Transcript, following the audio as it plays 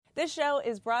This show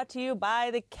is brought to you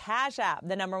by the Cash App,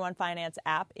 the #1 finance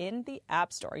app in the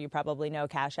App Store. You probably know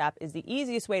Cash App is the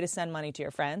easiest way to send money to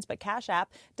your friends, but Cash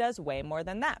App does way more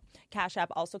than that. Cash App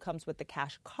also comes with the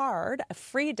Cash Card, a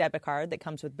free debit card that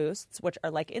comes with boosts, which are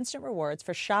like instant rewards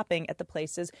for shopping at the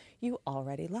places you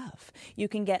already love. You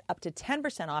can get up to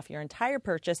 10% off your entire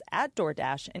purchase at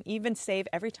DoorDash and even save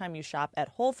every time you shop at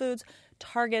Whole Foods,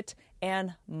 Target,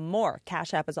 and more.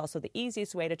 Cash App is also the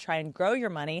easiest way to try and grow your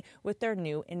money with their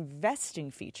new investing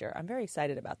feature. I'm very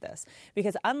excited about this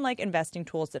because unlike investing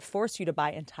tools that force you to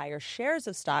buy entire shares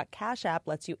of stock, Cash App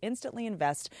lets you instantly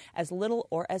invest as little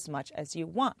or as much as you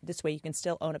want. This way you can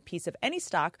still own a piece of any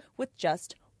stock with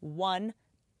just $1.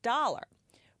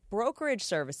 Brokerage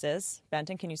services,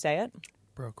 Benton, can you say it?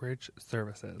 Brokerage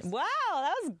services. Wow,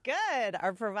 that was good.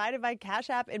 Are provided by Cash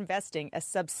App Investing, a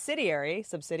subsidiary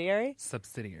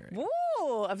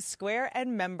Woo, of Square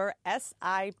and member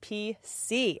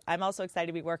SIPC. I'm also excited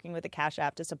to be working with the Cash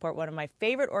App to support one of my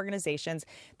favorite organizations,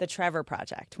 the Trevor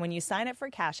Project. When you sign up for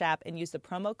Cash App and use the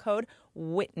promo code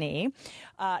Whitney,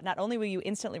 not only will you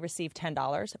instantly receive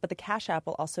 $10, but the Cash App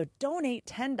will also donate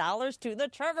 $10 to the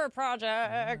Trevor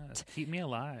Project. Keep me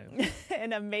alive.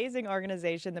 An amazing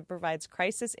organization that provides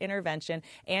crisis intervention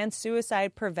and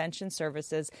suicide prevention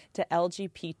services to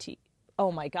LGBT.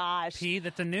 Oh my gosh.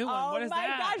 That's a new one. What is that? Oh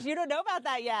my gosh, you don't know about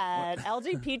that yet.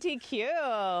 LGBTQ.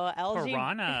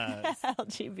 Piranhas.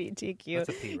 LGBTQ. That's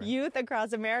a P, right? Youth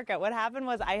across America. What happened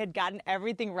was I had gotten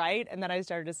everything right, and then I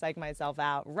started to psych myself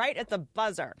out right at the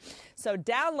buzzer. So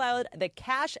download the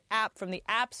Cash App from the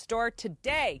App Store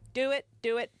today. Do it,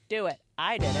 do it, do it.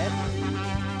 I did it.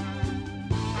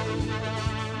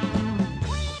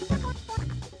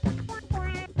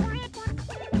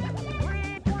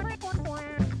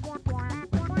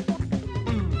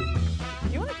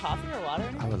 Coffee or water?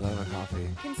 I would love a coffee.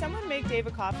 Can someone make Dave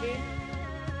a coffee,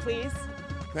 please?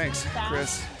 Thanks,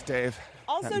 Chris, Dave.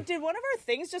 Also, did one of our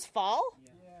things just fall?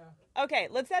 Yeah. Okay,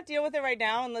 let's not deal with it right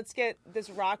now, and let's get this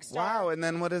rock star. Wow, and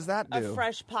then what does that do? A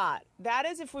fresh pot. That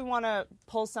is if we want to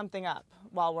pull something up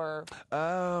while we're...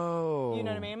 Oh. You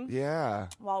know what I mean? Yeah.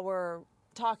 While we're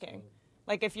talking.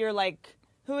 Like, if you're like,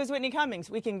 who is Whitney Cummings?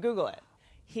 We can Google it.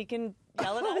 He can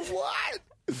yell at us. What?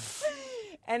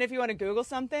 And if you want to Google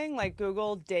something, like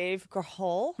Google Dave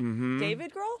Grohl. Mm-hmm.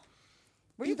 David Grohl?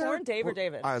 Were you born Dave or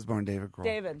David? I was born David Grohl.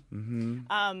 David.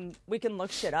 Mm-hmm. We can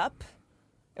look shit up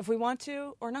if we want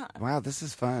to or not. Wow, this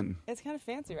is fun. It's kind of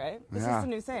fancy, right? This Yeah. is the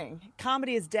new thing.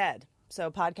 Comedy is dead,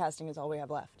 so podcasting is all we have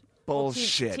left.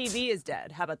 Bullshit. Well, TV is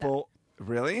dead. How about that?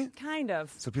 Really? Kind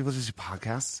of. So people just do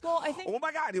podcasts? Well, I think... Oh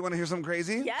my God, you want to hear something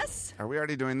crazy? Yes. Are we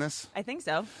already doing this? I think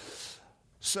so.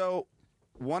 So...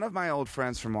 one of my old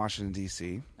friends from Washington,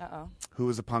 D.C., who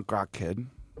was a punk rock kid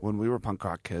when we were punk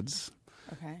rock kids,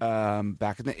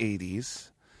 back in the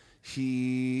 80s,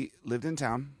 he lived in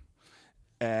town,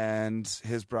 and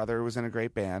his brother was in a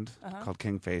great band called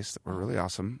King Face that were really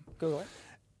awesome. Google it.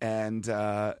 And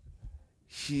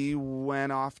he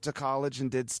went off to college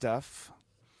and did stuff,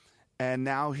 and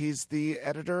now he's the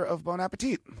editor of Bon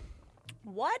Appetit.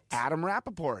 What? Adam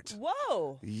Rappaport.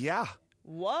 Whoa. Yeah.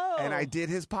 Whoa. And I did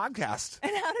his podcast.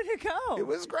 And how did it go? It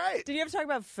was great. Did you ever talk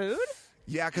about food?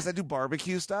 Yeah, because I do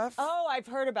barbecue stuff. Oh, I've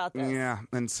heard about this. Yeah,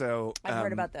 and so... I've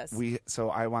heard about this. So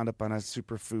I wound up on a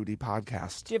super foodie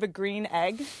podcast. Do you have a green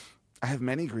egg? I have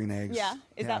many green eggs. Yeah.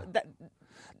 Is that...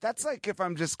 That's like if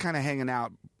I'm just kind of hanging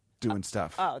out doing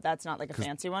stuff. Oh, that's not like a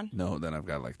fancy one? No, then I've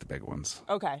got like the big ones.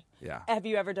 Okay. Yeah. Have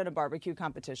you ever done a barbecue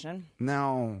competition?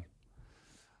 No.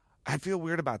 I feel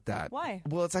weird about that. Why?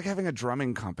 Well, it's like having a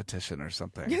drumming competition or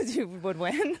something. Because you would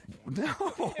win? No.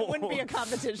 It wouldn't be a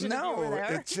competition if you were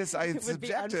there. It's just it's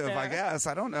subjective, I guess.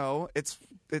 I don't know. It's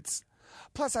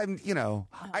plus I'm,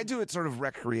 I do it sort of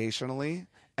recreationally,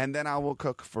 and then I will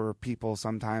cook for people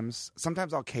sometimes.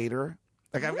 Sometimes I'll cater.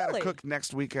 Like I've got to cook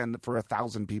next weekend for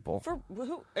 1,000 people. For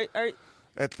who?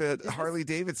 At the Harley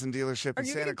Davidson dealership in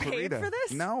Santa Clarita. Are you getting paid for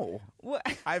this? No. What?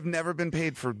 I've never been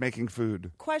paid for making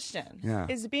food. Question. Yeah.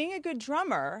 Is being a good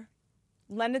drummer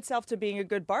lend itself to being a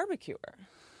good barbecuer?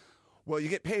 Well, you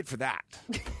get paid for that.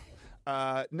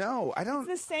 No, I don't.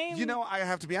 It's the same. I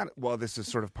have to be honest. Well, this is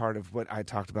sort of part of what I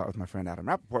talked about with my friend Adam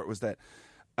Rappaport was that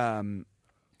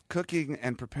cooking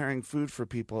and preparing food for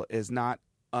people is not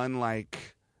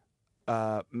unlike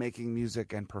making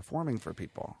music and performing for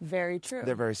people. Very true.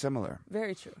 They're very similar.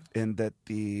 Very true. In that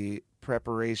the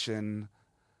preparation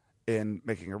in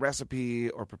making a recipe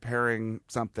or preparing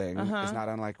something is not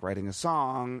unlike writing a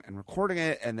song and recording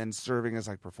it and then serving as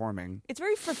like performing. It's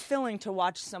very fulfilling to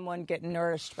watch someone get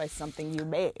nourished by something you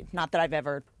made. Not that I've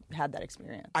ever had that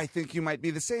experience. I think you might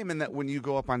be the same in that when you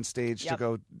go up on stage to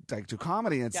go like do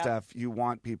comedy and stuff, you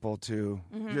want people to,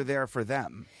 you're there for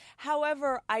them.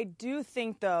 However, I do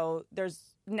think though,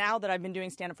 now that I've been doing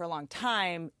stand-up for a long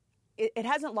time, it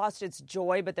hasn't lost its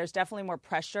joy, but there's definitely more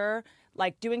pressure.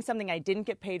 Like doing something I didn't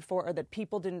get paid for or that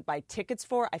people didn't buy tickets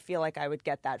for, I feel like I would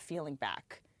get that feeling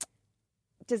back.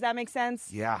 Does that make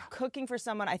sense? Yeah. Cooking for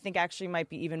someone, I think, actually might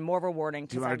be even more rewarding.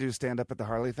 Do you want to do stand-up at the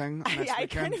Harley thing next I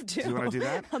kind of do. Do you want to do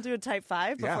that? I'll do a type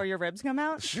 5 before your ribs come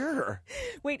out. Sure.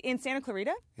 Wait, in Santa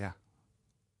Clarita? Yeah.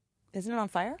 Isn't it on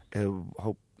fire? I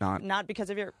hope not. Not because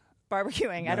of your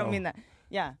barbecuing. No. I don't mean that.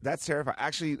 Yeah. That's terrifying.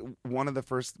 Actually, one of the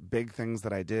first big things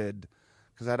that I did,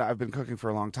 because I've been cooking for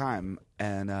a long time,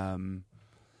 and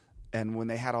when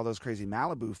they had all those crazy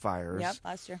Malibu fires,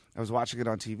 last year, I was watching it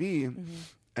on TV,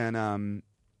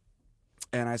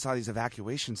 and I saw these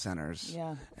evacuation centers,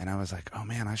 and I was like, oh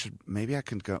man, I should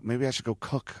go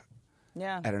cook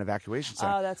at an evacuation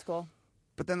center. Oh, that's cool.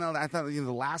 But then I thought, the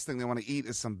last thing they want to eat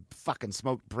is some fucking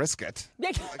smoked brisket.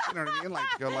 Like, you know what I mean? Like,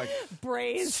 go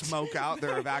braised, smoke out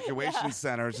their evacuation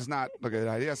center. It's just not a good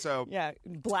idea. So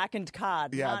blackened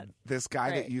cod. Yeah, this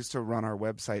guy that used to run our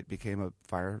website became a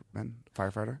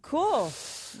firefighter. Cool,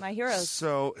 my heroes.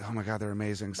 So, oh my God, they're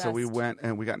amazing. So we went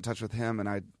and we got in touch with him, and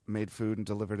I made food and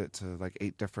delivered it to like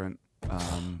 8 different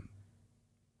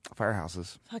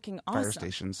firehouses, fucking awesome, fire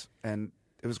stations, and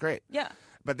it was great. Yeah.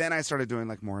 But then I started doing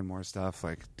like more and more stuff,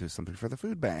 like do something for the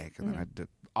food bank, and then I'd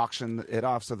auction it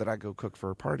off so that I go cook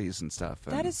for parties and stuff.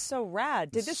 And that is so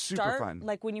rad. Did this start fun.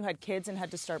 Like when you had kids and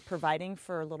had to start providing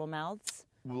for little mouths?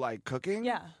 Like cooking?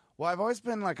 Yeah. Well, I've always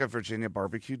been like a Virginia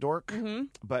barbecue dork,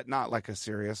 but not like a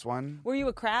serious one. Were you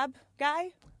a crab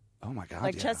guy? Oh my God!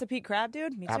 Like Chesapeake crab,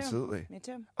 dude? Me too. Absolutely. Me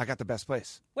too. I got the best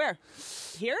place. Where?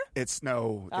 Here? It's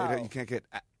you can't get.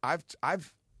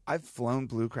 I've flown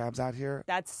blue crabs out here.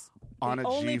 That's on the a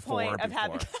only G4 point of before.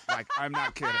 having. Like, I'm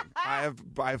not kidding.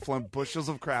 I've flown bushels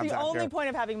of crabs the out here. The only point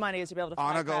of having money is to be able to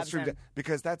fly on a Gulf crabs Stream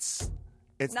because it's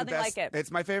nothing the best. like it.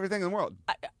 It's my favorite thing in the world.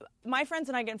 My friends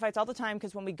and I get in fights all the time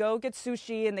because when we go get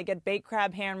sushi and they get baked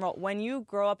crab hand roll, when you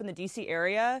grow up in the D.C.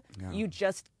 area,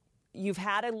 you've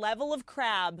had a level of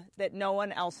crab that no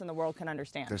one else in the world can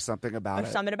understand. There's something about it.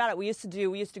 There's something about it. We used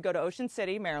to go to Ocean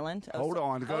City, Maryland. Hold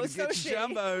on, go to get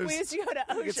jumbos. We used to go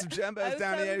to get some jumbos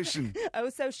down the ocean.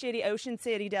 Ocean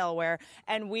City, Delaware,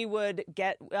 and we would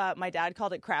get. My dad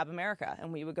called it Crab America,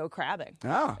 and we would go crabbing.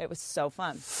 Oh, it was so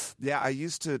fun. Yeah, I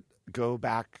used to go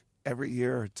back every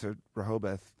year to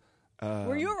Rehoboth.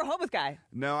 Were you a Rehoboth guy?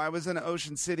 No, I was an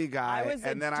Ocean City guy. I was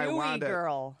a Dewey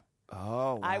girl.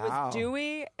 Oh, wow. I was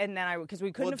Dewey, and then because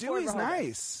we couldn't afford Dewey's Rehoboth.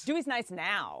 Nice. Dewey's nice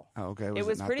now. Oh, okay. It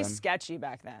was pretty sketchy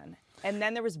back then. And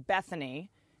then there was Bethany,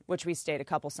 which we stayed a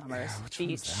couple summers. Yeah, which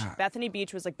one was that? Bethany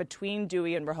Beach was like between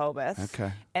Dewey and Rehoboth.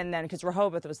 Okay. And then because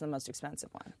Rehoboth was the most expensive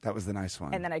one. That was the nice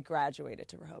one. And then I graduated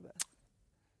to Rehoboth.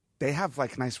 They have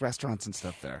like nice restaurants and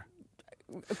stuff there.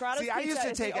 See, I used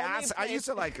to take acid. I used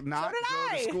to like not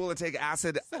go to school and take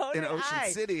acid in Ocean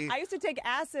City. I used to take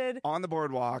acid on the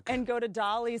boardwalk and go to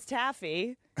Dolly's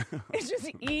Taffy and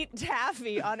just eat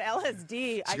taffy on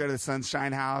LSD. You go to the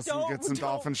Sunshine House and get some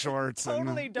dolphin shorts.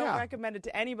 Totally don't recommend it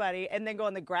to anybody. And then go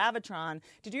on the Gravitron.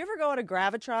 Did you ever go on a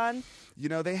Gravitron? You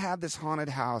know, they had this haunted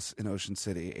house in Ocean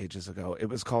City ages ago. It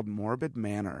was called Morbid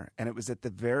Manor, and it was at the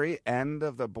very end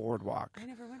of the boardwalk. I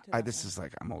never went to that. This is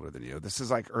like, I'm older than you. This is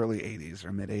like early 80s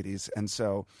or mid 80s. And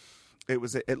so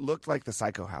it looked like the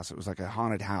Psycho House. It was like a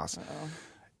haunted house. Uh-oh.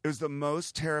 It was the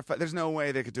most terrifying. There's no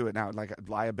way they could do it now. Like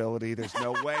liability, there's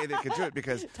no way they could do it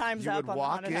because Time's you up would on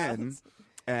walk the haunted house.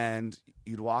 and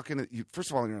you'd walk in.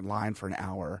 First of all, you're in line for an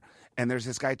hour, and there's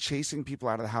this guy chasing people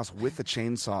out of the house with a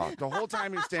chainsaw. The whole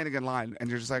time you're standing in line, and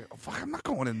you're just like, oh, fuck, I'm not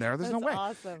going in there. There's no way.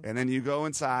 Awesome. And then you go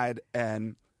inside,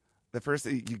 and the first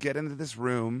thing, you get into this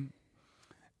room,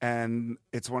 and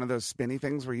it's one of those spinny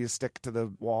things where you stick to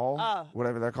the wall,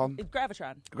 whatever they're called.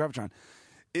 Gravitron.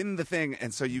 In the thing,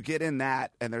 and so you get in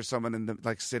that, and there's someone in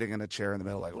the sitting in a chair in the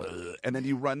middle, like, ugh. And then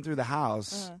you run through the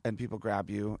house, and people grab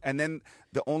you, and then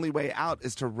the only way out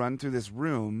is to run through this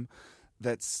room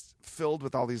that's filled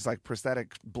with all these like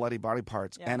prosthetic bloody body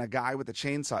parts, and a guy with a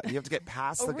chainsaw. You have to get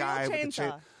past the guy with the chain.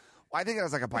 Well, I think it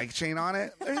has like a bike chain on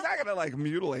it. He's not gonna like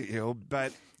mutilate you,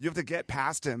 but you have to get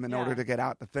past him in order to get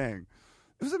out the thing.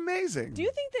 It was amazing. Do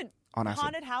you think that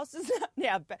haunted houses,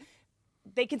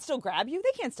 they can still grab you?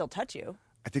 They can't still touch you.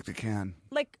 I think they can.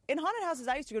 Like, in haunted houses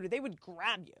I used to go to, they would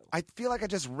grab you. I feel like I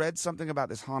just read something about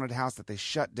this haunted house that they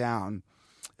shut down.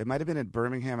 It might have been in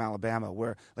Birmingham, Alabama,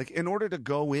 where, like, in order to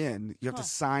go in, you have to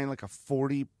sign, like, a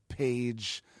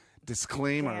 40-page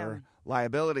disclaimer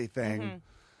liability thing.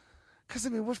 Because, I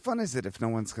mean, what fun is it if no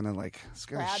one's going to, like,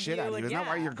 scare the Grab shit out of you? Isn't that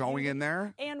why you're going in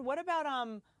there? And what about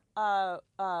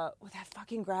that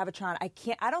fucking Gravitron?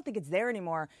 I don't think it's there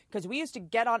anymore because we used to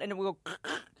get on and it would go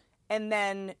and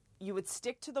then you would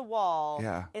stick to the wall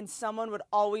and someone would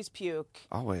always puke.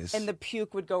 Always. And the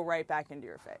puke would go right back into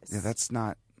your face. Yeah, that's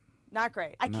not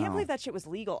great. I can't believe that shit was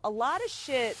legal. A lot of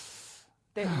shit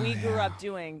that we grew up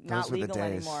doing, not legal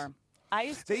anymore.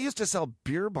 They used to sell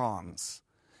beer bongs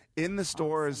in the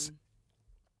stores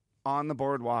on the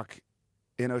boardwalk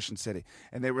in Ocean City.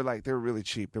 And they were really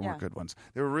cheap. They weren't good ones.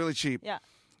 They were really cheap. Yeah.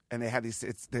 And they had these,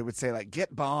 they would say, like,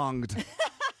 get bonged,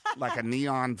 like a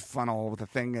neon funnel with a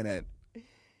thing in it.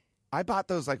 I bought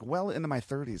those, like, well into my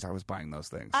 30s. I was buying those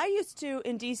things. I used to,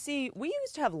 in D.C., we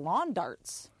used to have lawn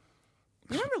darts.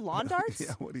 You remember lawn darts?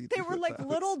 Yeah, what do you They were like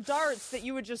little darts that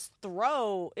you would just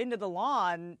throw into the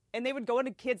lawn, and they would go into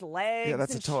kids' legs. Yeah,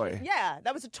 that's a toy. Yeah,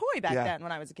 that was a toy back then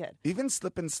when I was a kid. Even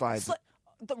slip and slides.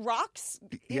 The rocks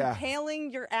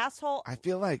impaling your asshole. I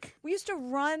feel like we used to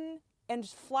run and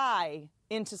fly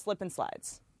into slip and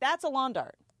slides. That's a lawn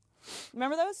dart.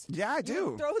 Remember those? Yeah, I do. You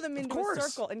would throw them into a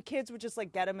circle, and kids would just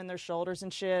like get them in their shoulders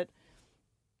and shit.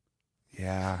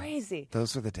 Yeah. Crazy.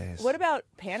 Those were the days. What about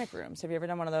panic rooms? Have you ever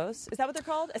done one of those? Is that what they're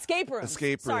called? Escape rooms.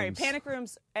 Sorry, panic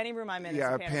rooms. Any room I'm in is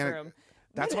a panic room.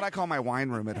 That's what I call my wine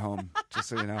room at home, just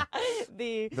so you know.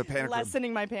 the panic lessening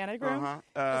room. My panic room.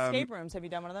 Escape rooms. Have you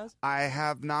done one of those? I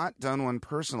have not done one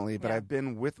personally, but I've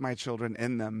been with my children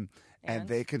in them, and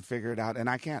they can figure it out, and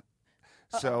I can't.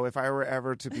 So if I were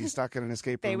ever to be stuck in an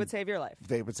escape room... They would save your life.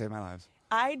 They would save my lives.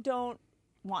 I don't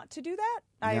want to do that.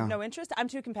 I have no interest. I'm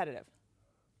too competitive.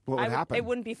 What would happen? It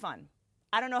wouldn't be fun.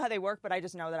 I don't know how they work, but I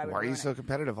just know that I would. Why are you so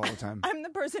competitive all the time? I'm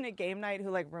the person at game night who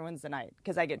like ruins the night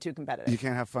because I get too competitive. You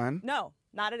can't have fun? No,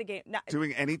 not at a game.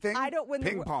 Doing anything? I don't win.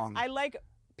 Ping pong. I like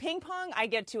ping pong. I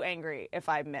get too angry if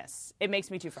I miss. It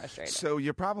makes me too frustrated. So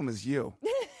your problem is you.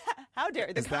 How dare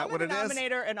you? Is that what it is? The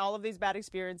denominator in all of these bad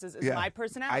experiences is my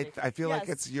personality. I feel like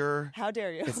it's your... How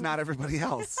dare you? It's not everybody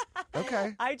else.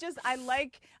 Okay. I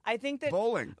think that...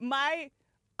 Bowling.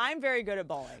 I'm very good at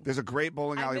bowling. There's a great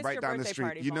bowling alley right down the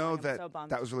street. You know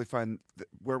that was really fun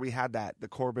where we had the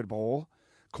Corbin Bowl.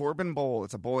 Corbin Bowl.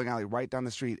 It's a bowling alley right down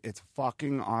the street. It's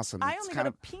fucking awesome. I only go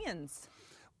to Pins.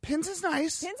 Pins is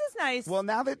nice. Pins is nice. Well,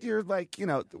 now that you're like,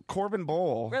 Corbin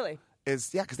Bowl. Really?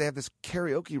 Because they have this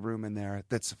karaoke room in there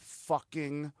that's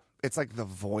fucking, it's like The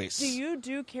Voice. Do you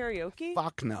do karaoke?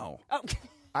 Fuck no. Oh.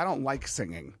 I don't like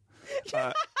singing.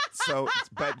 But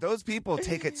those people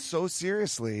take it so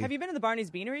seriously. Have you been to the Barney's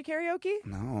Beanery karaoke?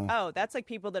 No. Oh, that's like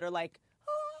people that are like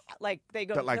they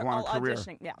go. But like want a career.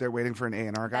 Yeah. They're waiting for an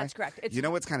A&R guy. That's correct. You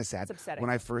know what's kind of sad? It's upsetting. When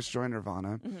I first joined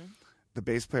Nirvana, the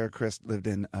bass player Chris lived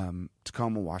in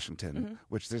Tacoma, Washington,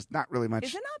 which there's not really much.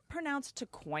 Is it not pronounced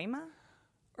Tacoma?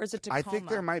 Or is it Tacoma? I think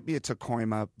there might be a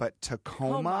Tacoma, but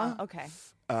Tacoma. Okay.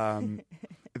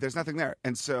 There's nothing there.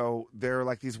 And so there are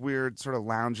like these weird sort of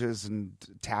lounges and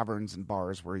taverns and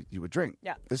bars where you would drink.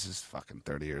 Yeah. This is fucking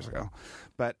 30 years ago.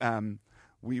 But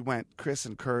we went, Chris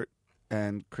and Kurt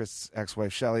and Chris'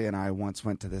 ex-wife Shelly and I once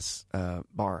went to this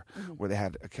bar where they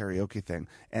had a karaoke thing.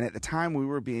 And at the time we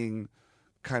were being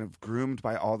kind of groomed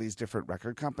by all these different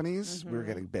record companies. We were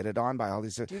getting bidded on by all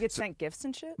these. Do you get sent gifts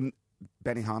and shit?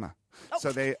 Benihana. Oh.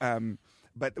 So they,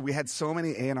 but we had so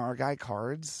many A&R guy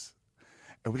cards,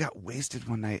 and we got wasted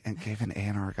one night and gave an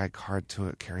A&R guy card to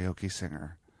a karaoke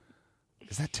singer.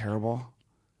 Is that terrible?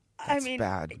 That's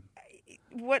bad.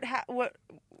 What?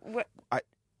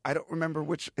 I don't remember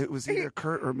which. It was either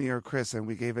Kurt or me or Chris, and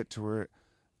we gave it to her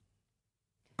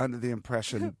under the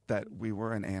impression that we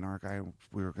were an A&R guy and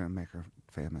we were going to make her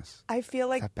famous. I feel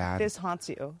like bad? this haunts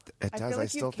you. It does. I feel like I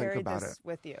still think about this it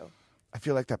with you. I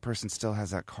feel like that person still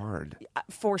has that card.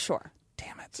 For sure.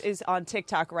 Damn it. Is on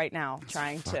TikTok right now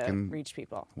trying to reach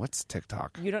people. What's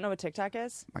TikTok? You don't know what TikTok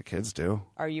is? My kids do.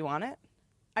 Are you on it?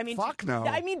 I mean, fuck no.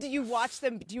 I mean, do you watch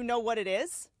them? Do you know what it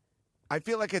is? I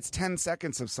feel like it's 10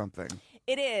 seconds of something.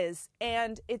 It is.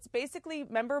 And it's basically,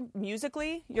 remember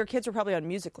Musical.ly? Your kids were probably on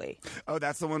Musical.ly. Oh,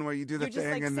 that's the one where you do the you just,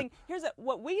 thing. like, and sing. Here's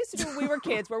what we used to do when we were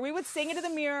kids, where we would sing into the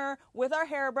mirror with our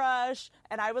hairbrush,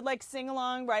 and I would like sing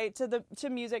along to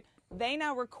music. They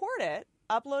now record it,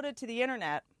 upload it to the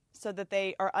internet, so that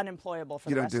they are unemployable for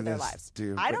the rest of their lives.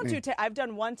 I don't do. I've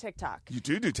done one TikTok. You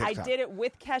do TikTok. I did it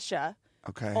with Kesha.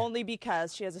 Okay. Only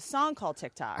because she has a song called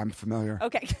TikTok. I'm familiar.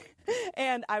 Okay.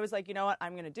 And I was like, you know what?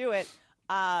 I'm going to do it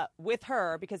with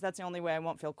her because that's the only way I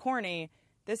won't feel corny.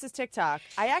 This is TikTok.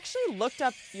 I actually looked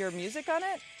up your music on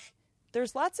it.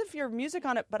 There's lots of your music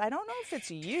on it, but I don't know if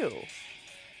it's you.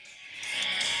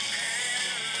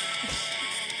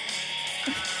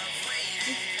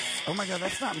 Oh my God,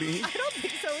 that's not me. I don't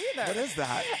think so either. What is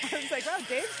that? I was like, wow,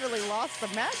 Dave's really lost the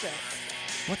magic.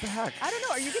 What the heck? I don't know.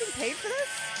 Are you getting paid for this?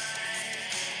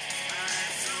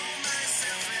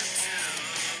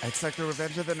 It's like the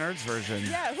Revenge of the Nerds version.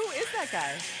 Yeah, who is that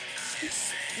guy?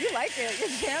 You like it. You're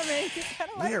jamming. You kind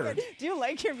of like Weird. it. Do you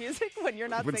like your music when you're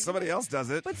not When singing? somebody else does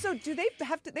it. But so do they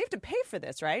have to pay for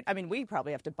this, right? I mean, we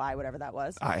probably have to buy whatever that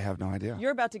was. I have no idea.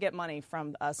 You're about to get money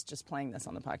from us just playing this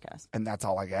on the podcast. And that's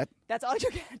all I get? That's all you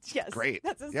get. Yes. Great.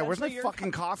 That's Yeah, where's my essentially your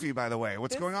fucking coffee, by the way?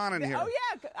 What's going on in here? Oh,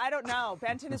 yeah. I don't know.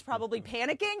 Benton is probably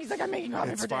panicking. He's like, I'm making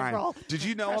coffee It's for Dave fine. Grohl. Did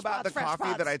you know Fresh about pots, the fresh coffee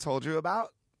pots. that I told you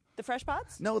about? The fresh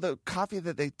pots? No, the coffee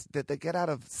that they get out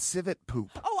of civet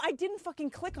poop. Oh, I didn't fucking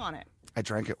click on it. I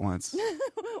drank it once.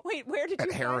 Wait, where did At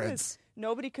you find Harrods. this?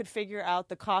 Nobody could figure out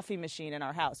the coffee machine in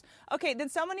our house. Okay, then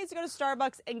someone needs to go to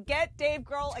Starbucks and get Dave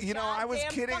Grohl a You know, I was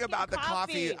goddamn kidding fucking about the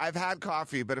coffee. I've had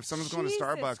coffee, but if someone's going to Jesus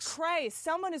Starbucks, Christ,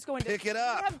 someone is going to pick it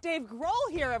up. We have Dave Grohl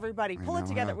here, everybody. Pull it know,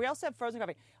 together. huh? We also have frozen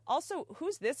coffee. Also,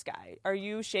 who's this guy? Are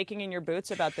you shaking in your boots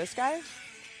about this guy?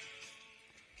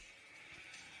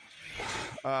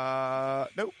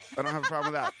 Nope, I don't have a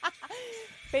problem with that.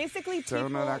 Basically, people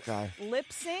Don't know that guy. lip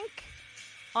sync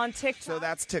on TikTok. So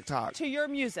that's TikTok. to your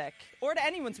music or to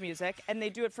anyone's music, and they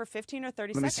do it for 15 or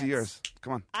 30 Let me seconds. see yours.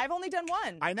 Come on. I've only done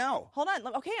one. I know. Hold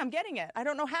on. Okay, I'm getting it. I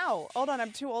don't know how. Hold on,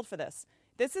 I'm too old for this.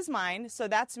 This is mine, so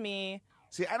that's me.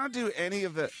 See, I don't do any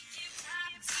of the.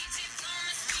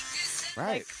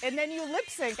 Right. And then you lip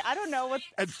sync. I don't know what.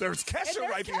 And there's Kesha there's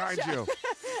right behind Kesha. you.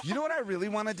 You know what I really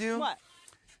want to do? What?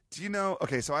 Do you know?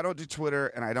 Okay, so I don't do Twitter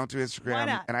and I don't do Instagram Why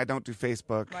not? and I don't do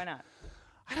Facebook. Why not?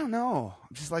 I don't know.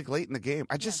 I'm just like late in the game.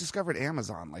 I just discovered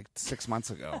Amazon like 6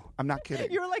 months ago. I'm not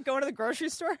kidding. You were like going to the grocery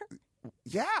store?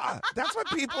 Yeah, that's what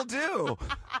people do.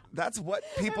 That's what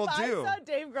people If do. I saw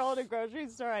Dave Grohl at a grocery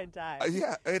store, I'd die.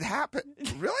 Yeah, it happened.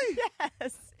 Really?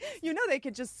 Yes. You know they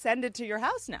could just send it to your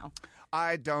house now.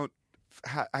 I don't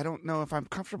know if I'm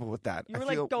comfortable with that. You were I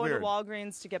like feel going weird. to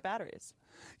Walgreens to get batteries.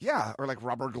 Yeah, or like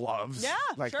rubber gloves. Yeah,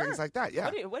 like sure. things like that. Yeah.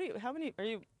 What are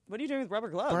you doing with rubber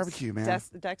gloves? Barbecue, man.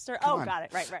 Dexter? Come Oh, on. got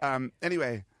it. Right.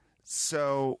 Anyway,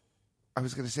 so I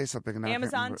was going to say something. And now I can't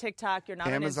Amazon, remember. TikTok, you're not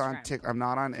Amazon, on Instagram. I'm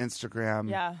not on Instagram.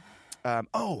 Yeah.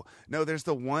 Oh no, there's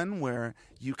the one where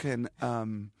you can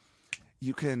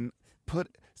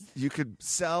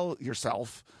sell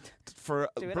yourself for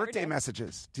Do it every birthday day.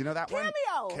 messages. Do you know that one?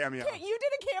 Cameo. You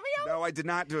did a cameo? No, I did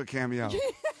not do a cameo.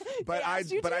 But I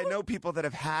asked you to? know people that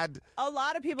have had A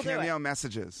lot of people do cameo it.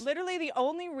 messages. Literally, the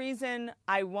only reason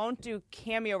I won't do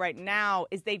cameo right now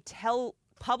is they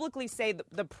publicly say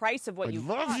the price of what I you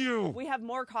love bought. you. We have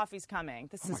more coffees coming.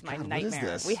 This is my my God, what is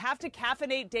nightmare. this? We have to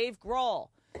caffeinate Dave Grohl.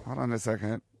 Hold on a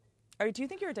second. Do you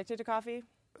think you're addicted to coffee?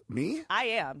 Me? I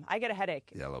am. I get a headache.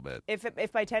 Yeah, a little bit.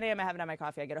 If by 10 a.m. I haven't had my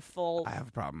coffee, I get a full I have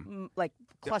a problem.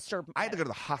 cluster. I had to go to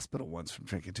the hospital once from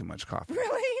drinking too much coffee.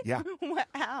 Really? Yeah.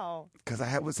 How? Because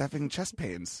I was having chest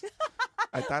pains.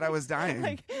 I thought I was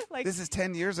dying. Like- This is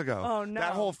 10 years ago. Oh, no.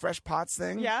 That whole fresh pots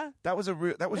thing. Yeah? That was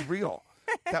real. That was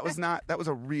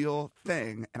a real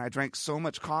thing. And I drank so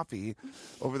much coffee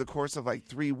over the course of like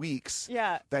 3 weeks.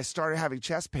 Yeah. That I started having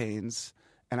chest pains,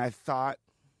 and I thought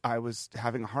I was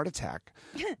having a heart attack.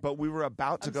 But we were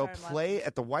about to I'm go sorry, I'm play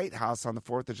at the White House on the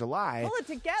 4th of July. Pull it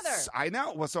together. I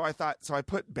know. Well, so I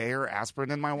put Bayer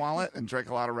aspirin in my wallet and drank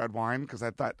a lot of red wine because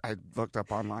I thought I looked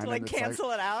up online. To and it's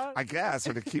cancel it out? I guess,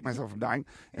 or to keep myself from dying.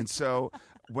 And so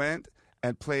went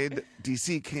and played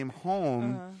DC, came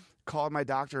home, called my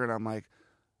doctor, and I'm like,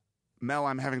 Mel,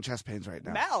 I'm having chest pains right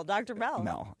now. Mel, Dr. Mel.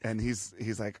 Mel. And he's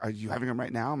like, are you having them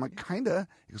right now? I'm like, kinda.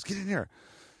 He goes, get in here.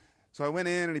 So I went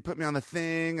in and he put me on the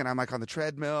thing and I'm like on the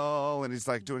treadmill and he's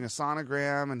like doing a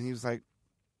sonogram and he was like,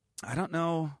 I don't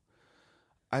know.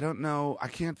 I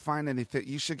can't find anything.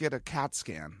 You should get a CAT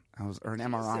scan or an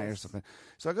MRI or something.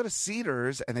 So I go to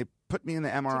Cedars and they put me in the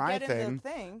MRI get in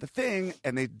the thing.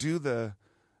 and they do the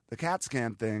CAT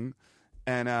scan thing.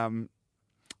 And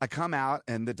I come out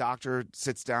and the doctor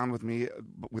sits down with me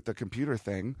with the computer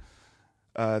thing.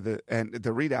 And the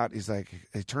readout, he's like,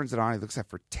 he turns it on, he looks at it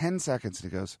for 10 seconds and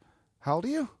he goes, how old are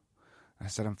you? I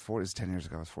said, I'm 40. It's 10 years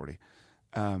ago. I was 40.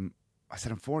 I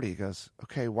said, I'm 40. He goes,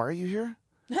 okay, why are you here?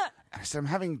 I said, I'm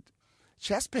having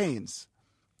chest pains.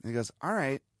 And he goes, all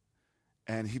right.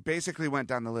 And he basically went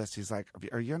down the list. He's like,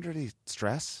 are you under any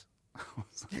stress? I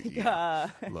was like, yeah,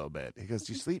 a little bit. He goes,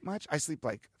 do you sleep much? I sleep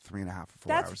like 3.5 or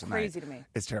 4 hours a night. That's crazy to me.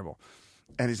 It's terrible.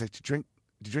 And he's like, do you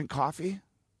drink coffee?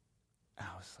 I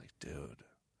was like, dude.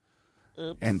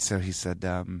 Oops. And so he said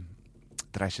that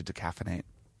I should decaffeinate.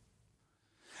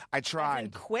 I tried.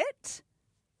 And quit?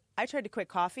 I tried to quit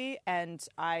coffee, and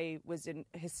I was in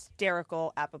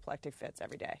hysterical apoplectic fits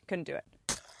every day. Couldn't do it.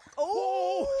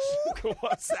 Oh!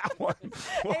 What's that one?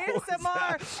 What was ASMR.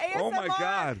 that? ASMR. Oh my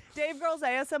God. Dave Grohl's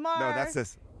ASMR. No, that's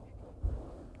this.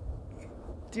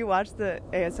 Do you watch the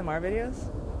ASMR videos?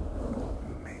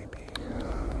 Maybe.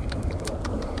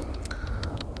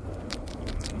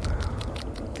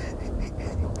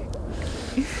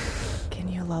 Can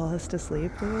you lull us to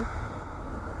sleep, Dave?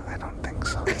 I don't think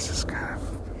so. This is kind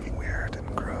of weird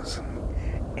and gross.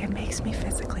 It makes me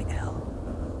physically ill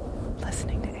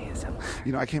listening to ASMR.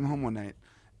 You know, I came home one night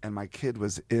and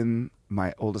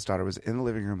my oldest daughter was in the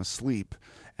living room asleep,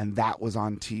 and that was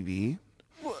on TV.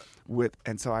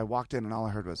 And so I walked in and all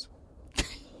I heard was,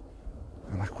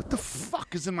 I'm like, what the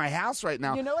fuck is in my house right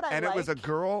now? You know what I And like? it was a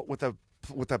girl with a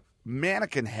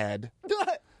mannequin head.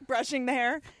 Brushing the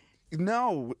hair.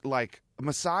 No, like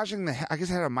massaging the. I guess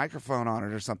it had a microphone on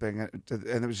it or something, and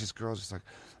it was just girls just like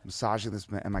massaging this,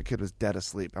 and my kid was dead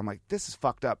asleep. I'm like, this is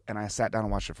fucked up, and I sat down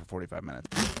and watched it for 45 minutes.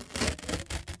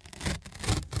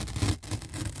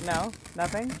 No,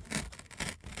 nothing.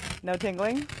 No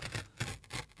tingling.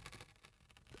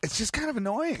 It's just kind of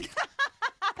annoying.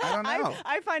 I don't know.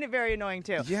 I find it very annoying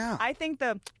too. Yeah. I think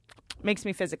makes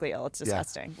me physically ill. It's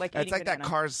disgusting. Like it's eating like that banana.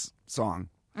 Cars song.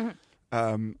 Mm-hmm.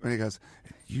 And he goes,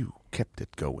 "You kept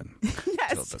it going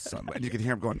till the sun," and you can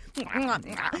hear him going.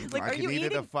 Like, are you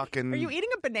eating a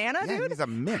banana, Yeah, dude? he's a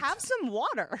mint. Have some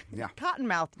water. Yeah.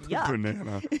 Cottonmouth. Yuck.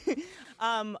 Banana.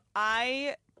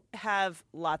 I have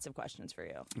lots of questions for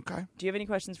you. Okay. Do you have any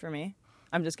questions for me?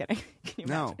 I'm just kidding. Can you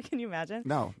No. imagine? Can you imagine?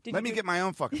 No. Let me get my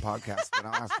own fucking podcast, and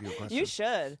I'll ask you a question. You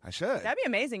should. I should. That'd be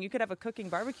amazing. You could have a cooking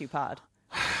barbecue pod.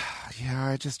 Yeah,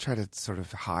 I just try to sort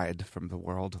of hide from the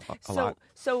world a lot.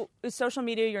 So is social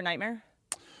media your nightmare?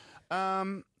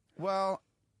 Well,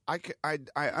 I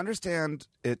understand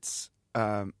it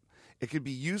could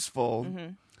be useful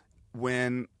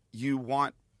when you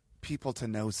want people to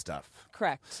know stuff.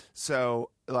 Correct. So,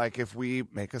 like, if we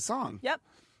make a song, Yep.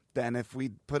 then if we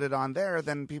put it on there,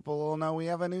 then people will know we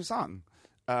have a new song.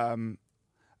 I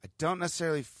don't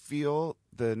necessarily feel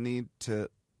the need to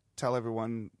tell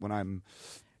everyone when I'm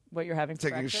What you're having for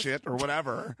taking breakfast? a shit or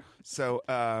whatever. So,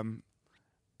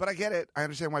 but I get it. I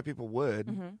understand why people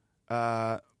would.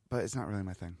 But it's not really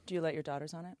my thing. Do you let your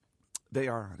daughters on it? They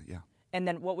are on it, yeah. And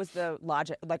then what was the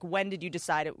logic? Like, when did you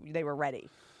decide they were ready?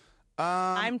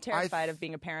 I'm terrified of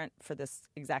being a parent for this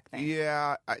exact thing.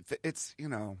 Yeah, it's, you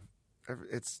know,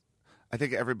 I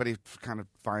think everybody kind of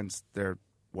finds their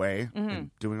way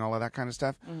in doing all of that kind of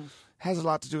stuff. Has a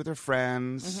lot to do with their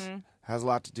friends. Has a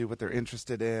lot to do with what they're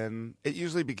interested in. It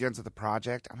usually begins with a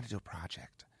project. I'm going to do a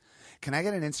project. Can I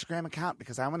get an Instagram account?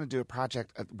 Because I want to do a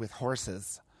project with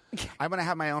horses. I want to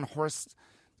have my own horse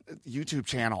YouTube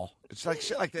channel. It's like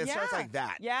shit like this. It starts like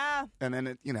that. Yeah. And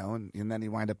then, and then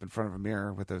you wind up in front of a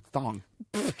mirror with a thong.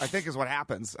 I think is what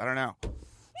happens. I don't know.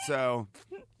 So,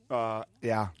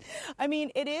 yeah. I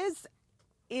mean, is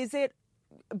it,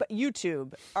 but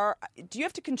YouTube, do you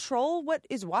have to control what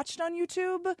is watched on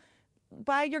YouTube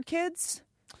by your kids?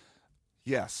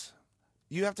 Yes.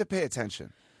 You have to pay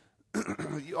attention.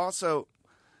 You also,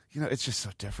 it's just so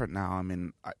different now. I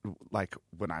mean, like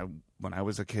when I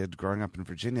was a kid growing up in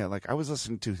Virginia, like I was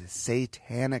listening to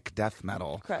satanic death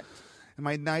metal. Correct. And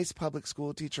my nice public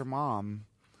school teacher mom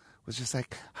was just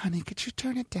like, "Honey, could you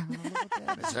turn it down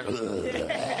a little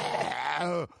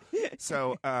bit?"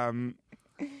 So, I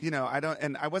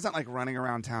wasn't like running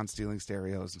around town stealing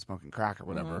stereos and smoking crack or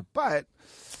whatever, but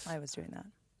I was doing that.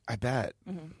 I bet.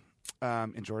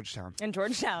 In Georgetown. In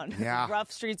Georgetown. Yeah.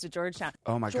 Rough streets of Georgetown.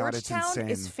 Oh my God, it's insane. Georgetown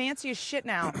is fancy as shit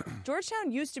now.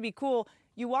 Georgetown used to be cool.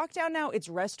 You walk down now, it's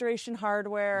Restoration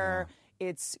Hardware.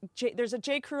 Yeah. There's a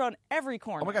J. Crew on every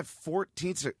corner. Oh my God,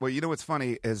 14th Street. Well, you know what's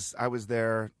funny is I was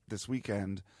there this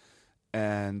weekend,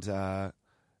 and at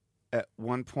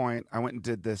one point I went and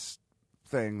did this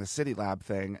thing, the City Lab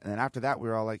thing, and then after that we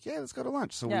were all like, yeah, let's go to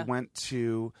lunch. So we went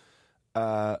to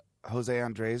Jose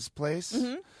Andres' place.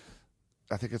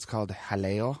 I think it's called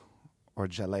Jaleo or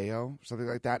Jaleo, something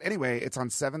like that. Anyway, it's on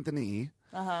 7th and E.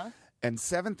 And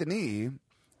 7th and E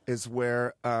is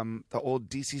where the old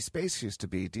DC Space used to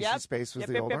be. DC Space was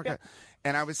the old archive.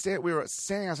 And we were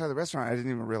standing outside the restaurant. I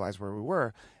didn't even realize where we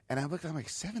were. And I looked, I'm like,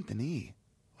 7th and E?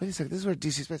 Wait a second, this is where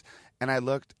DC Space. And I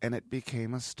looked, and it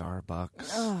became a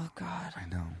Starbucks. Oh, God. I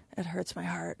know. It hurts my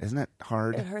heart. Isn't it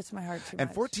hard? It hurts my heart too and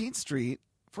much.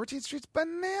 14th Street's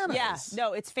bananas. Yeah,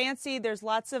 no, it's fancy. There's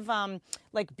lots of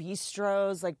like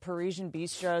bistros, like Parisian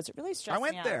bistros. It really stresses me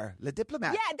out. I went there, Le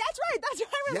Diplomat. Yeah, that's right. That's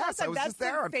right. Yes, I was just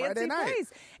there on Friday night.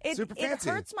 Super fancy.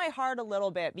 It hurts my heart a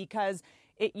little bit because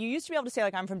you used to be able to say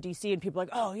like I'm from DC and people are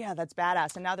like, oh yeah, that's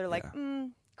badass, and now they're like,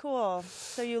 Cool.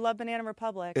 So you love Banana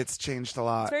Republic. It's changed a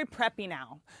lot. It's very preppy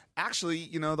now. Actually,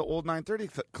 the old 930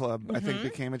 Club, I think,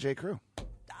 became a J. Crew.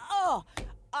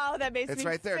 Oh, that makes me It's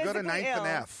right there. Go to physically 9th ill. and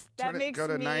F. That makes go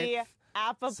to me 9th.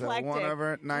 apoplectic. So 1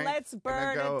 over 9th. Let's burn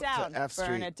and then go it down. To F Street.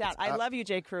 Burn it down. I love you,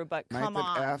 J. Crew, but 9th come and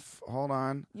on. F. Hold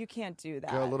on. You can't do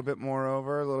that. Go a little bit more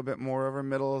over,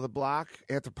 middle of the block.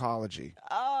 Anthropology.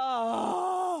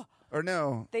 Oh. Or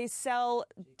no. They sell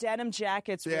denim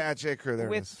jackets J. Crew. There it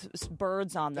with is.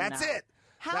 birds on them. That's now. it.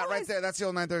 That right there. That's the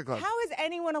old 930 Club. How has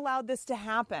anyone allowed this to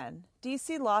happen?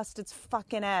 DC lost its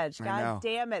fucking edge. I know. God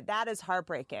damn it. That is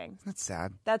heartbreaking. That's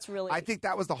sad. That's really... I think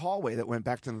that was the hallway that went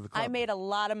back to the club. I made a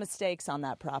lot of mistakes on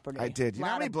that property. I did. You know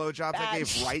how many blowjobs I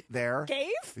gave right there? Gave?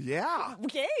 Yeah.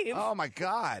 Gave? Oh, my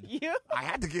God. You? I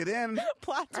had to get in.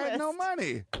 Plot twist. I had no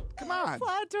money. Come on.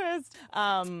 Plot twist.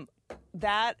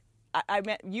 That... I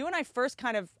met you and I first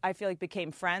kind of, I feel like,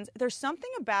 became friends. There's something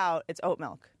about it's oat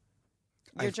milk.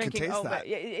 You're I drinking can taste oat milk. that.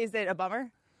 Is it a bummer?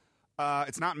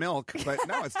 It's not milk, but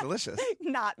no, it's delicious.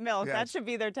 Not milk. Yeah, that should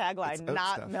be their tagline. it's oat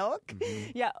Not stuff. milk.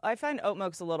 Mm-hmm. Yeah, I find oat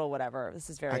milk's a little whatever. This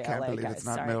is very I can't LA, believe guys. it's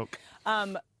not Sorry. milk.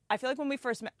 I feel like when we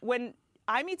first met, when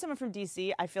I meet someone from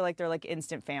DC, I feel like they're like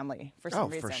instant family for some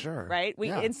reason. For sure. Right? We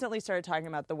Yeah. instantly started talking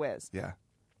about The Wiz. Yeah.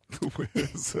 The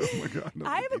Wiz. Oh my God.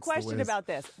 I have a question about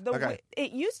this. Okay.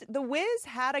 The Wiz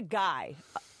had a guy.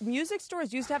 Music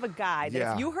stores used to have a guy that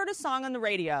Yeah. if you heard a song on the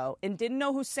radio and didn't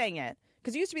know who sang it,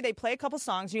 because it used to be they play a couple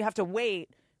songs and you have to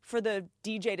wait for the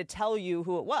DJ to tell you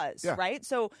who it was, Yeah. right?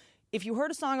 So if you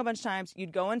heard a song a bunch of times,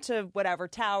 you'd go into whatever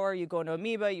tower, you'd go into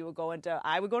Amoeba,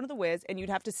 I would go into the Wiz, and you'd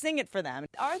have to sing it for them.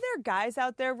 Are there guys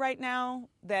out there right now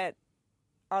that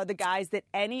are the guys that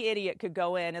any idiot could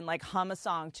go in and like hum a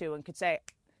song to and could say,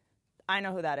 I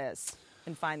know who that is,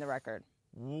 and find the record?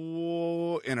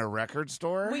 Whoa, in a record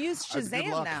store? We use Shazam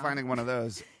Good luck now. finding one of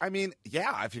those. I mean,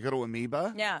 yeah, if you go to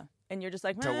Amoeba. Yeah. And you're just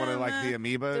like, To one of like the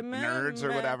Amoeba nerds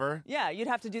or whatever. Yeah, you'd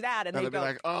have to do that, and And they'd they'd be go,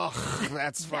 like, oh,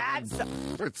 that's fucking,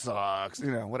 it sucks.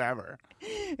 Whatever.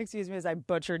 excuse me as I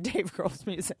butchered Dave Grohl's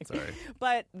music. Sorry.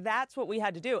 But that's what we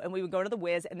had to do. And we would go to the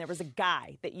Wiz, and there was a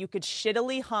guy that you could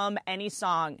shittily hum any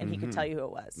song, and he could tell you who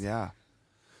it was. Yeah.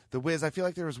 The Wiz, I feel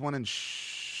like there was one in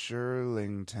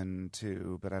Shirlington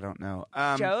too, but I don't know.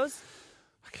 Joe's?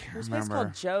 I can't There's a place remember.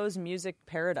 called Joe's Music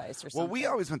Paradise or something. Well, we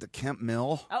always went to Kemp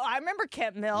Mill. Oh, I remember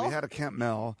Kemp Mill. We had a Kemp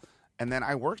Mill, and then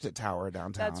I worked at Tower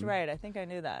downtown. That's right. I think I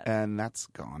knew that. And that's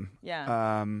gone.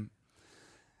 Yeah.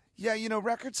 Yeah,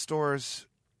 record stores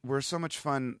were so much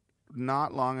fun.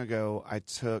 Not long ago, I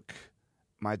took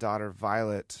my daughter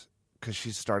Violet because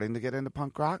she's starting to get into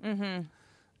punk rock. Mm-hmm.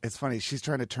 It's funny. She's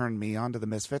trying to turn me on to the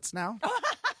Misfits now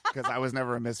because I was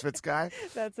never a Misfits guy.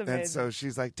 That's amazing. And so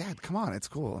she's like, Dad, come on. It's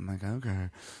cool. I'm like, okay.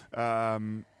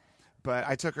 But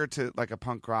I took her to like a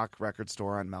punk rock record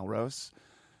store on Melrose.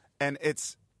 And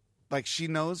it's like she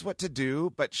knows what to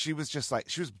do, but she was just like,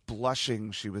 she was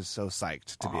blushing. She was so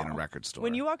psyched to be in a record store.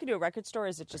 When you walk into a record store,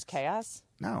 is it just chaos?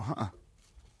 No,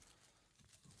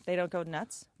 They don't go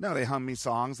nuts? No, they hum me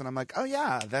songs, and I'm like, oh,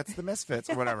 yeah, that's the Misfits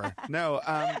or whatever. No,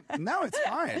 it's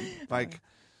fine. Like,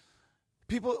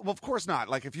 people, well, of course not.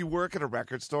 Like, if you work at a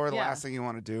record store, the Yeah. last thing you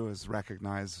want to do is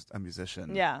recognize a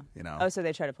musician. Yeah. You know? Oh, so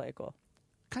they try to play it cool.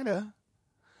 Kind of.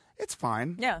 It's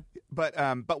fine. Yeah.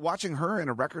 But watching her in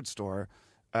a record store,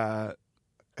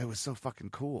 it was so fucking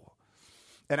cool.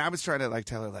 And I was trying to like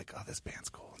tell her like, oh, this band's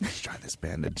cool. Let's try this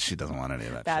band, and she doesn't want any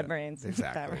of that. Bad shit. brains.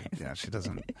 Exactly. Bad brains. Yeah, she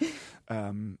doesn't.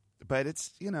 But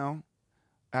it's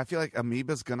I feel like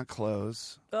Amoeba's gonna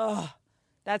close. Ugh.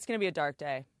 That's going to be a dark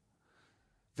day.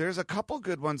 There's a couple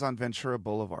good ones on Ventura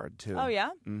Boulevard too. Oh, yeah?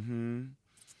 Mm-hmm.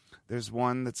 There's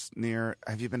one that's near.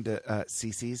 Have you been to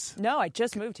Cece's? No, I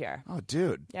just moved here. Oh,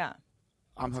 dude, Yeah.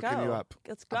 I'm Let's hooking you go. up.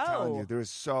 Let's I'm telling go. you, there is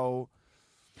so.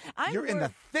 I'm You're in the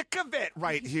wor- thick of it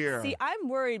right here. See, I'm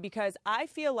worried because I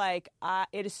feel like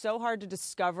it is so hard to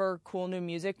discover cool new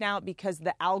music now because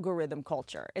the algorithm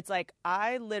culture. It's like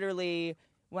I literally,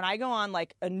 when I go on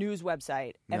like a news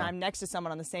website and Yeah. I'm next to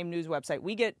someone on the same news website,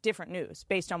 we get different news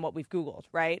based on what we've Googled,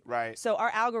 right? Right. So our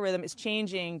algorithm is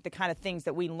changing the kind of things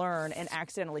that we learn and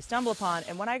accidentally stumble upon.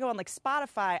 And when I go on like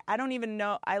Spotify, I don't even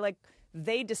know.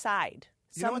 They decide.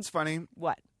 You know what's funny?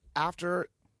 What? After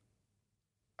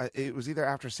it was either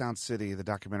after Sound City, the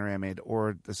documentary I made,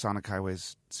 or the Sonic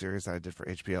Highways series that I did for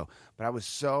HBO. But I was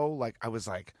so like, I'm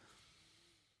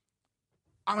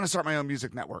going to start my own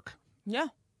music network Yeah.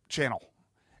 channel.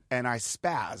 And I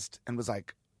spazzed and was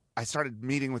like, I started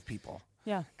meeting with people.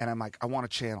 Yeah. And I'm like, I want a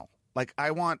channel. Like,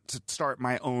 I want to start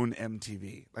my own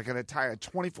MTV, like an entire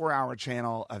 24-hour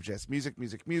channel of just music,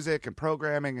 and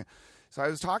programming. So I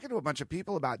was talking to a bunch of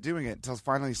people about doing it until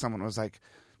finally someone was like,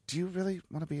 do you really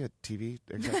want to be a TV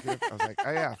executive? I was like,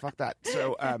 oh yeah, fuck that.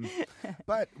 So,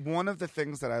 but one of the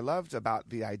things that I loved about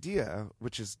the idea,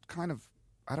 which is kind of,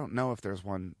 I don't know if there's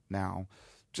one now,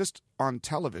 just on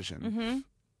television,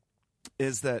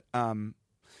 is that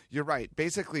you're right.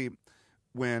 Basically,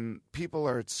 when people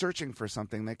are searching for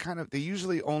something, they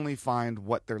usually only find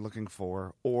what they're looking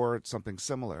for or something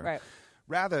similar. Right.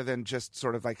 Rather than just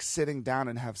sort of like sitting down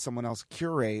and have someone else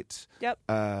curate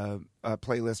a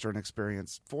playlist or an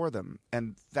experience for them.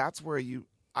 And that's where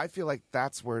I feel like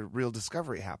that's where real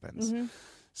discovery happens.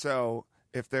 So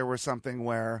if there were something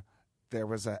where there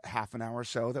was a half an hour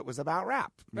show that was about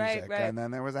rap music, right. and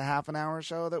then there was a half an hour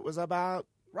show that was about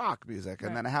rock music,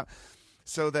 and then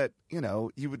so that,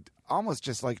 you would almost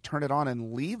just like turn it on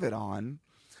and leave it on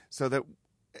so that,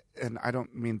 and I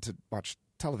don't mean to watch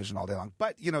television all day long,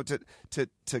 but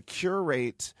to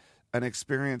curate an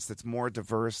experience that's more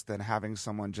diverse than having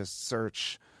someone just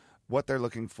search what they're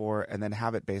looking for and then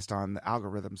have it based on the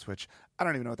algorithms, which I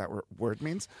don't even know what that word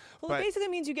means. Well, it basically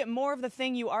means you get more of the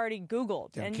thing you already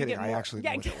Googled. Yeah, and I'm kidding. You get more, I actually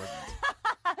know what that word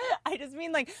means. I just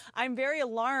mean, like, I'm very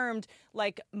alarmed.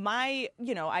 Like, I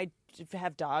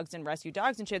have dogs and rescue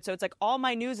dogs and shit. So it's like all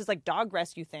my news is like dog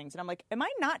rescue things. And I'm like, am I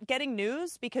not getting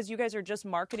news because you guys are just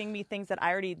marketing me things that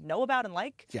I already know about and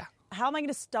like? Yeah. How am I going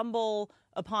to stumble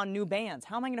upon new bands?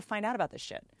 How am I going to find out about this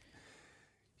shit?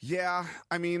 Yeah.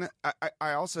 I mean,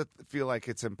 I also feel like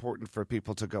it's important for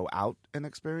people to go out and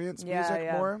experience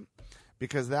music more,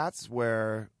 because that's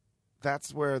where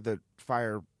the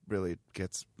fire really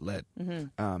gets lit.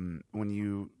 When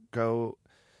you go,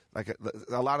 like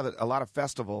a lot of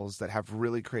festivals that have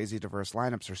really crazy diverse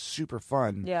lineups are super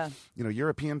fun. Yeah.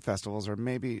 European festivals or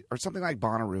something like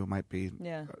Bonnaroo might be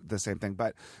the same thing.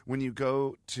 But when you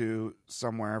go to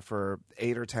somewhere for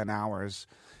 8 or 10 hours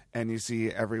and you see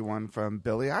everyone from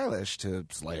Billie Eilish to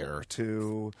Slayer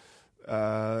to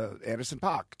Anderson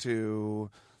 .Paak to,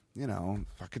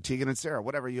 fucking Tegan and Sarah,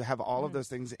 whatever, you have all of those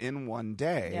things in one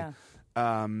day. Yeah.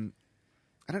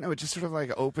 I don't know, it just sort of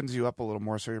like opens you up a little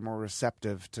more so you're more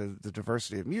receptive to the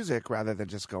diversity of music rather than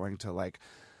just going to like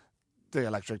the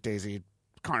Electric Daisy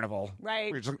Carnival.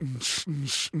 Right. Where you're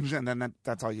just like, and then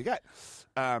that's all you get.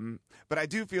 But I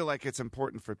do feel like it's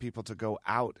important for people to go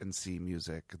out and see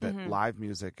music, that live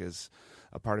music is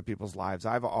a part of people's lives.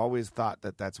 I've always thought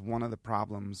that that's one of the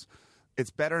problems.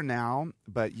 It's better now,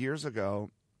 but years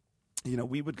ago,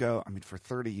 we would go, for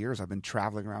 30 years, I've been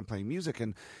traveling around playing music.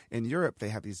 And in Europe, they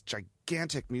have these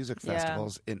gigantic music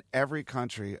festivals in every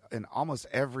country, in almost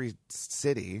every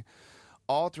city,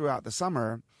 all throughout the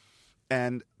summer.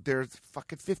 And there's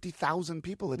fucking 50,000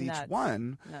 people at each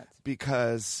one. Nuts.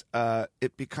 Because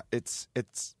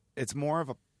it's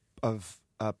more of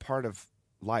a part of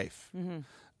life.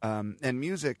 And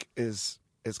music is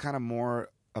kind of more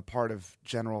a part of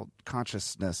general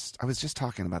consciousness. I was just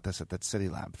talking about this at that City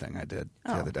Lab thing I did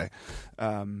the other day,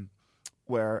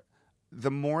 where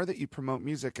the more that you promote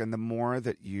music and the more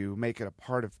that you make it a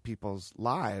part of people's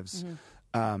lives,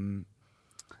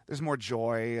 there's more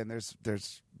joy and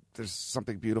there's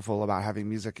something beautiful about having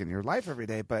music in your life every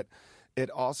day. But it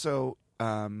also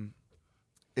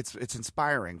it's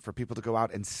inspiring for people to go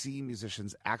out and see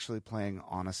musicians actually playing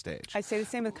on a stage. I say the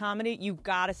same with comedy. You've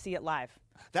got to see it live.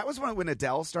 That was when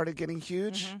Adele started getting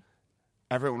huge.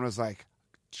 Everyone was like,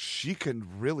 she can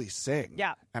really sing.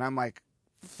 Yeah. And I'm like,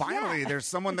 finally, there's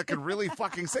someone that can really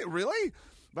fucking sing. Really?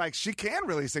 Like, she can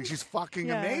really sing. She's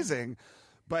fucking amazing.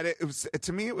 But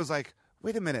to me, it was like,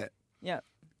 wait a minute. Yeah.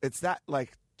 It's that,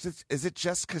 like, is it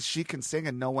just because she can sing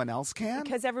and no one else can?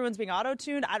 Because everyone's being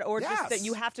auto-tuned, or just that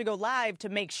you have to go live to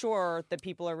make sure that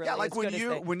people are really like as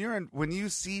good when you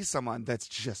see someone that's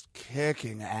just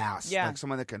kicking ass, like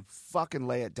someone that can fucking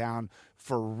lay it down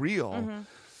for real.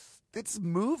 It's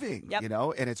moving,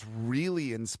 and it's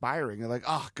really inspiring. You're like,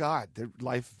 oh God, their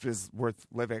life is worth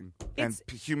living, and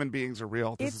human beings are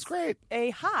real. This is great. A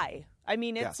high. I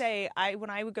mean, it's when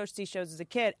I would go see shows as a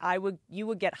kid, you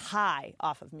would get high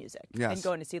off of music and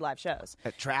going to see live shows.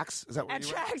 At Trax? Is that where you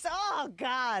were? Trax? Oh,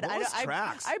 God. What was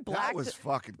Trax? I blacked. That was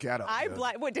fucking ghetto.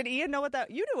 What, did Ian know what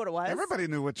that? You knew what it was. Everybody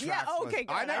knew what Trax was. Okay,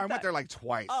 good. I went there like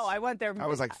twice. Oh, I went there. I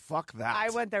was like, fuck that. I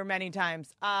went there many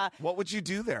times. What would you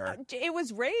do there? It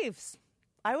was raves.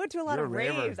 I went to a lot of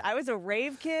raves. I was a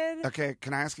rave kid. Okay,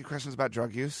 can I ask you questions about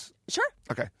drug use? Sure.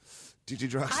 Okay. Do you do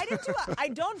drugs? I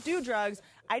don't do drugs.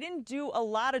 I didn't do a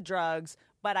lot of drugs,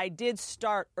 but I did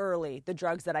start early, the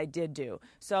drugs that I did do.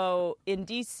 So in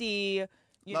D.C.,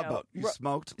 Love Boat. You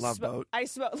smoked Love Boat. I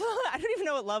smoked. I don't even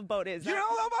know what Love Boat is. You know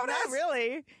what Love Boat is? Not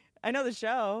really. I know the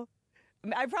show.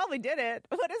 I probably did it.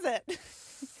 What is it?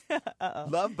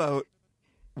 Love Boat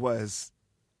was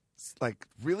like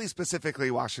really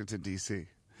specifically Washington, D.C.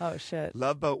 Oh, shit.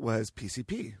 Love Boat was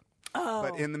PCP. Oh.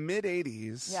 But in the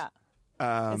mid-'80s... Yeah.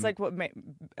 It's like what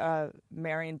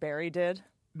Marion Barry did.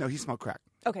 No, he smoked crack.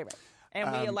 Okay, right.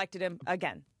 And we elected him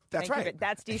again. That's right.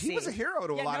 That's DC. He was a hero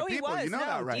to a lot of people. He was. You know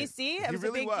that, right? DC, it was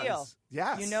really a big deal.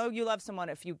 Yes. You know you love someone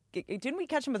if you... Didn't we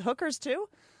catch him with hookers, too?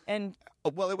 And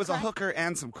well, it was a hooker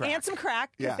and some crack. And some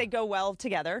crack, because they go well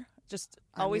together. Just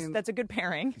always, that's a good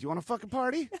pairing. You want a fucking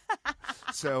party?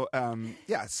 So,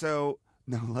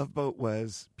 Love Boat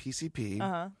was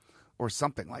PCP or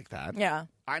something like that. Yeah.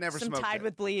 I never smoked Some Tide it.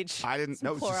 with bleach. I didn't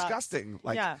know. It was disgusting.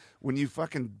 Like, when you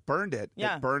fucking burned it,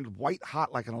 it burned white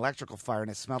hot like an electrical fire,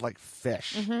 and it smelled like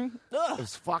fish. It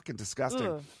was fucking disgusting.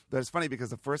 Ugh. But it's funny because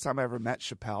the first time I ever met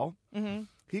Chappelle,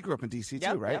 he grew up in D.C.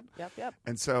 too, right? Yep.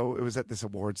 And so it was at this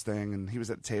awards thing, and he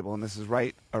was at the table, and this is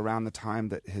right around the time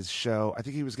that his show, I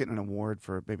think he was getting an award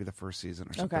for maybe the first season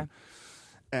or something. Okay.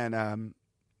 And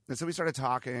so we started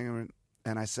talking,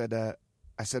 and I said,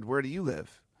 where do you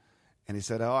live? And he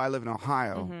said, I live in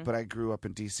Ohio, but I grew up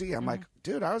in D.C. I'm like,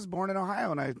 dude, I was born in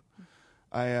Ohio, and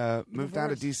I moved down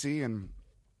to D.C. and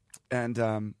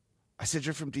I said,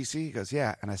 you're from D.C.? He goes,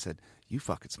 yeah. And I said, you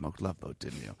fucking smoked Love Boat,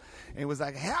 didn't you? And he was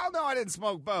like, hell no, I didn't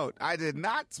smoke Boat. I did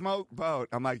not smoke Boat.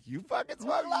 I'm like, you fucking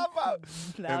smoked Love Boat.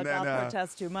 Now I'll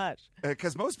protest too much.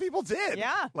 Because most people did.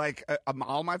 Yeah. Like,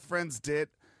 all my friends did.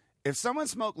 If someone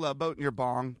smoked Love Boat in your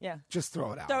bong, just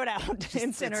throw it out. Throw it out.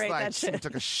 Incinerate like that shit. Someone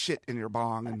took a shit in your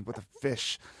bong and with a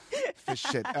fish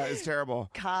shit. It's terrible.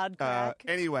 Cod crack.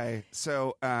 Anyway,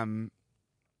 so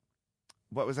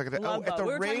what was I going to... at the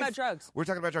rave, talking about drugs. We're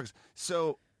talking about drugs.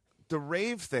 So the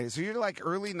rave thing. So you're like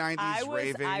early 90s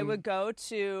raving. I would go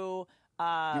to... you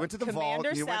went to the vault.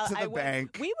 You went to the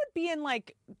bank. We would be in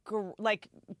like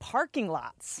parking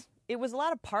lots. It was a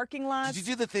lot of parking lots. Did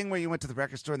you do the thing where you went to the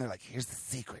record store and they're like, here's the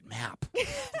secret map?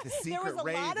 The secret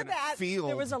rave in a field.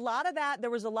 There was a lot of that. There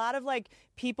was a lot of like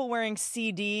people wearing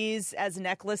CDs as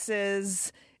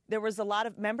necklaces. There was a lot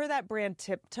of, remember that brand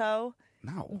Tiptoe?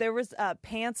 No. There was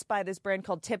pants by this brand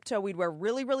called Tiptoe. We'd wear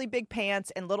really, really big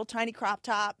pants and little tiny crop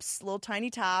tops, little tiny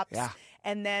tops. Yeah.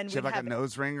 And then we'd have like a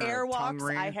nose ring or a tongue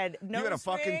ring. I had nose ring. You had a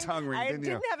fucking tongue ring, didn't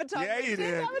you? I didn't have a tongue ring. Yeah, you did. I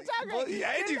didn't have a tongue ring.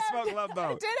 Yeah, you smoked Love Boat.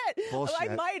 I did it. Bullshit.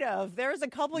 Well, I might have. There was a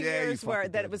couple years where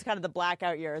that it was kind of the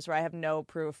blackout years where I have no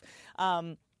proof.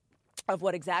 Of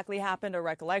what exactly happened or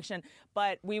recollection.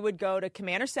 But we would go to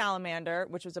Commander Salamander,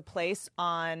 which was a place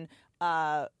on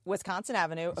Wisconsin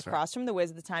Avenue across from the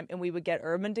Wiz at the time, and we would get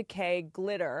Urban Decay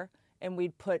glitter, and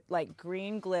we'd put like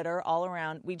green glitter all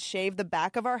around. We'd shave the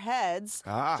back of our heads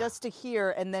just to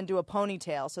here and then do a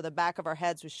ponytail, so the back of our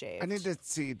heads was shaved. I need to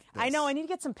see this. I know. I need to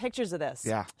get some pictures of this.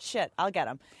 Yeah. Shit, I'll get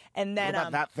them. And then what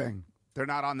about that thing? They're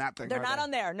not on that thing. They're not on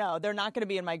there. No, they're not going to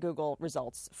be in my Google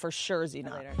results for sure.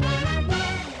 Not.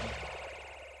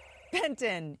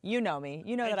 Benton, you know me.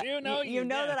 You know that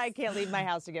I can't leave my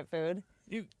house to get food.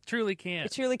 You truly can't. You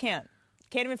truly can't.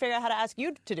 Can't even figure out how to ask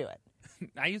you to do it.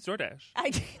 I use DoorDash.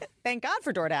 Thank God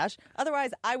for DoorDash.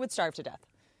 Otherwise, I would starve to death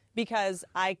because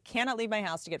I cannot leave my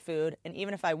house to get food. And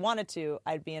even if I wanted to,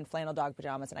 I'd be in flannel dog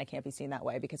pajamas, and I can't be seen that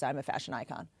way because I'm a fashion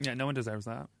icon. Yeah, no one deserves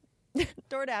that.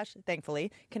 DoorDash,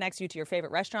 thankfully, connects you to your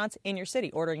favorite restaurants in your city.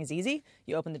 Ordering is easy.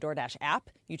 You open the DoorDash app,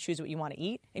 you choose what you want to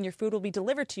eat, and your food will be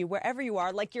delivered to you wherever you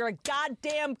are like you're a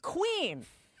goddamn queen.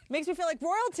 Makes me feel like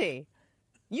royalty.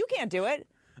 You can't do it.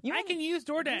 I can use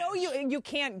DoorDash. No, you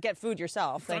can't get food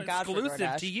yourself. Thank God for DoorDash.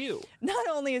 Exclusive to you. Not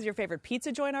only is your favorite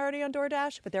pizza joint already on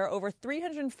DoorDash, but there are over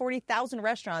 340,000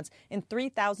 restaurants in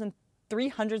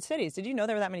 3,300 cities. Did you know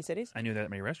there were that many cities? I knew there were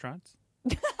that many restaurants.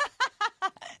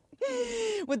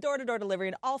 With door-to-door delivery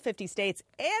in all 50 states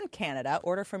and Canada,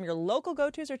 order from your local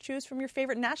go-tos or choose from your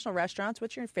favorite national restaurants.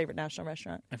 What's your favorite national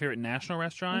restaurant? My favorite national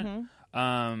restaurant?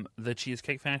 The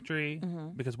Cheesecake Factory.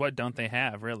 Because what don't they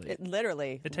have, really?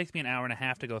 It takes me an hour and a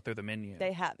half to go through the menu.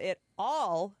 They have it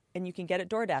all, and you can get it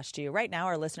DoorDash to you. Right now,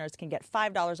 our listeners can get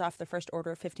 $5 off their first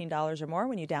order of $15 or more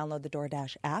when you download the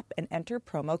DoorDash app and enter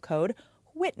promo code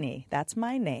Whitney. That's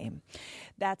my name.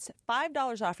 That's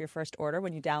 $5 off your first order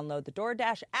when you download the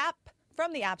DoorDash app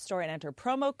from the App Store and enter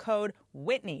promo code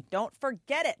Whitney. Don't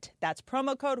forget it. That's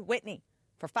promo code Whitney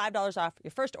for $5 off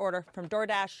your first order from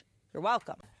DoorDash. You're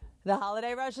welcome. The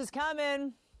holiday rush is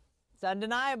coming. It's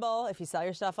undeniable. If you sell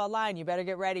your stuff online, you better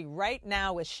get ready right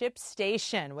now with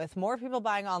ShipStation. With more people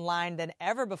buying online than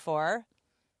ever before,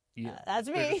 that's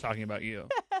me. They're just talking about you.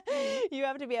 You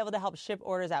have to be able to help ship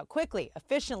orders out quickly,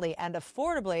 efficiently, and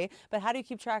affordably. But how do you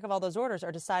keep track of all those orders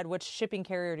or decide which shipping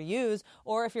carrier to use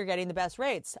or if you're getting the best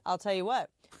rates? I'll tell you what.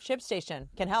 ShipStation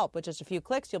can help. With just a few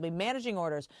clicks, you'll be managing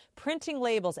orders, printing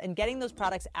labels, and getting those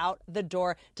products out the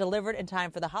door, delivered in time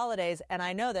for the holidays. And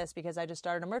I know this because I just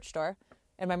started a merch store.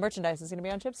 And my merchandise is going to be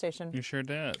on ShipStation. You sure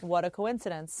did. What a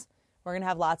coincidence. We're going to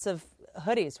have lots of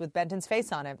hoodies with Benton's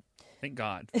face on it. Thank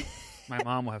God. My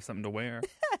mom will have something to wear.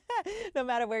 No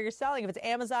matter where you're selling, if it's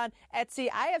Amazon, Etsy.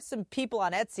 I have some people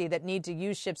on Etsy that need to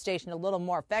use ShipStation a little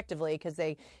more effectively because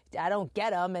I don't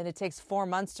get them, and it takes 4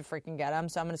 months to freaking get them.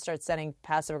 So I'm going to start sending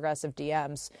passive-aggressive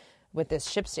DMs with this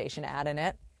ShipStation ad in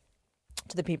it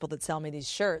to the people that sell me these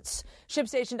shirts.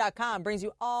 ShipStation.com brings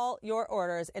you all your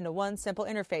orders into one simple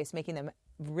interface, making them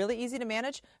really easy to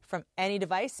manage from any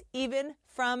device, even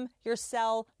from your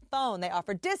cell phone. They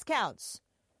offer discounts.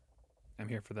 I'm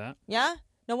here for that. Yeah?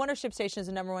 No wonder ShipStation is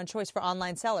the #1 choice for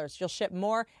online sellers. You'll ship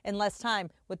more in less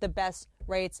time with the best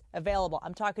rates available.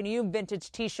 I'm talking to you,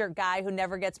 vintage T-shirt guy who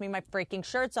never gets me my freaking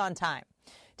shirts on time.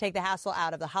 Take the hassle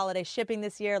out of the holiday shipping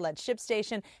this year. Let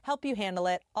ShipStation help you handle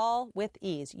it all with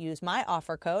ease. Use my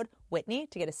offer code, Whitney,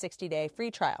 to get a 60-day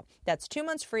free trial. That's 2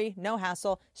 months free, no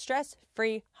hassle,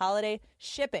 stress-free holiday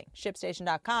shipping.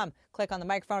 ShipStation.com. Click on the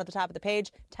microphone at the top of the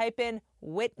page. Type in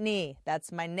Whitney.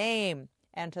 That's my name.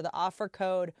 Enter the offer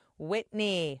code,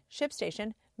 Whitney.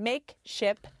 ShipStation. Make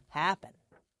ship happen.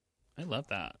 I love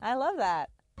that. I love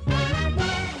that.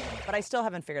 But I still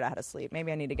haven't figured out how to sleep.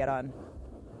 Maybe I need to get on.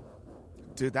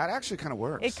 Dude, that actually kind of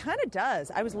works. It kind of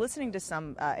does. I was listening to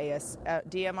some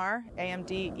DMR,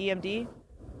 AMD, EMD.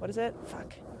 What is it?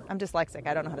 Fuck. I'm dyslexic.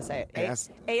 I don't know how to say it.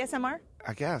 ASMR?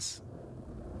 I guess.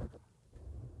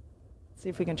 See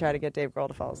if we can try to get Dave Grohl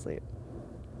to fall asleep.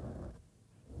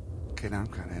 Okay, now I'm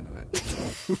kind of into it.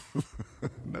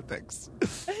 No thanks.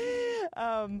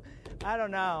 I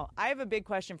don't know. I have a big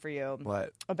question for you.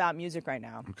 What? About music right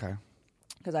now. Okay.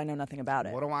 Because I know nothing about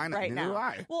it. What do I know? Right Neither now. do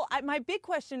I. Well, my big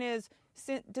question is,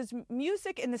 does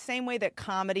music, in the same way that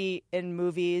comedy in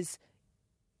movies,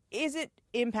 is it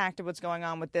impacted what's going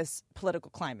on with this political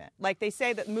climate? Like they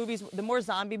say that movies, the more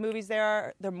zombie movies there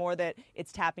are, the more that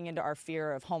it's tapping into our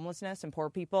fear of homelessness and poor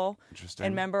people. Interesting.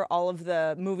 And remember all of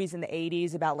the movies in the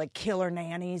 80s about like killer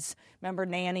nannies? Remember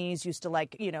nannies used to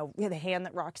like, the hand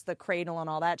that rocks the cradle and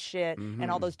all that shit. Mm-hmm.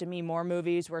 And all those Demi Moore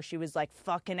movies where she was like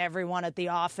fucking everyone at the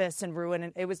office and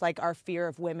ruining. It was like our fear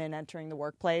of women entering the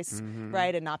workplace, Mm-hmm.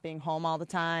 right? And not being home all the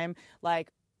time. Like,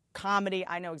 comedy,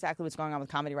 I know exactly what's going on with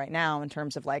comedy right now in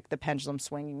terms of like the pendulum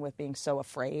swinging with being so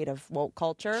afraid of woke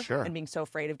culture Sure. and being so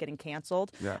afraid of getting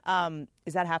canceled. Yeah.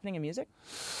 Is that happening in music?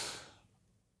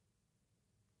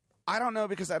 I don't know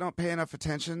because I don't pay enough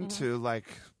attention to like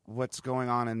what's going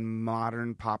on in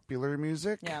modern popular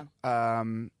music. Yeah.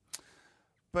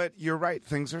 But you're right,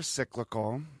 things are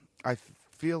cyclical. I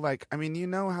feel like, you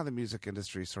know how the music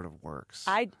industry sort of works.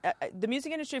 The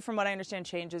music industry, from what I understand,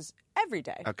 changes every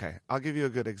day. Okay, I'll give you a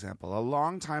good example. A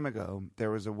long time ago, there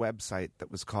was a website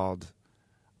that was called,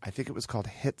 I think it was called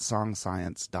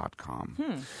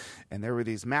hitssongscience.com. And there were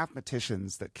these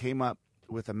mathematicians that came up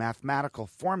with a mathematical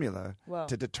formula Whoa.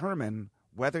 to determine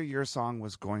whether your song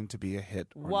was going to be a hit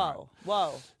or not.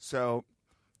 Whoa. So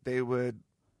they would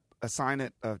assign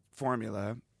it a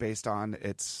formula based on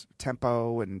its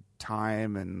tempo and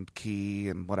time and key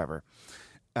and whatever.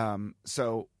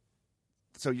 So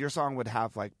your song would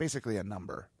have like basically a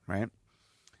number, right?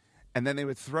 And then they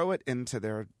would throw it into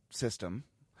their system,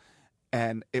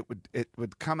 and it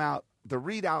would come out. The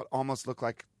readout almost looked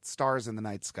like stars in the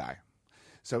night sky.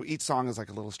 So each song is like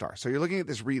a little star. So you're looking at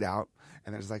this readout,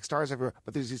 and there's like stars everywhere,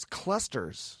 but there's these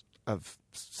clusters of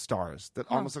stars that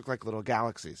almost look like little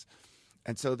galaxies.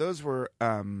 And so those were,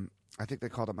 I think they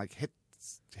called them like hit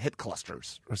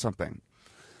clusters or something.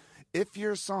 If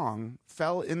your song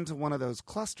fell into one of those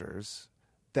clusters,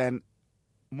 then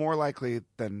more likely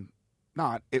than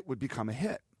not, it would become a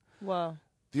hit. Whoa.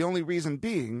 The only reason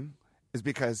being is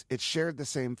because it shared the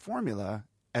same formula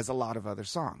as a lot of other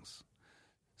songs.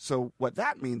 So what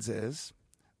that means is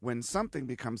when something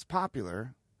becomes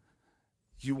popular,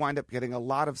 you wind up getting a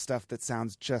lot of stuff that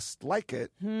sounds just like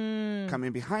it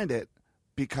coming behind it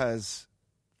because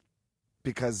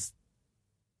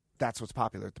that's what's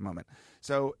popular at the moment.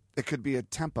 So it could be a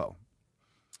tempo.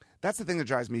 That's the thing that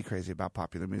drives me crazy about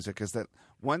popular music is that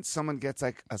once someone gets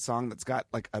like a song that's got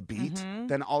like a beat,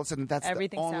 then all of a sudden that's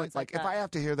everything the only sounds like if that. I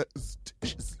have to hear the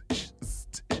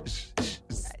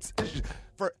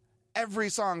for every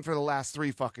song for the last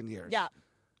 3 fucking years. Yeah.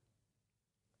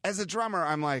 As a drummer,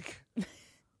 I'm like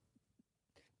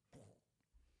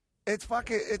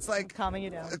it's like Calming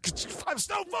you down. I'm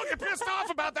so fucking pissed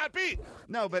off about that beat.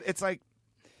 No, but it's like,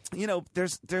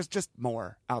 there's just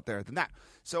more out there than that.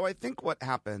 So I think what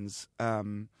happens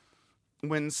when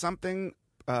something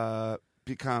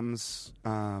becomes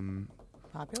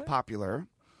popular,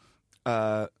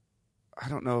 I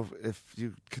don't know if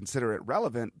you consider it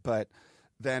relevant, but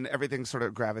then everything sort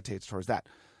of gravitates towards that.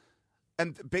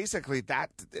 and basically that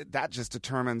just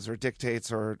determines or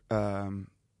dictates or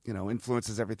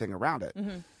influences everything around it.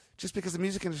 Mm-hmm. Just because the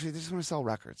music industry, they just want to sell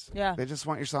records. Yeah. They just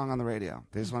want your song on the radio.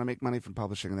 They just want to make money from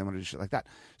publishing, and they want to do shit like that.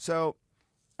 So,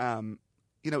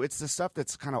 it's the stuff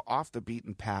that's kind of off the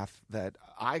beaten path that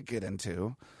I get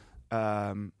into.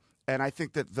 And I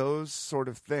think that those sort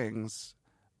of things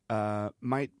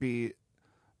might be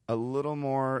a little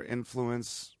more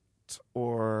influenced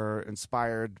or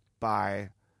inspired by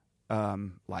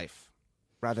life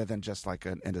rather than just like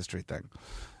an industry thing.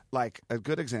 Like, a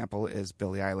good example is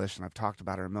Billie Eilish, and I've talked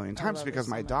about her a million times because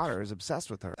my daughter is obsessed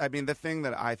with her. I mean, the thing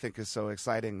that I think is so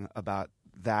exciting about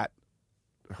that,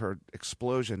 her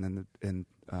explosion in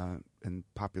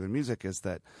popular music, is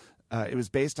that it was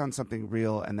based on something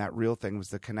real, and that real thing was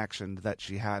the connection that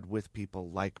she had with people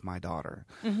like my daughter.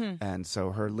 Mm-hmm. And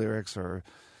so her lyrics are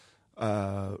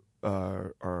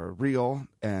real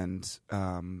and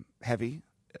heavy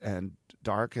and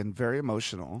dark and very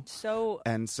emotional. So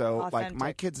authentic. Like,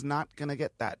 my kid's not gonna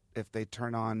get that if they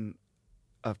turn on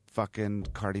a fucking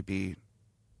Cardi B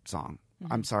song.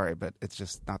 Mm-hmm. I'm sorry, but it's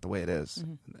just not the way it is.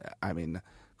 Mm-hmm. I mean,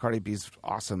 Cardi B's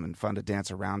awesome and fun to dance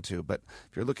around to, but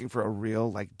if you're looking for a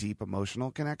real, like, deep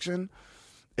emotional connection,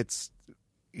 it's,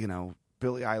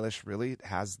 Billie Eilish really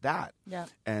has that. Yeah.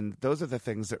 And those are the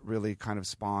things that really kind of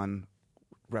spawn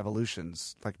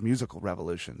revolutions, like musical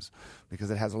revolutions, because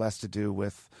it has less to do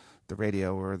with the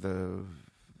radio or the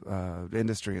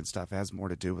industry and stuff. It has more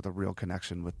to do with a real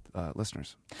connection with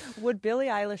listeners. Would Billie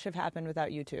Eilish have happened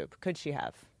without YouTube? Could she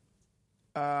have?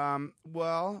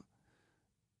 Well,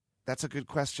 that's a good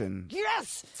question.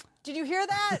 Yes! Did you hear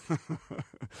that?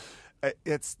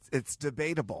 It's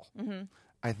debatable. Mm-hmm.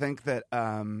 I think that...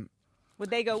 would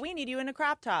they go, we need you in a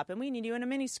crop top, and we need you in a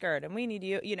mini skirt, and we need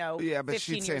you, Yeah, but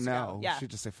she'd say no. Yeah.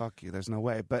 She'd just say, fuck you. There's no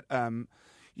way. But,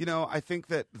 I think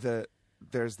that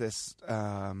there's this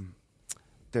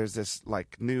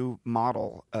like new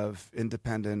model of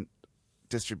independent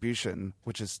distribution,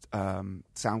 which is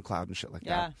SoundCloud and shit like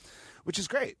that, which is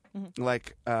great. Mm-hmm.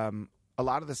 Like, a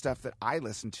lot of the stuff that I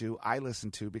listen to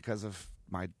because of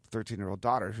my 13-year-old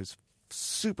daughter, who's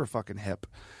super fucking hip.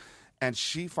 And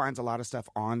she finds a lot of stuff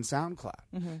on SoundCloud.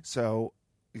 Mm-hmm. So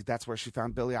that's where she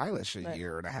found Billie Eilish a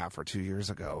year and a half or 2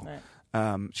 years ago.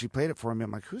 Right. She played it for me.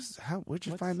 I'm like, where'd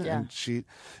you find that? Yeah.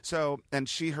 And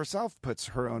she herself puts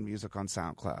her own music on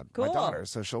SoundCloud, cool. my daughter.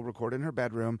 So she'll record in her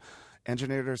bedroom,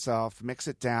 engineer it herself, mix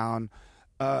it down,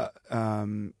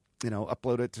 upload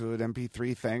it to an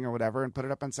MP3 thing or whatever and put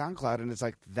it up on SoundCloud. And it's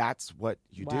like, that's what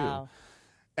you do.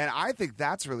 And I think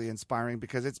that's really inspiring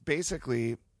because it's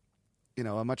basically...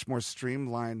 a much more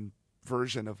streamlined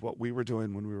version of what we were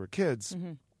doing when we were kids.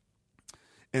 Mm-hmm.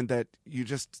 In that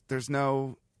there's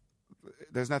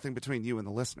nothing between you and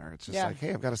the listener. It's just like,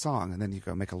 hey, I've got a song. And then you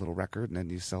go make a little record and then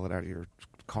you sell it out of your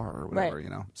car or whatever,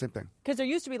 right. Same thing. Because there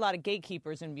used to be a lot of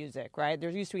gatekeepers in music, right?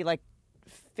 There used to be like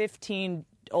 15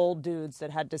 old dudes that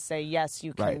had to say, yes,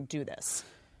 you can do this.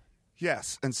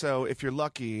 Yes, and so if you're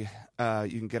lucky,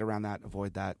 you can get around that,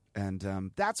 avoid that,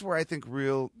 and that's where I think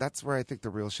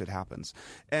the real shit happens.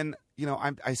 And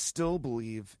I still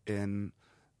believe in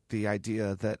the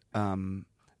idea that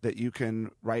that you can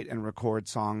write and record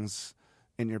songs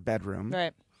in your bedroom,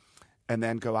 right, and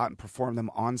then go out and perform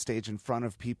them on stage in front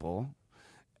of people.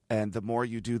 And the more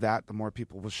you do that, the more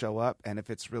people will show up. And if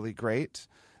it's really great,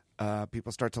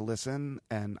 people start to listen.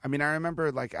 And I mean, I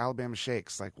remember like Alabama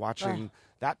Shakes, like watching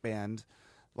that band,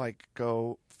 like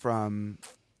go from,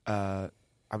 I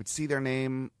would see their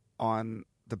name on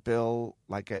the bill,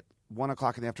 like at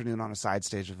 1:00 in the afternoon on a side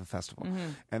stage of a festival. Mm-hmm.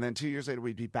 And then 2 years later,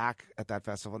 we'd be back at that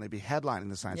festival and they'd be headlining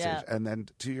the side stage. And then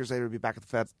 2 years later, we'd be back at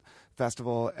the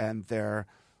festival and they're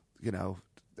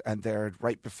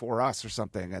right before us or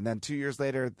something. And then 2 years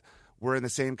later, we're in the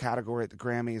same category at the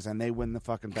Grammys, and they win the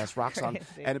fucking best rock song.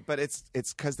 But it's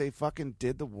because they fucking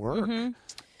did the work,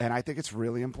 and I think it's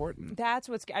really important. That's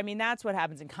what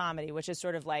happens in comedy, which is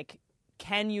sort of like,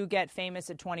 can you get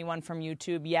famous at 21 from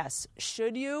YouTube? Yes.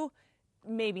 Should you?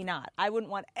 Maybe not. I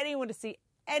wouldn't want anyone to see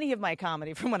any of my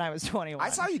comedy from when I was 21. I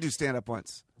saw you do stand up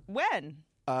once. When?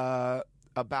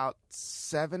 About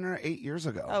 7 or 8 years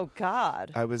ago. Oh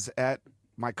God! I was at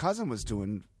my cousin was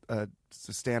doing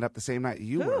stand up the same night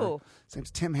you were. His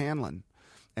name's Tim Hanlon,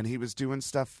 and he was doing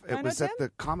stuff. It was at the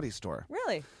Comedy Store.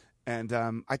 Really? And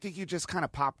I think you just kind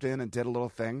of popped in and did a little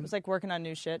thing. It was like working on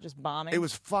new shit, just bombing. It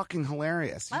was fucking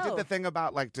hilarious. You did the thing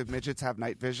about like, did midgets have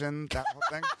night vision? That whole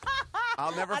thing.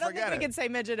 I'll never I don't forget think we it. can say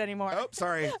midget anymore. Oh,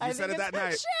 sorry. You said it that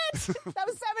night. Shit! That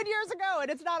was 7 years ago,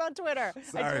 and it's not on Twitter.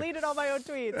 Sorry. I deleted all my own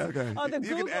tweets. Okay. Oh, the You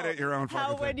Google. can edit your own How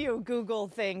fucking when thing. you Google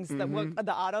things,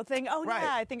 the auto thing. Oh, Right.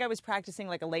 yeah. I think I was practicing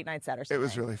like a late night set or something. It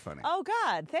was really funny. Oh,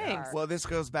 God. Thanks. Well, this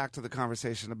goes back to the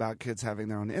conversation about kids having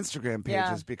their own Instagram pages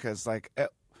Yeah. because, like,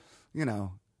 you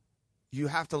know, you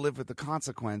have to live with the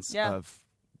consequence Yeah. of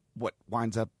what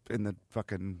winds up in the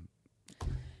fucking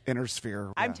inner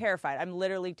sphere. I'm terrified. I'm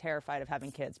literally terrified of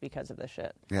having kids because of this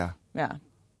shit. Yeah. Yeah.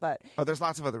 But Oh, there's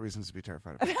lots of other reasons to be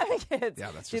terrified of it. having kids.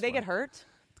 Yeah, that's Do just they one. get hurt?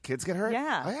 Kids get hurt?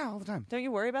 Yeah. Oh, yeah, all the time. Don't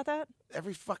you worry about that?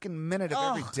 Every fucking minute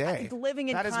of every day. I'm living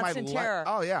in That is constant my terror.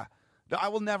 Oh, yeah. No, I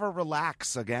will never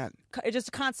relax again. It's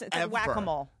just constant. It's like Ever.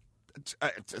 whack-a-mole.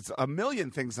 It's a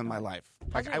million things in my life.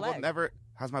 How's your I will leg? never.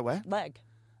 How's my what? Leg.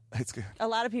 It's good. A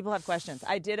lot of people have questions.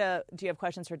 I did a "Do you have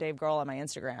questions for Dave Grohl" on my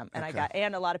Instagram, and Okay.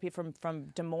 and a lot of people from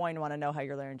Des Moines want to know how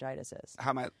your laryngitis is. How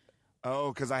am I?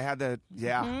 Oh, because I had to.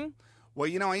 Yeah. Mm-hmm. Well,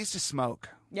 you know, I used to smoke,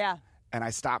 Yeah. and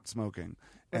I stopped smoking.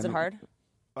 Was And, it hard?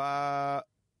 Well,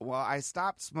 I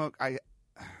stopped smoke. I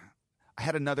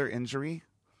had another injury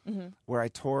where I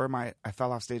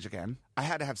fell off stage again. I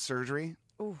had to have surgery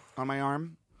on my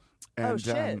arm. And, Oh,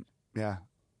 shit. Yeah,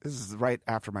 this is right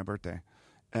after my birthday,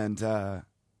 and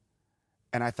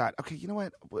I thought, okay, you know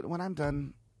what? When I'm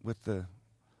done with the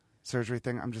surgery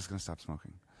thing, I'm just going to stop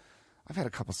smoking. I've had a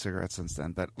couple cigarettes since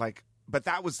then, but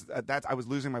that was I was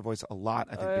losing my voice a lot.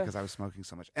 I think because I was smoking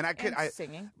so much, and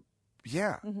Singing.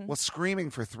 Yeah. Well, screaming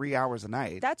for 3 hours a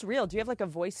night. That's real. Do you have like a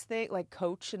voice thing, like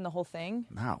coach in the whole thing?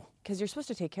 No. Because you're supposed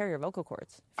to take care of your vocal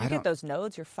cords. If I you don't- get those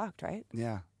nodes, you're fucked, right?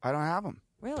 Yeah. I don't have them.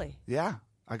 Really? Yeah.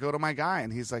 I go to my guy,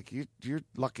 and he's like, you're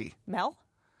lucky. Mel?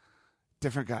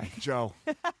 Different guy. Joe.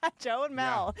 Joe and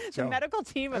Mel, Yeah, the Joe. medical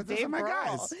team of Those Dave are my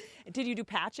Grohl. guys. Did you do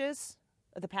patches?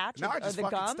 The patch? No, I or just the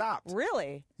fucking gum? stopped.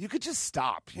 Really? You could just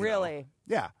stop. you know? Really?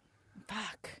 Yeah.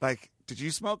 Fuck. Like, did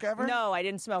you smoke ever? No, I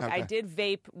didn't smoke. I Okay. did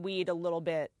vape weed a little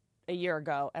bit a year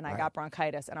ago, and I got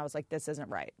bronchitis, and I was like, this isn't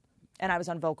right. And I was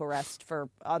on vocal rest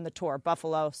on the tour.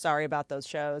 Buffalo, sorry about those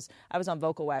shows. I was on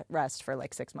vocal rest for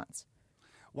like 6 months.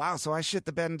 Wow, so I shit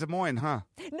the bed in Des Moines, huh?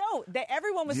 No,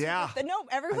 everyone was Yeah,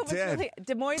 everyone was I did. really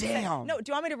Des Moines. Damn. No, do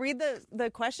you want me to read the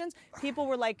questions? People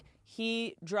were like,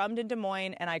 he drummed in Des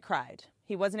Moines, and I cried.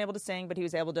 He wasn't able to sing, but he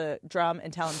was able to drum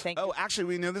and tell him thank you. Oh, actually,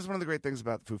 we know this is one of the great things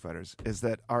about Foo Fighters is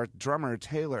that our drummer,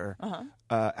 Taylor,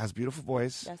 has a beautiful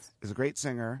voice, Yes. is a great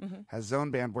singer, has his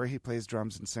own band where he plays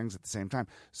drums and sings at the same time.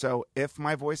 So if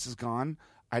my voice is gone,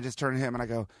 I just turn to him and I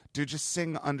go, dude, just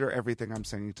sing under everything I'm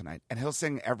singing tonight. And he'll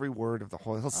sing every word of the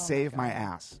whole, he'll save my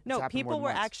ass. It's No, happened more people than were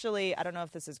once. actually, I don't know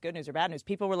if this is good news or bad news,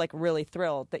 people were like really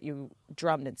thrilled that you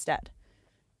drummed instead.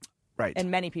 Right.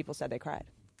 And many people said they cried.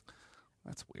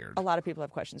 That's weird. A lot of people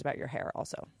have questions about your hair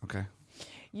also. Okay.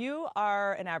 You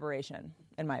are an aberration,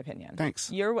 in my opinion.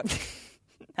 Thanks. You're what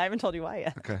I haven't told you why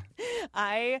yet. Okay.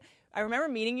 I remember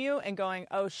meeting you and going,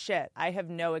 oh shit, I have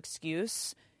no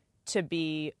excuse to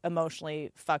be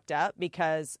emotionally fucked up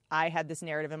because I had this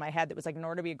narrative in my head that was like, in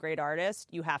order to be a great artist,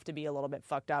 you have to be a little bit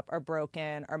fucked up or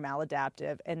broken or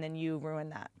maladaptive. And then you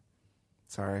ruined that.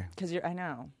 Sorry. Because I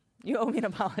know. You owe me an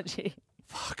apology.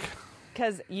 Fuck.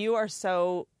 Because you are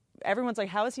so, everyone's like,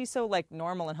 how is he so like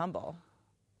normal and humble?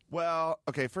 Well,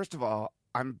 okay, first of all,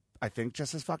 I think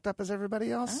just as fucked up as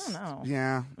everybody else. I don't know.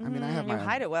 Yeah. I mean, I have you my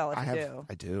hide it well if I you have, do.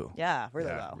 I do. Yeah, really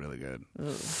Yeah, well. really good.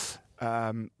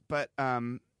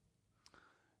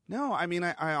 No, I mean,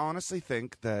 I honestly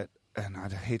think that, and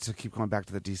I'd hate to keep going back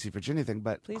to the D.C. Virginia thing,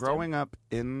 but Please do. growing up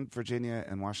in Virginia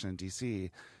and Washington, D.C.,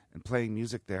 and playing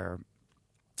music there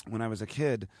when I was a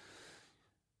kid,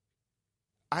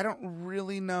 I don't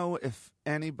really know if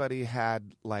anybody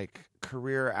had like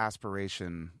career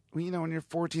aspiration. Well, you know, when you're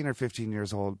 14 or 15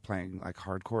 years old playing like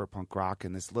hardcore punk rock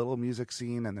in this little music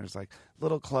scene, and there's like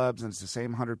little clubs, and it's the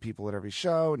same 100 people at every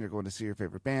show, and you're going to see your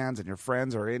favorite bands, and your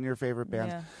friends are in your favorite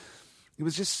bands. Yeah. It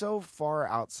was just so far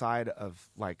outside of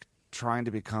like trying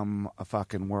to become a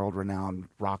fucking world-renowned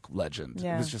rock legend.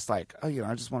 Yeah. It was just like, oh, you know,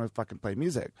 I just want to fucking play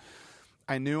music.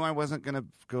 I knew I wasn't going to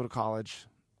go to college.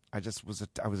 I was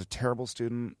a terrible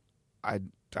student. I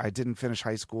didn't finish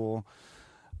high school.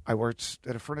 I worked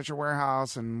at a furniture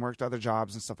warehouse and worked other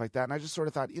jobs and stuff like that. And I just sort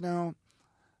of thought, you know,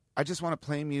 I just want to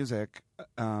play music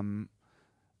and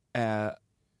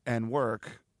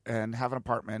work and have an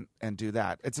apartment and do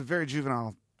that. It's a very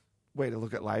juvenile way to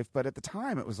look at life, but at the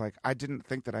time it was like I didn't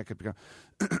think that I could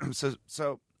become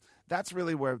so that's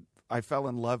really where I fell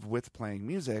in love with playing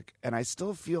music, and I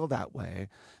still feel that way.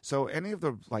 So any of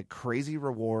the like crazy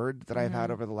reward that I've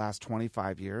had over the last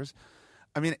 25 years,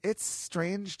 I mean, it's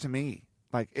strange to me.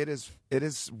 Like it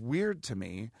is weird to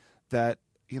me that,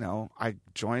 I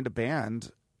joined a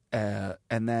band, and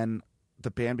then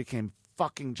the band became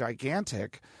fucking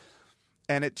gigantic,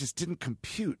 and it just didn't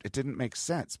compute. It didn't make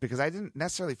sense because I didn't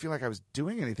necessarily feel like I was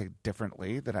doing anything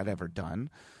differently that I'd ever done.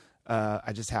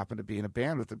 I just happened to be in a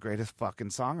band with the greatest fucking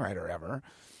songwriter ever.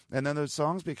 And then those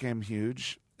songs became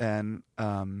huge. And,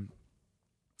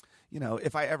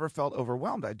 if I ever felt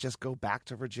overwhelmed, I'd just go back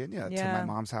to Virginia to my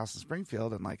mom's house in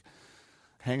Springfield and like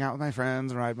hang out with my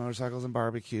friends and ride motorcycles and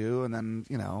barbecue. And then,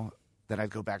 then I'd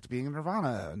go back to being in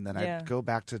Nirvana, and then I'd go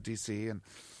back to DC. And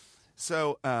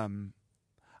so,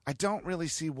 I don't really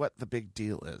see what the big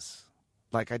deal is.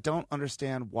 Like, I don't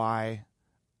understand why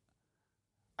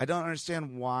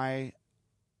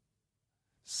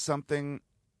something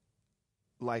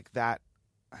like that.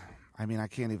 I mean, I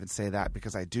can't even say that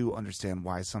because I do understand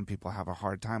why some people have a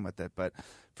hard time with it. But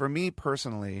for me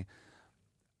personally,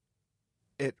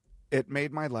 it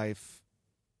made my life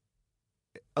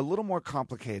a little more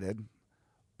complicated,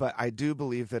 but I do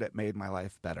believe that it made my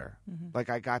life better. Mm-hmm. Like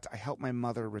I helped my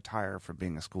mother retire from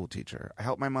being a school teacher. I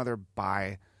helped my mother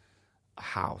buy a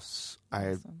house.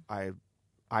 Awesome.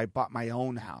 I bought my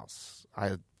own house.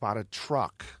 I bought a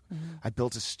truck. Mm-hmm. I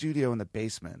built a studio in the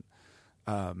basement.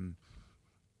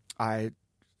 I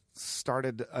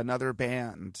started another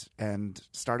band and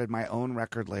started my own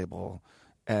record label,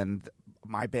 and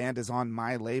my band is on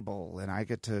my label, and I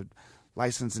get to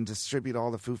license and distribute all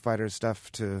the Foo Fighters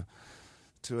stuff to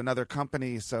another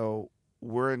company. So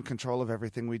we're in control of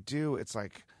everything we do. It's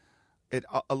like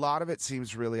a lot of it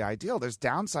seems really ideal. There's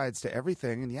downsides to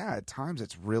everything, and yeah, at times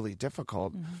it's really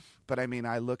difficult. Mm-hmm. But I mean,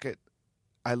 I look at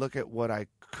what I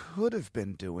could have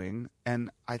been doing, and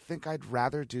I think I'd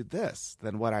rather do this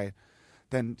than like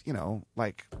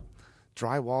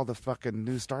drywall the fucking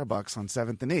new Starbucks on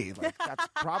 7th and E. Like that's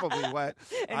probably what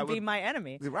and I would be my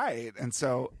enemy, right? And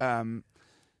so,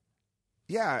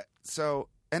 yeah. So,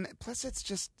 and plus, it's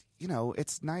just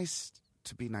it's nice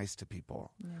to be nice to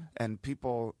people, and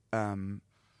people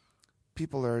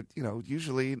are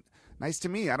usually nice to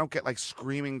me. I don't get like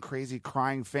screaming, crazy,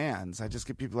 crying fans. I just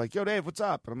get people like, "Yo, Dave, what's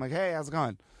up?" And I'm like, "Hey, how's it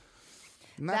going?"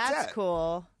 And that's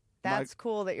cool. That's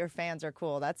cool that your fans are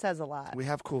cool. That says a lot. We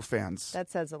have cool fans.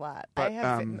 That says a lot. But, I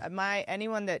have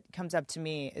anyone that comes up to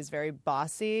me is very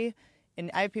bossy, and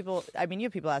I have people. I mean, you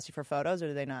have people ask you for photos, or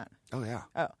do they not? Oh yeah.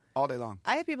 Oh, all day long.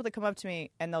 I have people that come up to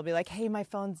me and they'll be like, "Hey, my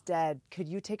phone's dead. Could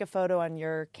you take a photo on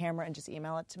your camera and just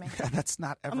email it to me?" That's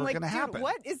not ever going to happen.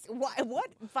 What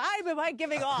vibe am I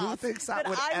giving off? Who thinks that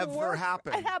would ever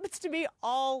happen? It happens to me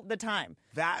all the time.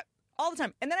 All the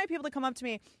time. And then I have people that come up to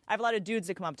me. I have a lot of dudes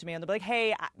that come up to me and they'll be like,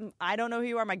 "Hey, I don't know who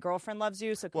you are. My girlfriend loves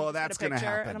you, so can you that's get a picture?"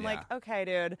 Happen, and I'm like, "Okay,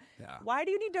 dude. Yeah. Why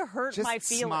do you need to hurt just my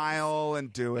feelings?" Smile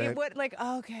and do it.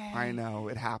 Okay. I know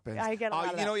it happens. I get a lot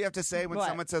of that. You know what you have to say when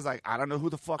someone says like, "I don't know who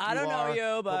the fuck you are." I don't know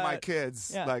you, but my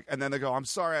kids and then they go, "I'm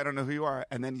sorry, I don't know who you are,"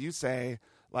 and then you say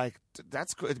like,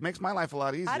 "That's good. It makes my life a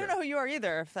lot easier." I don't know who you are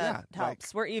either. If that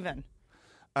helps, we're even.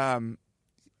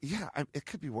 Yeah, it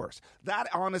could be worse. That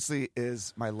honestly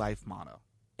is my life motto.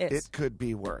 It could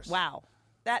be worse. Wow.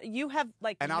 That you have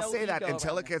like and I'll say that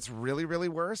until it gets really, really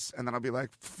worse, and then I'll be like,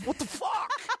 "What the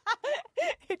fuck?"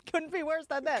 It couldn't be worse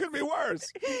than this. It could be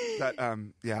worse.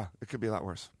 It could be a lot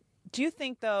worse. Do you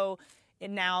think though,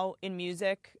 now in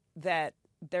music that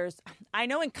I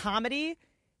know in comedy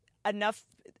enough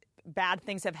bad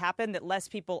things have happened that less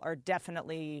people are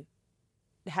definitely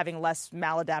having less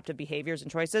maladaptive behaviors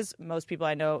and choices. Most people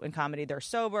I know in comedy, they're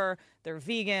sober, they're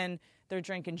vegan, they're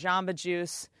drinking Jamba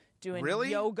Juice, doing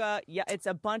yoga. Yeah, it's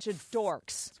a bunch of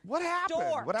dorks. What happened?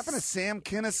 Dorks. What happened to Sam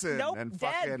Kinison? Nope, and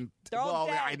dead. Fucking? They're all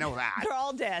dead. I know that. They're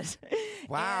all dead.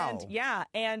 Wow.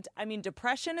 And I mean,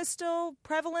 depression is still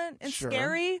prevalent and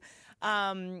scary.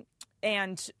 And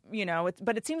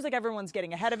but it seems like everyone's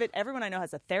getting ahead of it. Everyone I know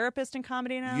has a therapist in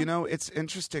comedy now. It's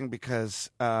interesting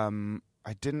because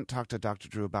I didn't talk to Dr.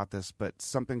 Drew about this, but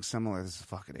something similar. This is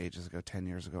fucking ages ago, 10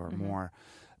 years ago or more.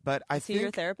 But I think he your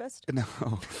therapist? No,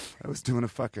 I was doing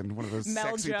one of those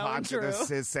sexy podcasts,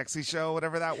 his sexy show,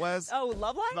 whatever that was. Oh,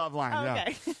 Loveline? Loveline,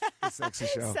 okay. The sexy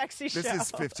show. Sexy show. This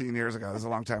is 15 years ago. This is a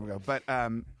long time ago. But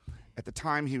at the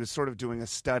time, he was sort of doing a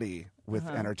study with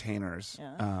entertainers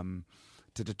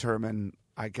to determine,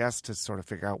 I guess, to sort of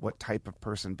figure out what type of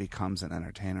person becomes an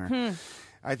entertainer.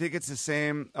 I think it's the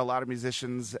same. A lot of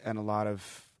musicians and a lot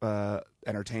of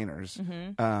entertainers.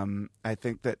 Mm-hmm. I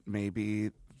think that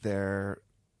maybe their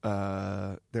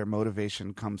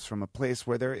motivation comes from a place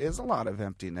where there is a lot of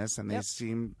emptiness, and they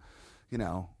seem,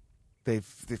 they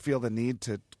feel the need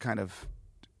to kind of,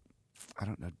 I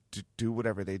don't know, do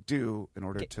whatever they do in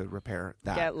order to repair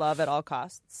that. Get love at all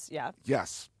costs. Yeah.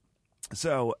 Yes.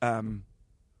 So,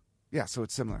 Yeah, so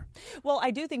it's similar. Well,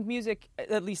 I do think music,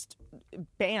 at least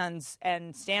bands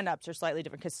and stand-ups are slightly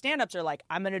different because stand-ups are like,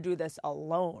 I'm going to do this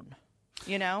alone,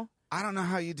 you know? I don't know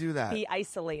how you do that. Be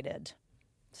isolated.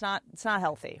 It's not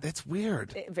healthy. It's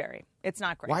weird. Very. It's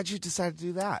not great. Why'd you decide to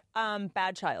do that?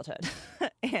 Bad childhood.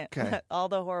 Okay. All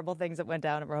the horrible things that went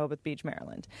down at Rehoboth Beach,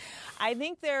 Maryland. I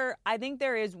think there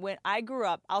is, when I grew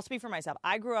up, I'll speak for myself.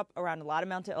 I grew up around a lot of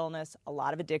mental illness, a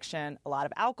lot of addiction, a lot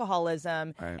of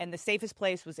alcoholism, right. and the safest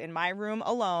place was in my room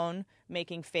alone,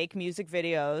 making fake music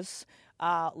videos,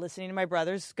 listening to my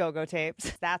brother's go-go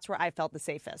tapes. That's where I felt the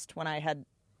safest when I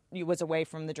was away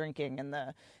from the drinking and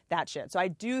that shit. So I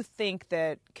do think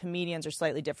that comedians are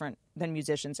slightly different than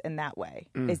musicians in that way,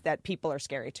 is that people are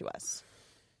scary to us.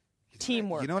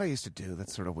 Teamwork. You know what I used to do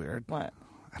that's sort of weird? What?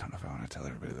 I don't know if I want to tell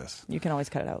everybody this. You can always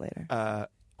cut it out later. I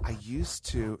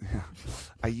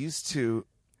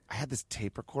had this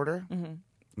tape recorder,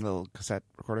 little cassette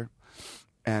recorder,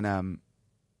 and I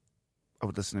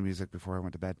would listen to music before I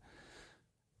went to bed.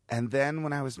 And then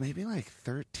when I was maybe like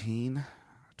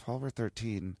 12 or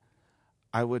 13,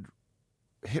 I would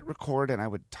hit record and I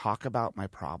would talk about my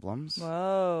problems.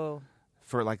 Whoa.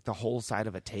 For like the whole side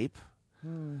of a tape.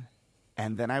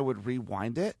 And then I would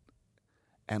rewind it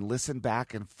and listen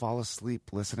back and fall asleep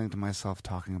listening to myself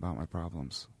talking about my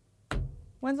problems.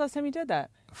 When's the last time you did that?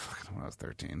 Fucking when I was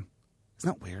 13. Isn't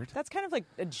that weird? That's kind of like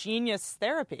a genius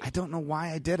therapy. I don't know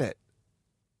why I did it.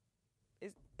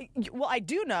 Well, I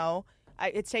do know.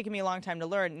 It's taken me a long time to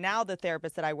learn. Now the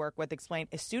therapists that I work with explain,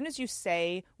 as soon as you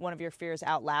say one of your fears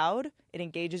out loud, it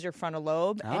engages your frontal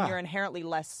lobe, and you're inherently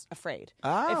less afraid.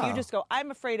 If you just go, I'm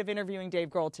afraid of interviewing Dave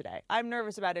Grohl today. I'm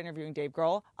nervous about interviewing Dave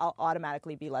Grohl. I'll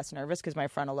automatically be less nervous because my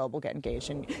frontal lobe will get engaged.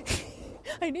 And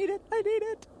I need it.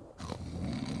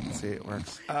 See, it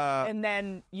works. And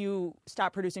then you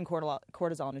stop producing cortisol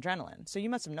and adrenaline. So you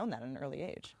must have known that at an early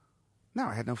age. No,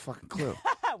 I had no fucking clue.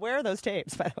 Where are those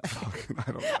tapes, by the way?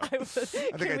 I don't know.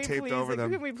 I think I taped over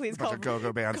them. Can we please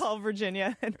call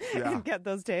Virginia and get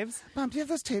those tapes? Mom, do you have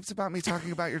those tapes about me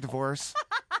talking about your divorce?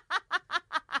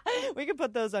 We could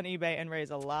put those on eBay and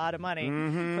raise a lot of money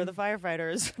for the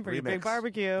firefighters for your big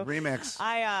barbecue. Remix.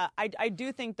 I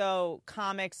do think, though,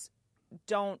 comics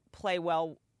don't play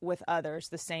well with others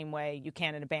the same way you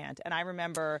can in a band. And I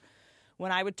remember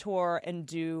when I would tour and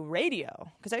do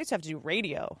radio, because I used to have to do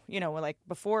radio, like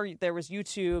before there was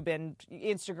YouTube and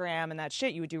Instagram and that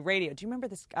shit, you would do radio. Do you remember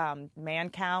this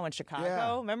Man Cow in Chicago?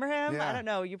 Yeah. Remember him? Yeah. I don't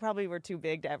know. You probably were too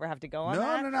big to ever have to go on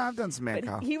that. No, I've done some Man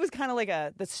Cow. He was kind of like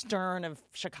the Stern of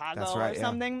Chicago or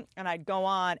something. Yeah. And I'd go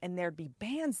on and there'd be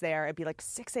bands there. It'd be like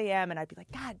 6 a.m. and I'd be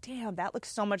like, God damn, that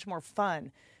looks so much more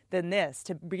fun than this,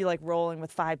 to be like rolling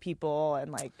with 5 people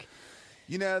and like.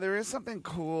 There is something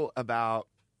cool about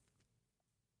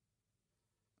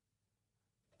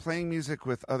playing music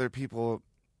with other people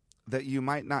that you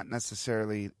might not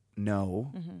necessarily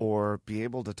know or be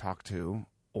able to talk to,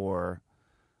 or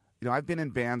I've been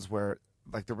in bands where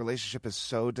like the relationship is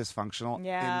so dysfunctional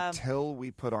until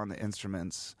we put on the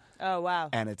instruments. Oh wow.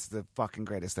 And it's the fucking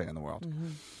greatest thing in the world.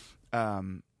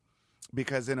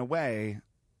 Because in a way,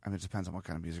 I mean, it depends on what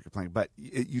kind of music you're playing, but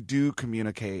you do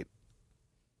communicate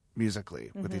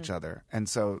musically with each other. And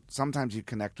so sometimes you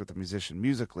connect with a musician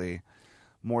musically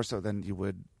more so than you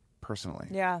would personally.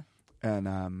 Yeah. And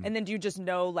then do you just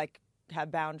know, like,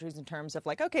 have boundaries in terms of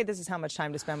like, okay, this is how much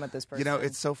time to spend with this person?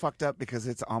 It's so fucked up because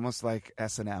it's almost like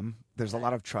S&M. There's a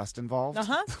lot of trust involved.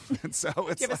 And so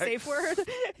it's do you have a safe word?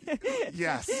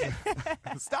 Yes.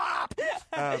 Stop!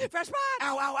 Fresh pot!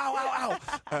 Ow, ow, ow,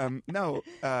 ow, ow!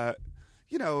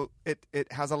 No, it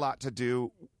has a lot to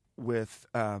do with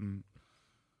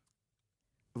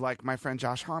like my friend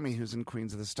Josh Homme, who's in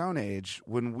Queens of the Stone Age.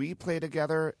 When we play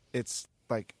together, it's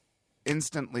like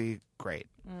instantly great.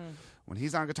 When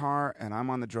he's on guitar and I'm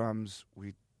on the drums,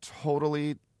 we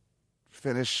totally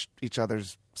finish each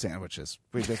other's sandwiches.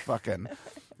 We just fucking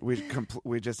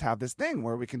we just have this thing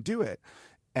where we can do it,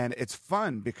 and it's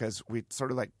fun because we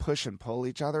sort of like push and pull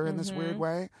each other in this weird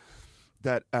way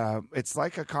that it's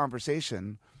like a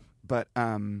conversation, but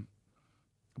a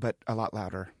lot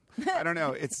louder. I don't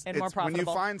know. It's more profitable. When you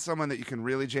find someone that you can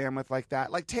really jam with like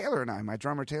that, like Taylor and I, my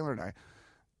drummer Taylor and I.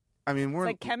 I mean, we're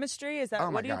it's like chemistry. Is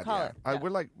that what do you call it? We're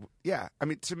like, I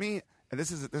mean, to me, and this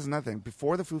is another thing.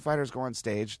 Before the Foo Fighters go on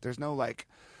stage, there's no like,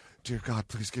 dear God,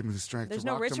 please give me the strength there's to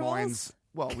no rock rituals? Des Moines.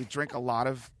 Well, we drink a lot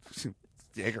of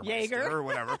Jägermeister or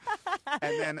whatever,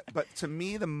 and then. But to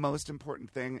me, the most important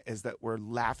thing is that we're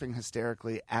laughing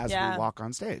hysterically as we walk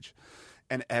on stage.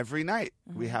 And every night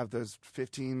we have those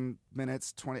 15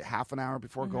 minutes, half an hour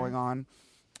before going on.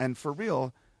 And for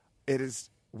real,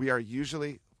 we are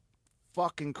usually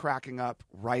fucking cracking up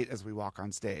right as we walk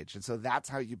on stage. And so that's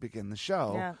how you begin the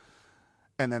show. Yeah.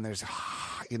 And then there's,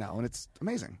 and it's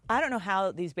amazing. I don't know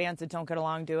how these bands that don't get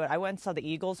along do it. I went and saw the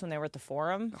Eagles when they were at the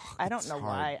Forum. I don't know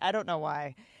why. I don't know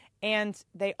why. And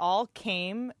they all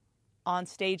came on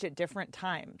stage at different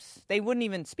times. They wouldn't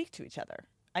even speak to each other.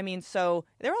 I mean, so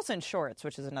they're also in shorts,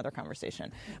 which is another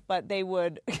conversation. But they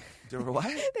would. They were what?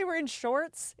 They were in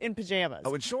shorts, in pajamas.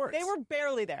 Oh, in shorts. They were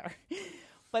barely there.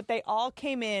 But they all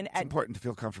came in It's important to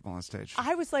feel comfortable on stage.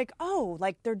 I was like, oh,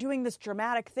 like they're doing this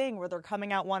dramatic thing where they're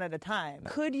coming out one at a time.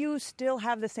 Could you still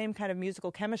have the same kind of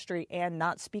musical chemistry and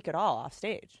not speak at all off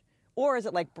stage? Or is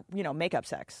it like, makeup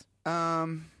sex?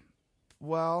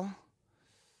 Well,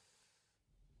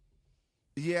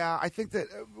 yeah, I think that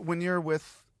when you're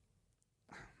with,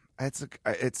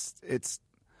 it's.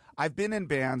 I've been in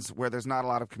bands where there's not a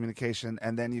lot of communication,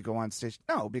 and then you go on stage.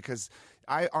 No, because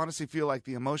I honestly feel like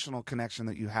the emotional connection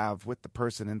that you have with the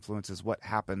person influences what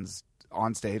happens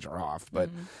on stage or off. But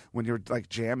when you're like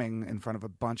jamming in front of a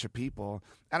bunch of people,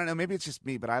 I don't know, maybe it's just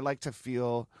me, but I like to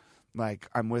feel like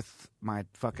I'm with my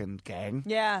fucking gang.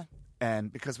 Yeah.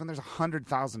 And because when there's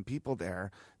 100,000 people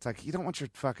there, it's like you don't want your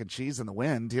fucking cheese in the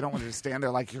wind. You don't want to just stand there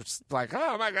like you're like,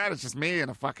 oh my God, it's just me and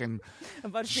a fucking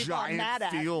giant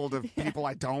field of people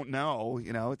I don't know.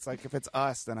 It's like if it's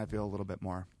us, then I feel a little bit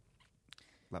more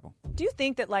level. Do you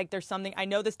think that like there's something? I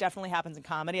know this definitely happens in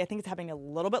comedy. I think it's happening a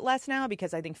little bit less now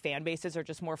because I think fan bases are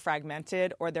just more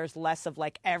fragmented, or there's less of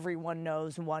like everyone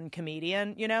knows one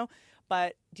comedian.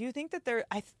 But do you think that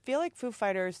I feel like Foo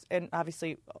Fighters and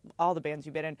obviously all the bands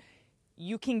you've been in,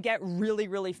 you can get really,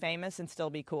 really famous and still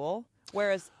be cool.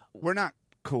 Whereas we're not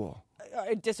cool.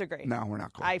 I disagree. No, we're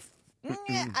not cool. I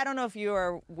don't know if you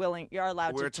are willing. You're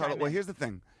allowed to. Well, here's the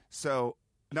thing. So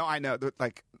no, I know.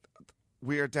 Like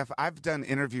we are I've done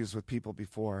interviews with people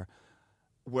before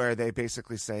where they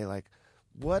basically say like,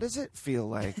 "What does it feel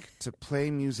like to play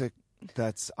music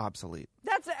that's obsolete?"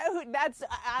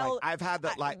 I've had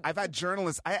that. Like I've had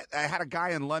journalists. I had a guy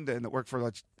in London that worked for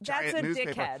a giant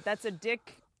newspaper. Dickhead. That's a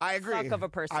dick. I agree. Fuck of a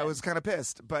person. I was kind of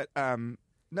pissed, but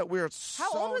no, we were so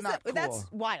How old was not cool. That's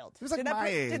wild. He was like my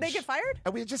age. Did they get fired?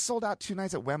 And we had just sold out 2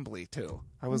 nights at Wembley too.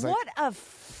 I was what a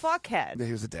fuckhead.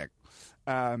 He was a dick.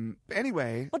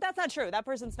 Anyway, but that's not true. That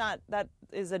person's not. That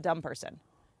is a dumb person.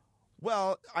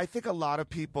 Well, I think a lot of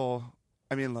people.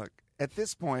 I mean, look, at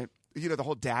this point, the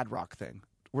whole dad rock thing.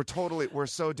 We're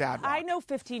so dad rock. I know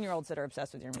 15-year-olds that are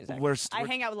obsessed with your music. I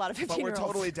hang out with a lot of 15-year-olds. But we're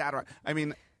totally dad rock. I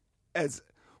mean,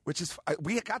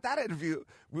 we got that interview.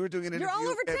 We were doing an interview. You're all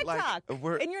over TikTok,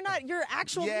 and you're not. You're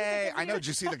actual. Yay! I know. Did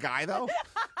you see the guy though?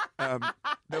 No,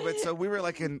 but so we were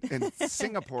like in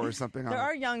Singapore or something. There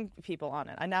are young people on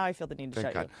it. Now I feel the need to show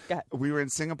you. Go ahead. We were in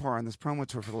Singapore on this promo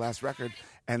tour for the last record,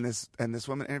 and this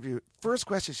woman interviewed. First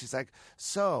question, she's like,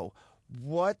 "So,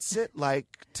 what's it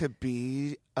like to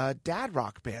be a dad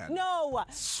rock band?" No.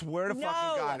 Swear to fucking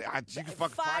God, you can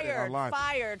fucking find it online.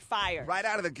 Fired. Right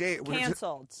out of the gate.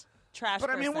 Canceled. Trash. But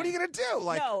I mean, what are you gonna do?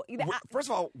 Like, no, first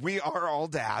of all, we are all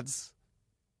dads,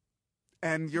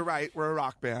 and you're right, we're a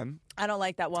rock band. I don't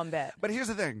like that one bit. But here's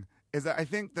the thing: is that I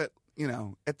think that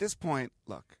at this point,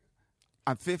 look,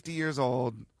 I'm 50 years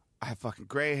old. I have fucking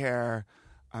gray hair.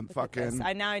 I'm fucking.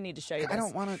 Now I need to show you this. I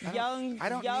don't want to. Young. I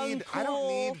don't need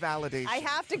validation. I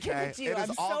have to give it to you.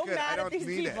 I'm so good. mad at these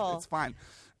people. It's fine.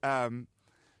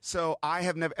 So I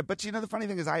have never, but the funny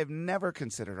thing is I have never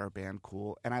considered our band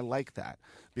cool, and I like that.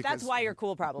 Because that's why you're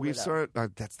cool, probably. That's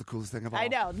the coolest thing of all. I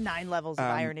know, 9 levels of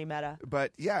irony meta.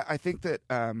 But yeah, I think that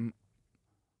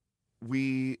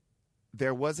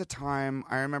there was a time,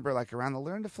 I remember like around the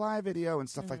Learn to Fly video and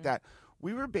stuff like that,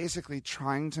 we were basically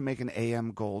trying to make an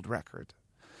AM Gold record.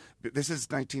 This is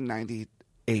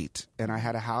 1998, and I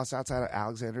had a house outside of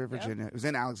Alexandria, Virginia. It was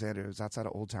in Alexandria. It was outside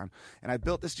of Old Town. And I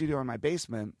built the studio in my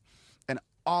basement, and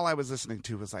all I was listening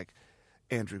to was like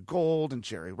Andrew Gold and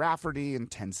Jerry Rafferty and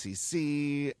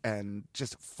 10cc and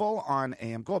just full on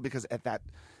AM Gold, because at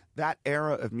that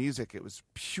era of music, it was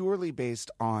purely based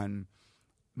on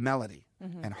melody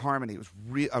and harmony. It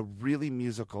was a really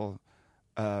musical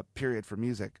period for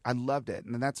music. I loved it,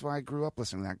 and that's why I grew up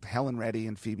listening to that. Helen Reddy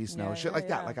and Phoebe Snow, shit like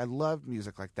that. Like I loved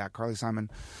music like that. Carly Simon,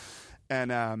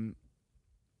 and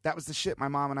that was the shit my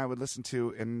mom and I would listen to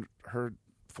in her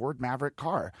Ford Maverick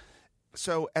car.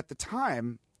 So at the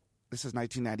time, this is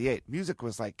 1998, music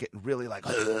was like getting really like,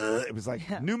 it was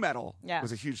like new metal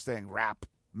was a huge thing, rap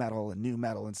metal and new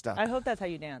metal and stuff. I hope that's how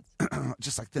you dance.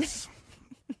 Just like this.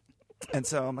 And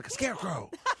so I'm like a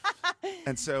scarecrow.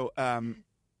 And so I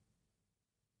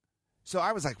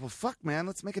was like, well, fuck, man,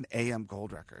 let's make an AM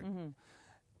Gold record.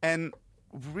 And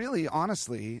really,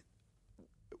 honestly,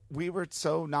 we were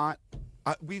so not,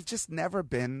 we've just never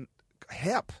been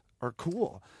hip or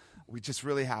cool. We just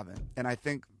really haven't. And I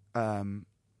think that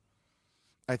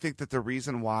the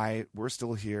reason why we're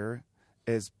still here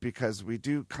is because we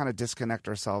do kind of disconnect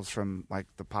ourselves from like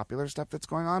the popular stuff that's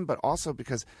going on, but also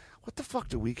because what the fuck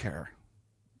do we care?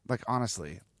 Like,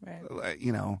 honestly, right.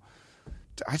 You know,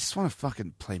 I just want to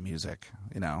fucking play music,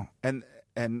 you know, and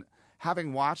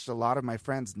having watched a lot of my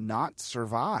friends not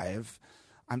survive,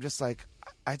 I'm just like,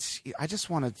 I just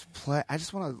want to play. I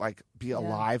just want to like be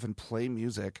alive and play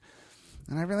music.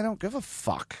 And I really don't give a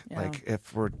fuck, like,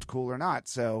 if we're cool or not.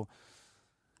 So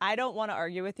I don't want to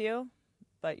argue with you,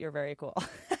 but you're very cool.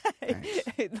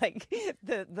 Like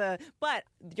but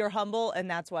you're humble, and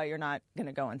that's why you're not going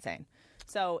to go insane.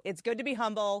 So it's good to be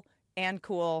humble and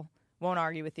cool. Won't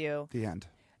argue with you. The end.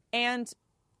 And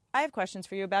I have questions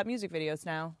for you about music videos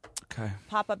now. Okay.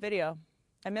 Pop-up video.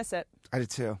 I miss it. I did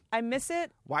too. I miss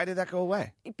it. Why did that go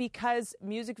away? Because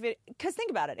because think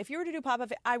about it. If you were to do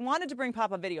pop-up, I wanted to bring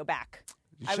pop-up video back.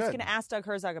 I was going to ask Doug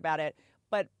Herzog about it,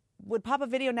 but would pop-up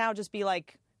video now just be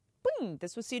like, boom,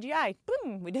 this was CGI.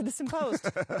 Boom, we did this in post.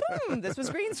 Boom, this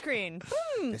was green screen.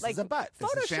 Boom, this like is a butt.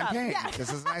 This Photoshop. is champagne. Yeah.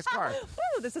 This is a nice car.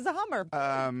 Woo, this is a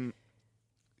Hummer.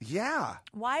 Yeah.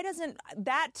 Why doesn't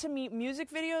that, to me,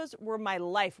 music videos were my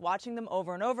life. Watching them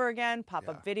over and over again,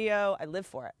 pop-up video, I live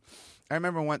for it. I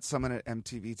remember once someone at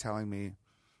MTV telling me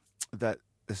that,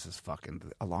 this is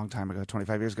fucking a long time ago,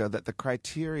 25 years ago, that the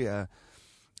criteria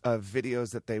of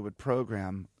videos that they would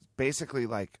program, basically,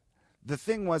 like, the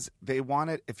thing was they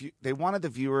wanted the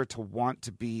viewer to want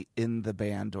to be in the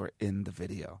band or in the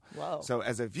video. Whoa. So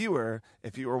as a viewer,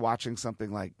 if you were watching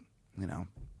something like, you know,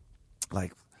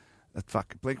 like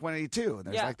Blink 182, and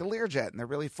there's like the Learjet, and they're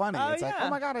really funny. It's like, oh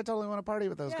my God, I totally want to party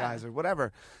with those guys, or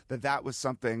whatever. That was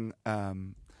something.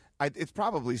 It's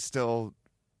probably still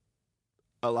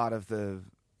a lot of the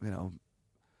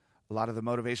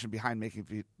motivation behind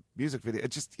making music video.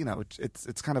 It just, you know,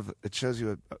 it's kind of, it shows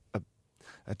you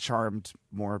a charmed,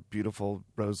 more beautiful,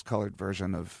 rose-colored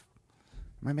version of.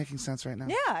 Am I making sense right now?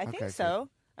 Yeah, I think so. Good.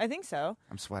 I think so.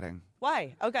 I'm sweating.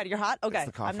 Why? Oh, God, you're hot? Okay. It's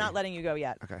the coffee. I'm not letting you go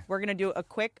yet. Okay. We're going to do a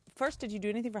quick... First, did you do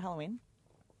anything for Halloween?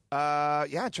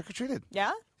 Yeah, trick-or-treated.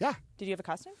 Yeah? Yeah. Did you have a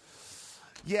costume?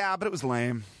 Yeah, but it was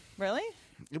lame. Really?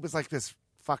 It was like this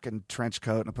fucking trench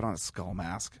coat, and I put on a skull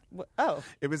mask. Oh.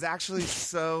 It was actually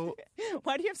so...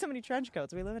 Why do you have so many trench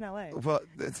coats? We live in L.A. Well,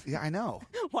 I know.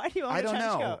 Why do you own a trench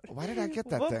coat? Why did I get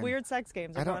that what thing? What weird sex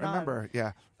games are I don't going remember. On?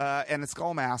 Yeah. And a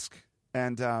skull mask.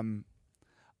 And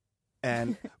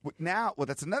now, well,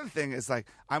 that's another thing is like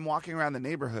I'm walking around the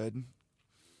neighborhood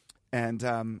and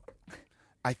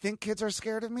I think kids are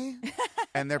scared of me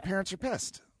and their parents are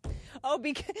pissed. Oh,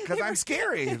 because I'm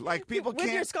scary. Like people can't.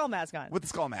 With your skull mask on. With the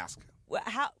skull mask.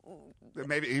 How?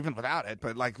 Maybe even without it,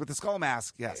 but like with the skull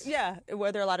mask, yes. Yeah.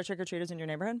 Were there a lot of trick-or-treaters in your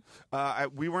neighborhood?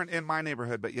 We weren't in my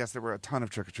neighborhood, but yes, there were a ton of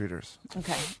trick-or-treaters.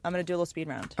 Okay. I'm going to do a little speed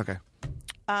round. Okay.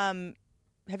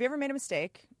 Have you ever made a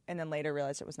mistake and then later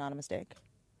realized it was not a mistake?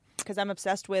 Because I'm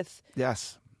obsessed with...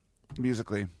 Yes.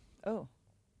 Musically. Oh.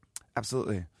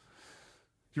 Absolutely.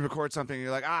 You record something and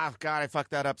you're like, God, I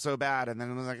fucked that up so bad. And then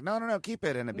it was like, no, keep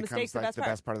it. And it becomes like the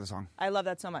best part of the song. I love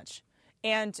that so much.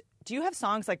 And do you have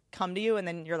songs like come to you and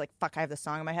then you're like, fuck, I have this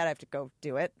song in my head. I have to go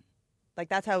do it. Like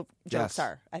that's how jokes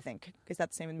are, I think. Is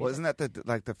that the same with music? Well, isn't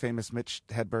that the famous Mitch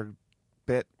Hedberg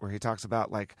bit where he talks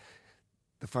about like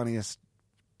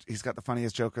he's got the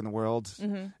funniest joke in the world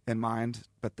in mind,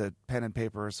 but the pen and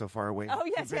paper are so far away. Oh,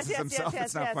 yes.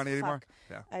 It's not funny anymore.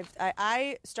 Yeah.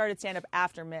 I started stand-up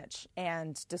after Mitch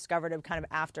and discovered him kind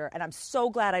of after, and I'm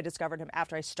so glad I discovered him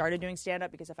after I started doing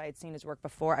stand-up because if I had seen his work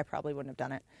before, I probably wouldn't have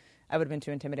done it. I would have been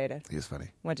too intimidated. He was funny.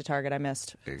 Went to Target, I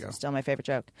missed. There you go. Still my favorite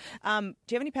joke. Do you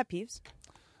have any pet peeves?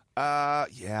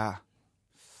 Yeah.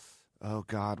 Oh,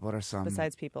 God, what are some?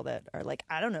 Besides people that are like,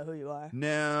 I don't know who you are.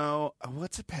 No.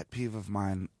 What's a pet peeve of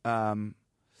mine? I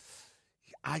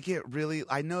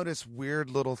notice weird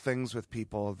little things with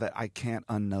people that I can't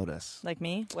unnotice. Like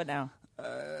me? What now?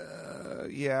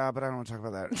 Yeah, but I don't want to talk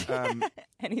about that.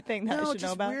 Anything that I should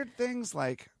know about? Weird things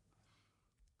like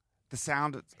the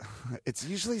sound. It's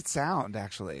usually sound,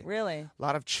 actually. Really? A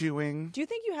lot of chewing. Do you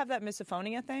think you have that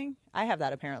misophonia thing? I have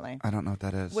that, apparently. I don't know what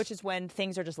that is. Which is when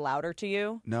things are just louder to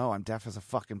you? No, I'm deaf as a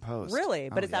fucking post. Really?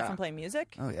 But is that from playing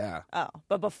music? Oh, yeah. Oh,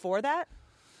 but before that,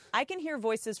 I can hear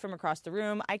voices from across the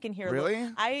room. I can hear... Really?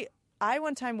 I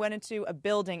one time went into a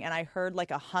building and I heard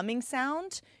like a humming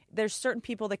sound. There's certain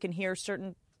people that can hear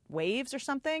certain waves or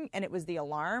something, and it was the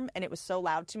alarm, and it was so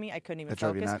loud to me I couldn't even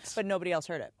focus, but nobody else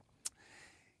heard it.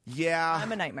 Yeah.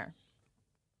 I'm a nightmare.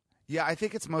 Yeah, I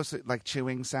think it's mostly like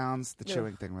chewing sounds. The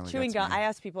chewing thing really chewing gets gum. me. I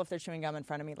ask people if they're chewing gum in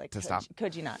front of me, like, to stop.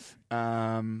 Could you not?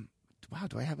 Wow,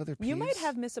 do I have other P's? You might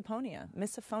have misophonia.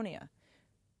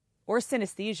 Or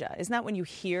synesthesia. Isn't that when you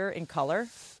hear in color?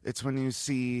 It's when you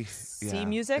see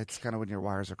music? It's kind of when your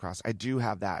wires are crossed. I do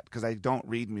have that because I don't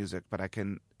read music, but I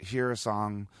can hear a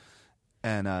song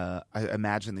and I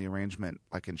imagine the arrangement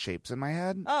like in shapes in my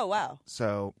head. Oh, wow.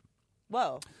 So,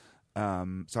 whoa.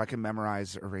 So I can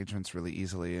memorize arrangements really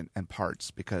easily and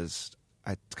parts because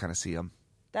I kind of see them.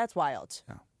 That's wild.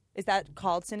 Yeah. Is that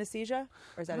called synesthesia?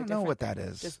 Or is that I don't a different know what thing? that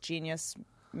is. Just genius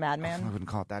madman? I wouldn't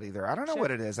call it that either. I don't know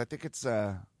what it is. I think it's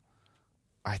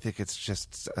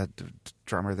just a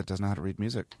drummer that doesn't know how to read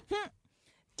music.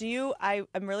 I'm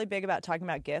really big about talking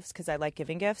about gifts because I like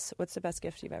giving gifts. What's the best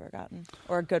gift you've ever gotten?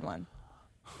 Or a good one?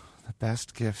 The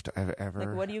best gift I've ever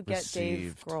Like, what do you get received.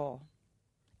 Dave Grohl?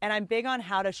 And I'm big on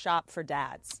how to shop for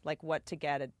dads. Like, what to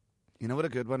get. You know what a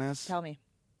good one is? Tell me.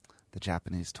 The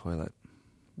Japanese toilet.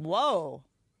 Whoa.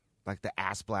 Like the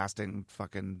ass blasting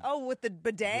fucking. Oh, with the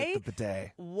bidet? With the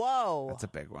bidet. Whoa. That's a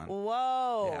big one.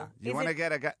 Whoa. Yeah. You want to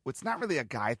get a guy. It's not really a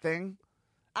guy thing.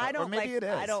 I don't or maybe it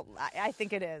is. I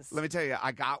think it is. Let me tell you,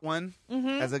 I got one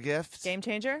as a gift. Game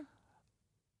changer?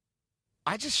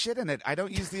 I just shit in it. I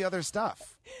don't use the other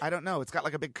stuff. I don't know. It's got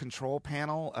like a big control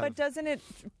panel. But doesn't it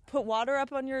put water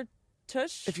up on your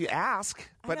tush? If you ask.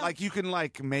 But like you can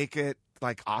like make it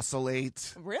like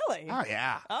oscillate. Really? Oh,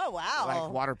 yeah. Oh, wow.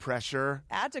 Like water pressure.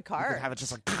 Add to You cart. could have it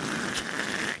just like.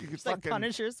 You could Just like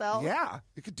punish yourself? Yeah.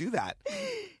 You could do that.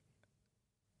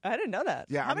 I didn't know that.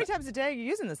 Yeah, How many times a day are you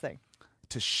using this thing?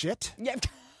 To shit? Yeah.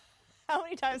 How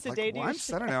many times a Like day do once?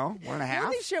 you shit? I don't know. 1.5? You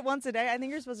don't think shit once a day? I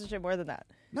think you're supposed to shit more than that.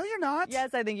 No, you're not.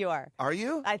 Yes, I think you are. Are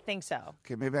you? I think so.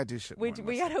 Okay, maybe I do shit We more than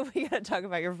once. gotta talk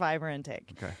about your fiber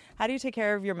intake. Okay. How do you take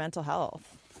care of your mental health?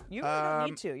 You really don't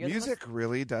need to. You're the Music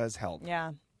really does help.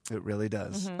 Yeah. It really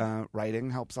does. Writing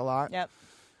helps a lot. Yep.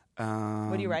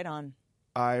 What do you write on?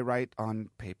 I write on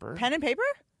paper. Pen and paper?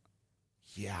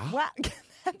 Yeah. Wow.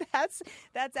 That's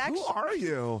actually. Who are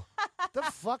you? The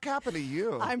fuck happened to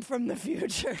you? I'm from the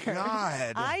future.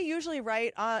 God. I usually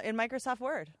write in Microsoft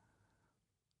Word.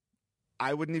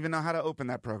 I wouldn't even know how to open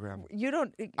that program. You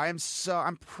don't. I'm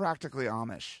practically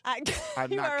Amish. I'm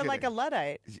You not are kidding. like a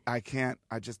Luddite. I can't.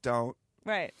 I just don't.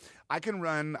 Right. I can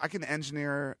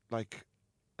engineer like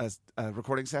a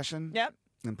recording session. Yep.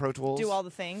 In Pro Tools. Do all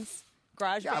the things.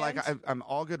 GarageBand. Yeah, like I'm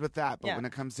all good with that. But when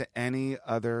it comes to any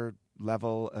other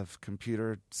level of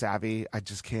computer savvy, I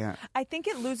just can't. I think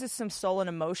it loses some soul and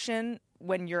emotion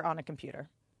when you're on a computer.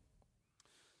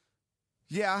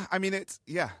 Yeah, I mean it's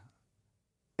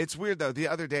weird though. The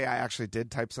other day I actually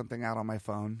did type something out on my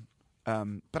phone,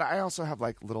 but I also have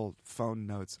like little phone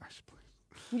notes. I should play.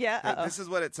 Yeah. This is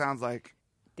what it sounds like.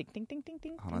 Ding ding ding ding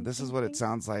ding. Hold on. This is what it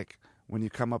sounds like when you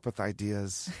come up with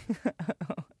ideas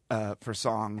for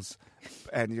songs,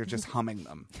 and you're just humming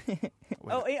them.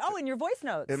 In your voice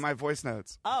notes. In my voice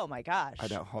notes. Oh my gosh. I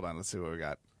know. Hold on. Let's see what we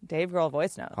got. Dave Grohl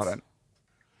voice notes. Hold on.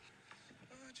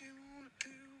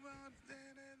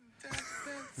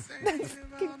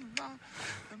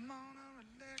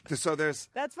 So that's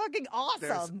fucking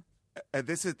awesome.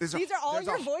 These are all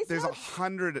your voice There's notes?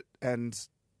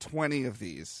 120 of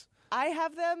these. I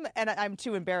have them, and I'm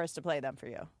too embarrassed to play them for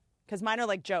you. Because mine are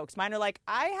like jokes. Mine are like,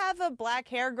 I have a black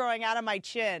hair growing out of my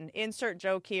chin. Insert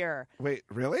joke here. Wait,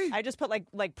 really? I just put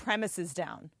like premises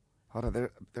down. Hold on,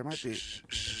 there might be.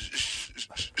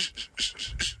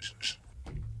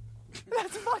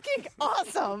 That's fucking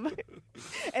awesome.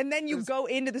 And then you go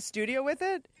into the studio with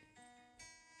it?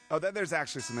 Oh, then there's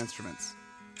actually some instruments.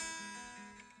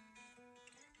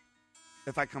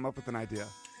 If I come up with an idea.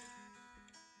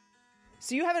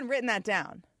 So you haven't written that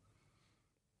down?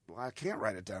 Well, I can't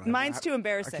write it down. Mine's too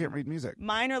embarrassing. I can't read music.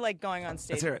 Mine are like going on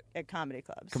stage Let's hear it. at comedy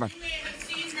clubs. Come on. You may have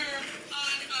seen her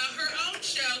on her own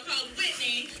show called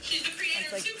Whitney. She's the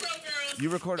creator of Two Broke Girls. You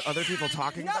record other people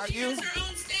talking about She you? has her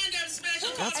own stand-up special.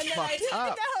 That's fucked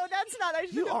up. No, that's not. I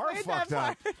You are fucked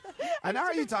up. I know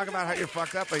how you talk about how you're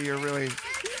fucked up, but you're really.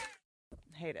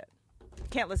 Hate it.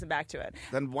 Can't listen back to it.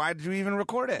 Then why did you even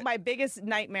record it? My biggest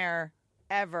nightmare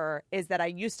ever is that I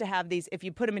used to have these. If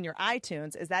you put them in your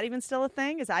iTunes, is that even still a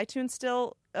thing? Is iTunes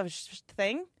still a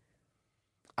thing?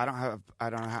 I don't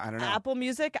know. Apple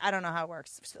Music? I don't know how it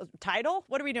works. Tidal?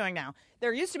 What are we doing now?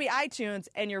 There used to be iTunes,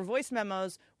 and your voice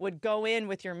memos would go in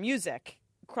with your music,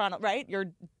 right? Your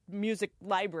music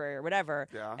library or whatever.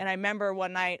 Yeah. And I remember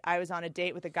one night I was on a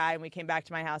date with a guy, and we came back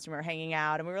to my house, and we were hanging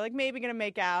out, and we were like maybe going to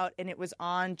make out, and it was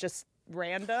on just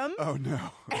random. Oh, no.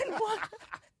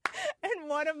 And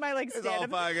one of my like It's all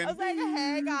stand-up, fucking- I was like,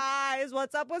 "Hey guys,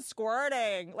 what's up with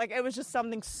squirting?" Like it was just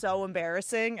something so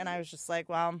embarrassing, and I was just like,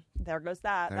 "Well, there goes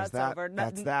that. There's That's that. over.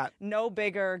 That's that." No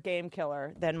bigger game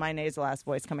killer than my nasal ass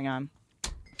voice coming on."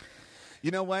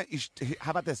 You know what?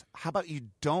 How about this? How about you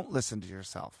don't listen to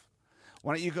yourself?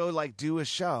 Why don't you go like do a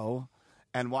show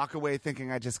and walk away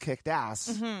thinking I just kicked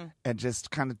ass and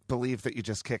just kind of believe that you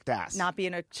just kicked ass? Not be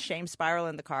in a shame spiral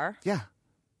in the car? Yeah.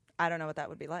 I don't know what that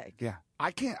would be like. Yeah.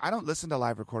 I don't listen to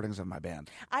live recordings of my band.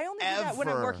 I only do that when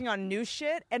I'm working on new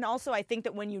shit. And also, I think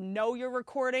that when you know you're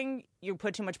recording, you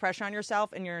put too much pressure on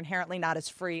yourself and you're inherently not as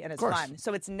free and as fun.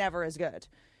 So it's never as good.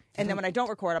 And then when I don't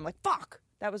record, I'm like, fuck,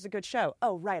 that was a good show.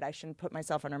 Oh, right, I shouldn't put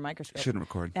myself under a microscope. Shouldn't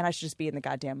record. And I should just be in the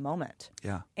goddamn moment.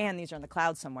 Yeah. And these are in the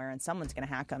cloud somewhere, and someone's going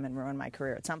to hack them and ruin my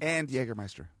career at some point. And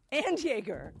Jägermeister. And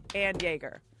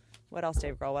Jaeger. What else,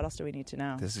 Dave Grohl? What else do we need to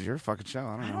know? This is your fucking show.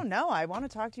 I don't know. I want to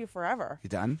talk to you forever. You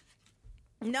done?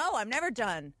 No, I'm never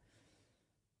done.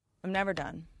 I'm never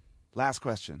done. Last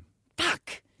question.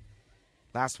 Fuck.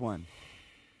 Last one.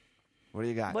 What do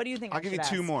you got? What do you think? I'll give you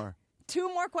two more.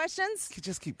 2 more questions?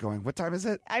 Just keep going. What time is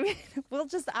it? I mean, I'm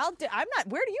not,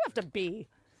 where do you have to be?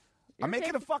 I'm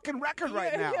making a fucking record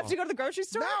right now. You have to go to the grocery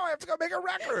store? No, I have to go make a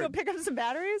record. Go pick up some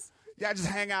batteries? Yeah, just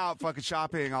hang out fucking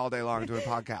shopping all day long doing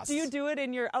podcasts. Do you do it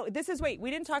in your... Oh,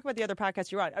 we didn't talk about the other podcast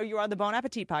you're on. Oh, you're on the Bon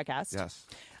Appetit podcast. Yes.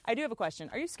 I do have a question.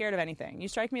 Are you scared of anything? You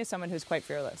strike me as someone who's quite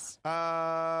fearless.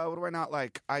 What do I not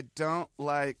like? I don't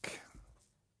like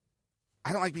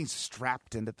being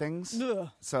strapped into things. Ugh.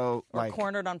 So, or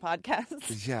cornered on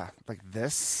podcasts. Yeah, like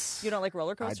this. You don't like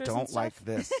roller coasters? I don't like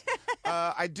this.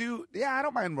 I do. Yeah, I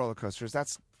don't mind roller coasters.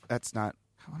 That's not.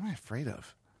 What am I afraid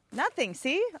of? Nothing.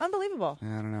 See? Unbelievable.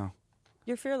 Yeah, I don't know.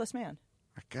 You're a fearless man.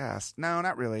 I guess. No,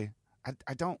 not really.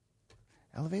 I don't.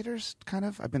 Elevators, kind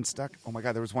of. I've been stuck. Oh my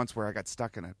God, there was once where I got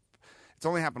stuck in it. It's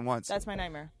only happened once. That's my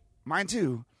nightmare. Mine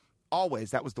too.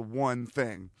 Always. That was the one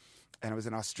thing. And I was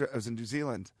in New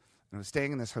Zealand. And I was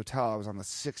staying in this hotel. I was on the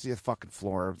 60th fucking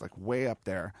floor, like way up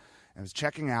there. And I was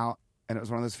checking out, and it was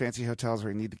one of those fancy hotels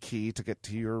where you need the key to get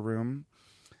to your room.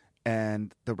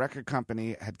 And the record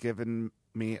company had given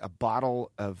me a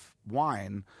bottle of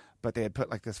wine, but they had put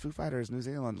like this Foo Fighters New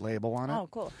Zealand label on it. Oh,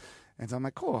 cool. And so I'm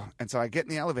like, cool. And so I get in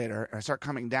the elevator, and I start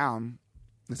coming down.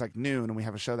 It's like noon, and we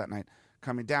have a show that night.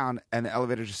 Coming down, and the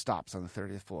elevator just stops on the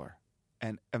 30th floor.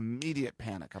 And immediate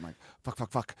panic. I'm like,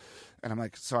 fuck. And I'm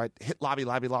like, so I hit lobby.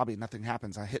 Nothing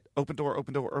happens. I hit open door.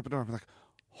 I'm like,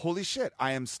 holy shit.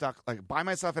 I am stuck like by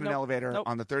myself in an elevator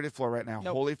on the 30th floor right now.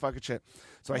 Holy fucking shit.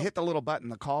 So I hit the little button,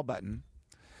 the call button,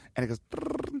 and it goes,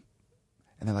 and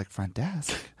they're like, front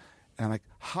desk. And I'm like,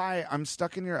 hi, I'm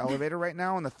stuck in your elevator right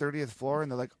now on the 30th floor.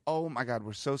 And they're like, oh my God,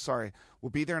 we're so sorry.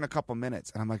 We'll be there in a couple minutes.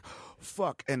 And I'm like,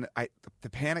 fuck. And the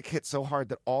panic hit so hard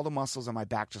that all the muscles on my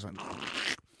back just went.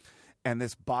 And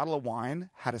this bottle of wine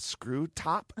had a screw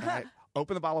top. And I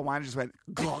opened the bottle of wine and just went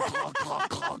glug, glug, glug,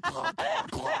 glug, glug,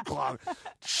 glug, glug, glug.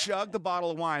 Chugged the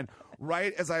bottle of wine.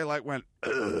 Right as I like went,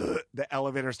 the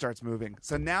elevator starts moving.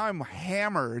 So now I'm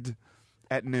hammered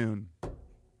at noon.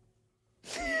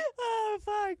 Oh,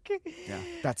 fuck. Yeah,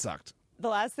 that sucked. The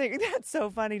last thing, that's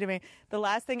so funny to me. The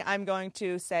last thing I'm going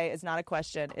to say is not a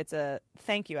question. It's a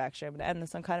thank you, actually. I'm going to end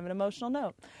this on kind of an emotional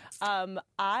note.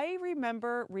 I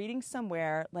remember reading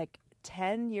somewhere like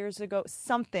 10 years ago,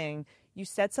 you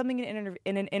said something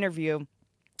in an interview.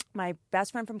 My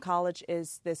best friend from college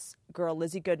is this girl,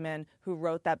 Lizzie Goodman, who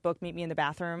wrote that book, Meet Me in the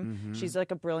Bathroom. Mm-hmm. She's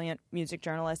like a brilliant music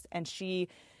journalist, and she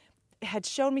had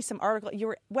shown me some article.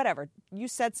 You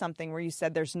said something where you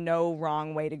said there's no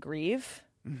wrong way to grieve.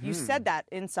 Mm-hmm. You said that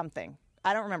in something.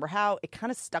 I don't remember how. It kind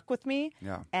of stuck with me.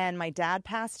 Yeah. And my dad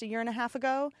passed a year and a half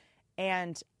ago,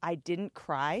 and I didn't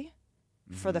cry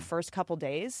for the first couple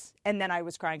days. And then I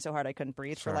was crying so hard I couldn't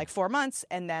breathe for like 4 months.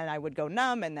 And then I would go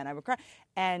numb, and then I would cry.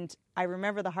 And I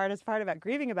remember the hardest part about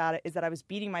grieving about it is that I was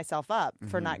beating myself up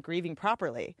for not grieving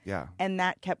properly. Yeah. And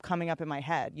that kept coming up in my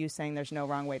head, you saying there's no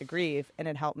wrong way to grieve. And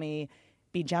it helped me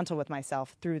be gentle with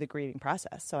myself through the grieving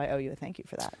process. So I owe you a thank you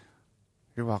for that.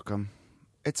 You're welcome.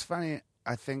 It's funny.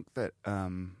 I think that,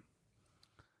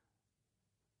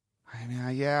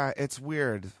 it's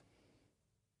weird.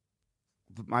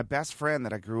 My best friend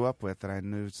that I grew up with, that I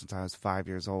knew since I was 5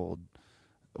 years old,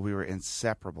 we were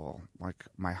inseparable, like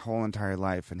my whole entire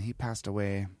life. And he passed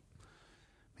away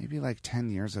maybe like 10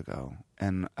 years ago.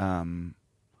 And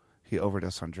he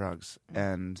overdosed on drugs.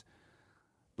 And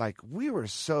like we were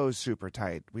so super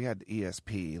tight. We had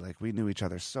ESP. Like we knew each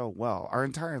other so well. Our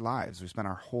entire lives. We spent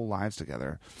our whole lives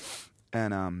together.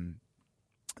 And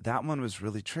that one was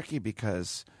really tricky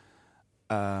because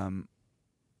I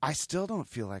still don't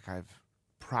feel like I've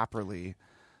properly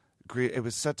it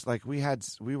was such like we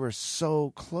were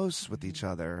so close with each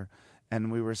other,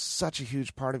 and we were such a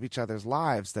huge part of each other's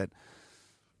lives that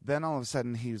then all of a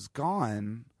sudden he's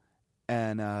gone.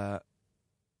 And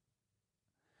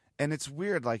it's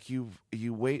weird, like you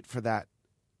wait for that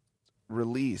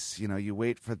release. You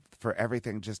wait for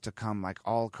everything just to come like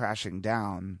all crashing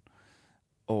down,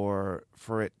 or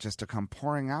for it just to come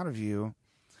pouring out of you.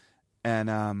 And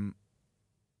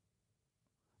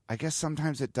I guess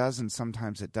sometimes it does and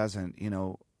sometimes it doesn't.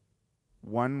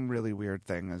 One really weird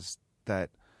thing is that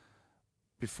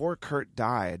before Kurt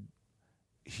died,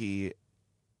 he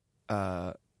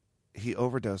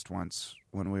overdosed once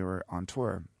when we were on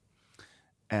tour.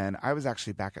 And I was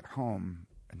actually back at home,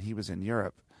 and he was in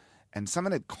Europe. And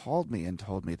someone had called me and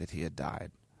told me that he had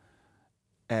died.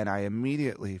 And I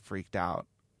immediately freaked out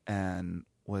and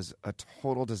was a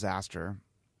total disaster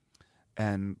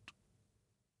and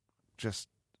just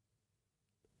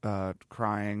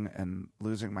crying and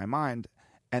losing my mind.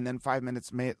 And then 5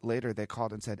 minutes later, they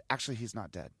called and said, actually, he's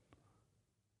not dead.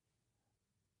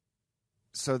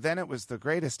 So then it was the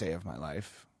greatest day of my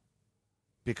life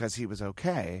because he was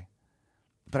okay.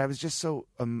 But I was just so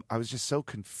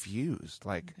confused,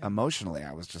 like emotionally.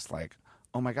 I was just like,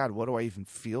 oh my God, what do I even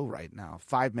feel right now?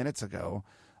 5 minutes ago,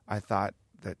 I thought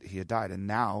that he had died, and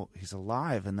now he's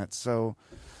alive, and that's so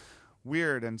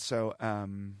weird. And so,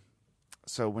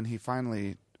 so when he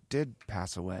finally did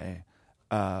pass away,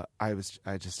 I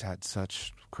just had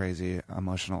such crazy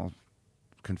emotional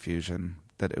confusion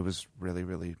that it was really,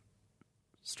 really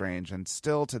strange. And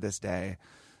still to this day,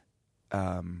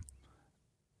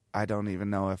 I don't even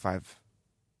know if I've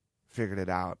figured it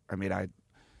out. I mean,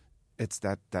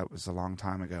 that was a long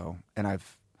time ago, and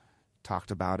I've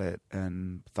talked about it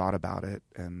and thought about it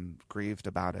and grieved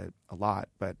about it a lot.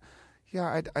 But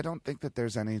yeah, I don't think that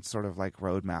there's any sort of like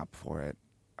roadmap for it.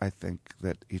 I think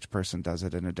that each person does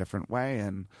it in a different way,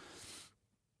 and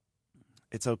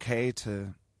it's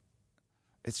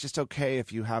just okay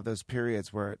if you have those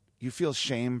periods where you feel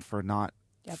shame for not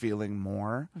feeling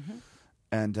more. Mm-hmm.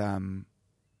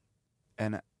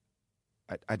 And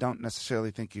I don't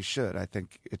necessarily think you should. I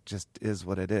think it just is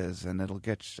what it is, and it'll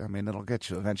get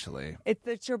you eventually.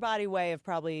 It's your body way of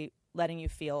probably letting you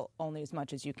feel only as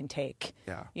much as you can take.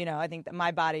 Yeah. I think that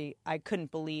my body, I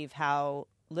couldn't believe how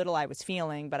little I was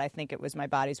feeling, but I think it was my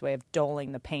body's way of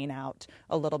doling the pain out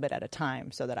a little bit at a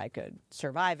time so that I could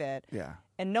survive it. Yeah.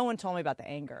 And no one told me about the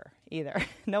anger either.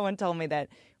 No one told me that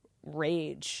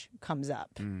rage comes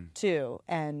up too.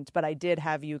 But I did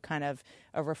have you kind of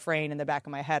a refrain in the back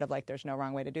of my head of like, there's no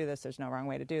wrong way to do this. There's no wrong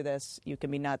way to do this. You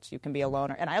can be nuts. You can be a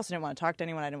loner. And I also didn't want to talk to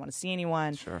anyone. I didn't want to see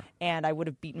anyone. Sure. And I would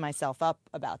have beaten myself up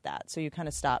about that. So you kind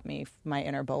of stopped me, my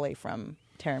inner bully, from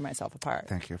tearing myself apart.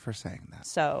 Thank you for saying that.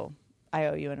 So I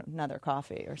owe you another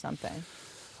coffee or something.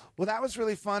 Well, that was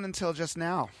really fun until just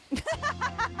now.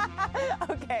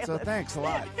 Okay. So thanks a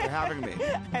lot for having me.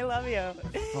 I love you.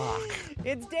 Fuck.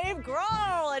 It's Dave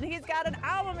Grohl, and he's got an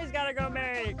album he's got to go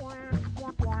make.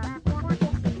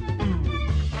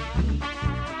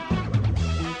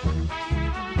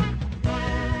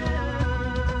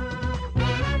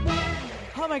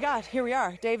 Oh my God, here we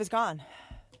are. Dave is gone.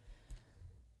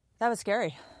 That was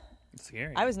scary. It's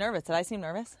scary. I was nervous. Did I seem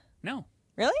nervous? No.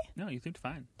 Really? No, you seemed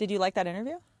fine. Did you like that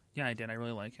interview? Yeah, I did. I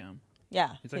really like him.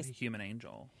 Yeah. He's like a human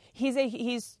angel.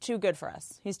 He's too good for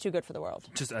us. He's too good for the world.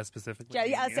 Just us specifically.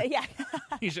 Yeah.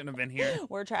 He shouldn't have been here.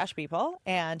 We're trash people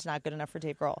and not good enough for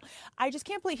Dave Grohl. I just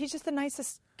can't believe he's just the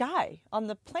nicest guy on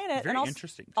the planet. Very and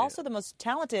interesting. Too. Also the most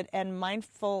talented and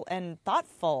mindful and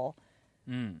thoughtful.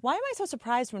 Why am I so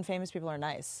surprised when famous people are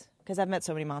nice? Because I've met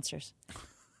so many monsters.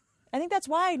 I think that's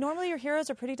why. Normally your heroes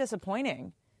are pretty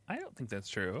disappointing. I don't think that's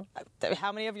true.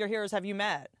 How many of your heroes have you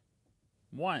met?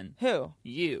 One. Who?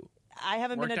 You. I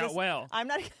haven't Worked been out well. I'm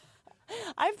not.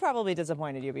 I've probably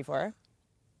disappointed you before.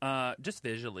 Just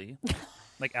visually,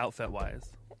 like outfit wise.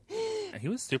 He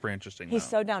was super interesting. He's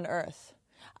so down to earth.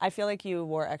 I feel like you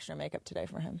wore extra makeup today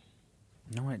for him.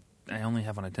 No, I only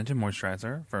have on a tinted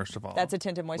moisturizer. First of all, that's a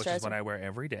tinted moisturizer, which is what I wear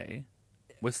every day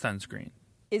with sunscreen.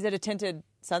 Is it a tinted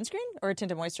sunscreen or a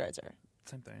tinted moisturizer?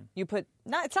 Same thing. You put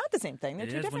it's not the same thing. They're it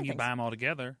two is different when you things. buy them all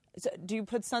together. So do you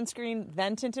put sunscreen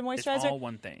then tinted moisturizer? It's all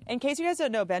one thing. In case you guys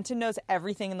don't know, Benton knows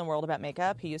everything in the world about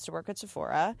makeup. He used to work at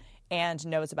Sephora and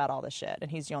knows about all this shit. And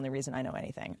he's the only reason I know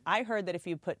anything. I heard that if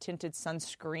you put tinted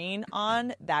sunscreen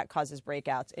on, that causes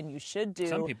breakouts, and you should do.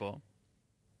 Some people.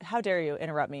 How dare you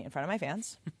interrupt me in front of my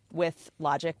fans with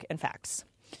logic and facts?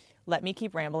 Let me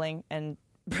keep rambling and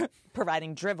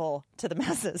providing drivel to the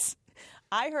masses.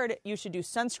 I heard you should do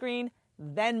sunscreen,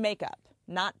 then makeup,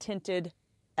 not tinted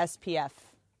SPF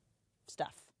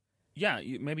stuff. Yeah,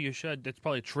 maybe you should. That's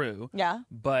probably true. Yeah.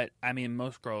 But, I mean,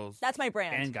 most girls... That's my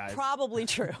brand. And guys. Probably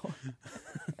true.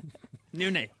 New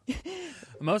name.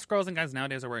 Most girls and guys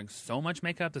nowadays are wearing so much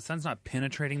makeup, the sun's not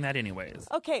penetrating that anyways.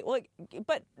 Okay, well,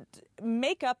 but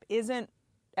makeup isn't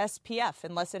SPF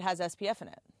unless it has SPF in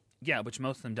it. Yeah, which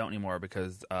most of them don't anymore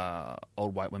because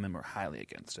old white women were highly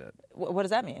against it. What does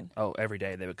that mean? Oh, every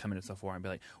day they would come into Sephora and be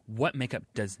like, "What makeup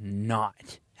does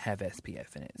not have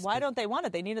SPF in it?" Why don't they want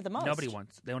it? They need it the most. Nobody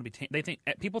wants. They want to be. They think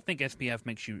people think SPF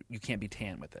makes you can't be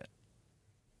tan with it.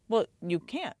 Well, you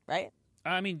can't, right?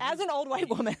 I mean, as an old white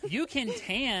woman, you can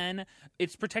tan.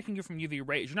 It's protecting you from UV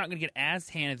rays. You're not going to get as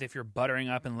tan as if you're buttering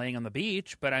up and laying on the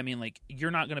beach. But I mean, like,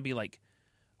 you're not going to be like.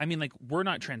 I mean, like, we're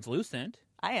not translucent.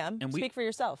 I am. And Speak for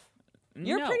yourself.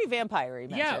 You're pretty vampire-y,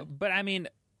 yeah, but I mean,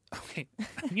 okay.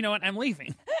 You know what? I'm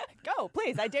leaving. Go,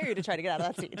 please. I dare you to try to get out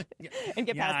of that seat and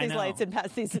get past these lights and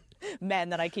past these men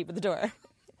that I keep at the door.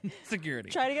 Security.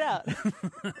 Try to get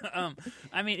out.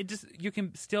 I mean, you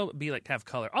can still be like have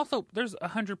color. Also, there's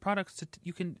 100 products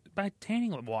you can buy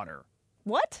tanning water.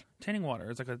 What? Tanning water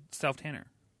is like a self tanner.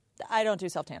 I don't do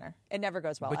self tanner. It never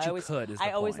goes well. But you could.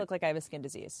 I always look like I have a skin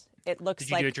disease. It looks. Did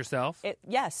you do it yourself?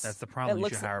 Yes. That's the problem. You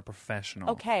should hire a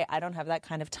professional. Okay, I don't have that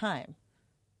kind of time.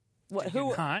 What?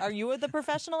 Who are you? The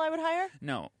professional I would hire?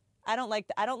 No. I don't like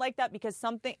that. I don't like that because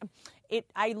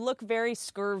I look very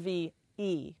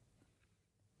scurvy-y.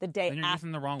 The day then you're after.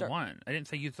 using the wrong one. I didn't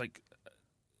say use like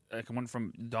one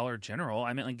from Dollar General.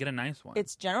 I meant like get a nice one.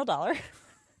 It's General Dollar.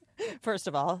 First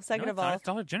of all, second of all, it's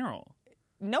Dollar General.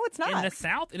 No, it's not. In the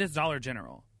South, it is Dollar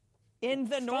General. In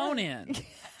the North, phone in.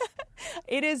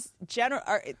 It is General.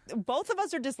 Both of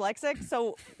us are dyslexic,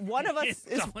 so one of us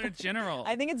is Dollar General.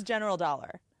 I think it's General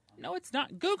Dollar. No, it's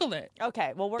not. Google it.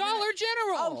 Okay, well we're Dollar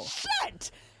General. Oh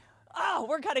shit! Oh,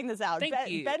 we're cutting this out. Thank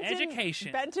you.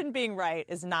 Education. Benton being right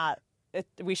is not.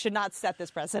 We should not set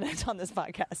this precedent on this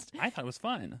podcast. I thought it was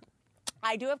fun.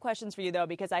 I do have questions for you, though,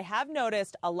 because I have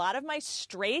noticed a lot of my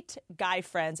straight guy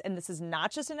friends, and this is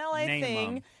not just an LA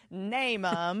thing. Name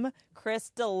them. Chris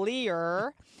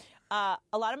D'Elia. A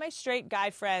lot of my straight guy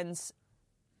friends,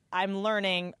 I'm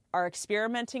learning, are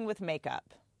experimenting with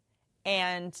makeup.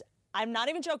 And I'm not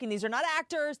even joking. These are not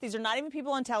actors. These are not even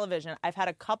people on television. I've had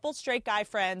a couple straight guy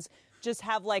friends just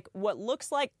have, like, what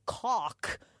looks like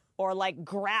caulk or like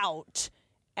grout,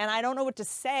 and I don't know what to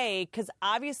say because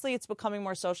obviously it's becoming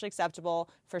more socially acceptable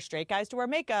for straight guys to wear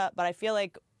makeup, but I feel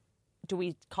like, do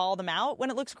we call them out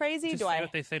when it looks crazy? Just say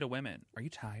what they say to women. Are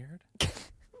you tired?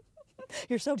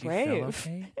 You're so brave. Do you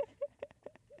feel okay?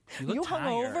 You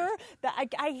hungover?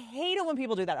 I hate it when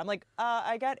people do that. I'm like,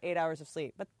 I got 8 hours of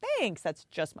sleep, but thanks. That's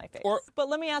just my face. But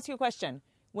let me ask you a question.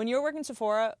 When you're working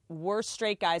Sephora, were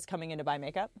straight guys coming in to buy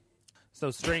makeup? So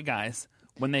straight guys,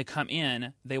 when they come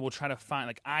in, they will try to find,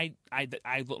 like, I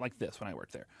look like this when I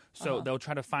work there. So they'll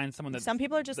try to find someone that... Some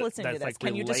people are just listening to this. Like,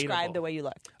 can you describe the way you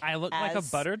look? I look like a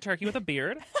buttered turkey with a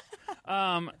beard.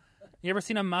 You ever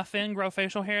seen a muffin grow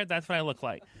facial hair? That's what I look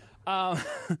like.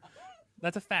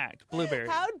 That's a fact. Blueberry.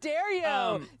 How dare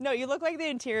you? No, you look like the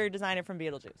interior designer from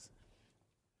Beetlejuice.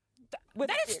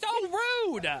 That is so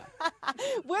rude!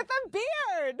 With a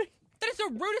beard! That is the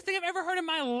rudest thing I've ever heard in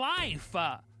my life.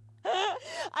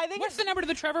 I think What's the number to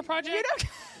the Trevor Project?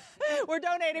 We're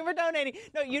donating.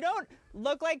 No, you don't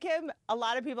look like him. A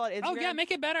lot of people on Instagram... Oh, yeah,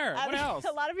 make it better. What else?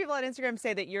 A lot of people on Instagram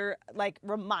say that you're, like,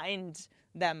 remind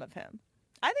them of him.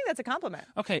 I think that's a compliment.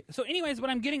 Okay, so anyways, what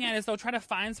I'm getting at is they'll try to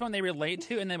find someone they relate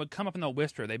to, and they would come up and they'll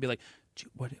whisper. They'd be like,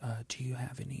 do you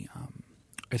have any,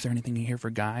 is there anything here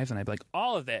for guys? And I'd be like,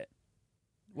 all of it.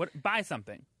 Buy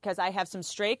something. Because I have some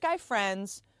straight guy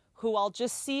friends who I'll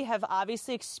just see have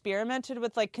obviously experimented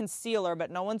with, like, concealer,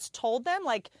 but no one's told them.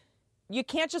 Like, you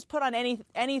can't just put on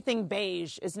anything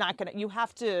beige. Is not going to... You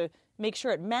have to make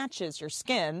sure it matches your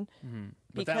skin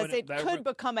because it could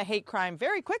become a hate crime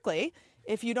very quickly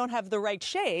if you don't have the right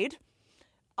shade.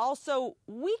 Also,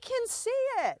 we can see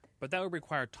it. But that would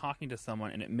require talking to someone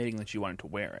and admitting that you wanted to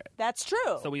wear it. That's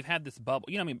true. So we've had this bubble.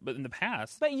 You know what I mean? But in the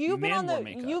past, but you've been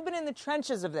in the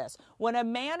trenches of this. When a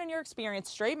man in your experience,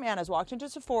 straight man, has walked into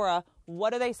Sephora,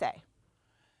 what do they say?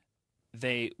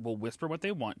 They will whisper what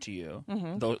they want to you.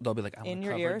 Mm-hmm. They'll be like, I in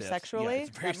your ear this. sexually?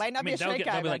 Yeah, that might not be a straight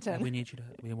guy. They'll be like, we need you to,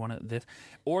 we want this.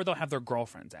 Or they'll have their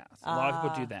girlfriends ask. A lot of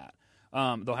people do that.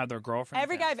 They'll have their girlfriends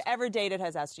Every guy I've ever dated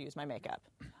has asked to use my makeup.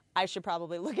 I should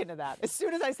probably look into that. As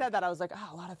soon as I said that, I was like,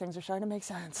 a lot of things are starting to make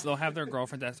sense. They'll have their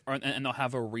girlfriends ask, and they'll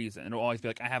have a reason. It'll always be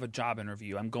like, I have a job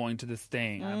interview. I'm going to this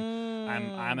thing.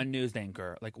 I'm a news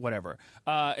anchor. Like, whatever.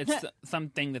 It's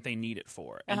something that they need it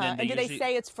for. And then do they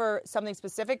say it's for something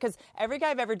specific? Because every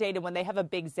guy I've ever dated, when they have a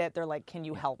big zit, they're like, can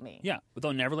you help me? Yeah, but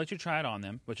they'll never let you try it on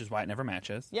them, which is why it never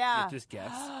matches. Yeah. You have to just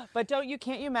guess. But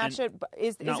can't you match it?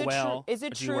 Is it true? Is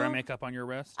it do true? you wear makeup on your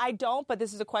wrist? I don't, but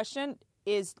this is a question.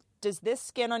 Does this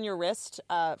skin on your wrist,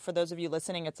 for those of you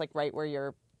listening, it's like right where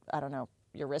your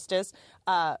wrist is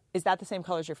that the same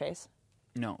color as your face?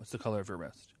 No, it's the color of your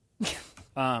wrist.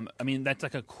 I mean, that's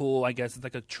like a cool, I guess it's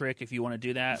like a trick if you want to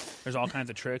do that. There's all kinds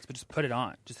of tricks, but just put it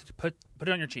on. Just put it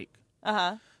on your cheek.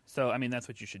 Uh-huh. So, I mean, that's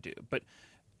what you should do. But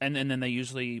and then they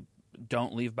usually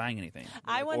don't leave buying anything.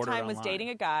 I one time was dating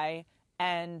a guy,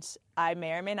 and I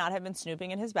may or may not have been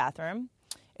snooping in his bathroom.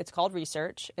 It's called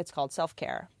research. It's called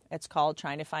self-care. It's called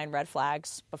trying to find red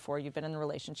flags before you've been in a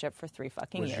relationship for 3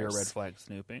 fucking years. Was your red flag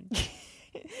snooping?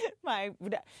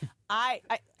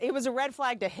 It was a red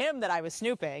flag to him that I was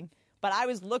snooping. But I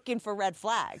was looking for red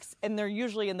flags, and they're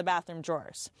usually in the bathroom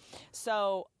drawers.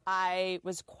 So I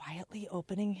was quietly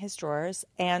opening his drawers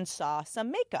and saw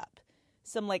some makeup,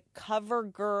 some like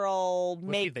CoverGirl makeup.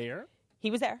 Was he there?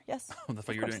 He was there, yes. Oh, that's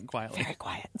what you were doing quietly. Very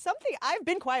quiet. Something I've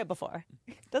been quiet before.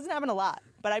 Doesn't happen a lot,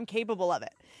 but I'm capable of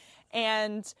it.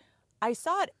 And I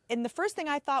saw it, and the first thing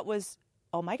I thought was,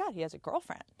 oh my God, he has a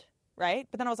girlfriend. Right?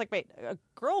 But then I was like, wait, a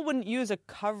girl wouldn't use a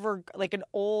cover, like an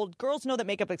old, girls know that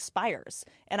makeup expires.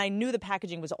 And I knew the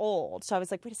packaging was old. So I was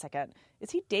like, wait a second,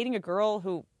 is he dating a girl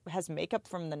who has makeup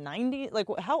from the 90s? Like,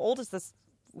 how old is this,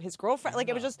 his girlfriend? Like,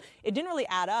 it was just, it didn't really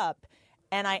add up.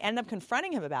 And I ended up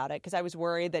confronting him about it because I was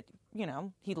worried that, you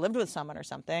know, he lived with someone or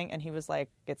something. And he was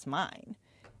like, it's mine.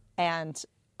 And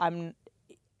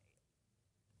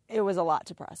it was a lot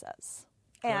to process.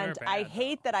 And I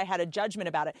hate that I had a judgment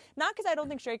about it. Not because I don't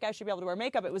think straight guys should be able to wear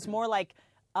makeup. It was more like,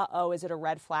 is it a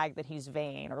red flag that he's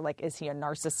vain? Or like, is he a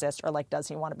narcissist? Or like, does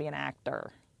he want to be an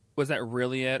actor? Was that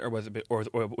really it? Or was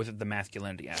it the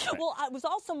masculinity aspect? Well, it was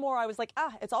also more, I was like,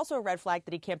 it's also a red flag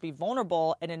that he can't be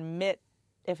vulnerable and admit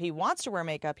if he wants to wear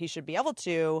makeup, he should be able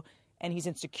to. And he's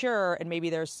insecure. And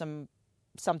maybe there's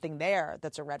something there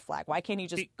that's a red flag. Why can't he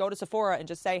just go to Sephora and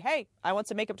just say, hey, I want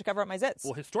some makeup to cover up my zits?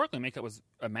 Well, historically, makeup was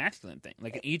a masculine thing.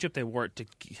 Like in Egypt, they wore it to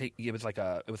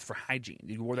it was for hygiene.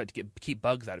 You wore that to keep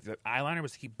bugs out of your eyeliner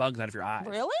was to keep bugs out of your eyes.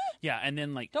 Really? Yeah, and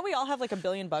then like don't we all have like a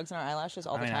billion bugs in our eyelashes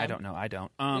all the time? I don't know. I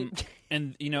don't.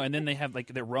 And you know, and then they have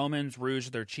like the Romans rouge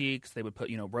their cheeks. They would put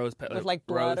rose with like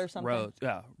blood or something.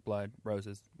 Blood,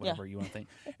 roses, whatever you want to think.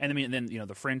 And then you know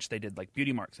the French, they did like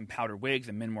beauty marks and powdered wigs,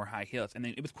 and men wore high heels. And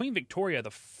then it was Queen Victoria the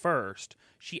first.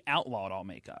 She outlawed all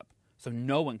makeup, so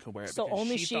no one could wear it. So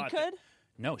only she could.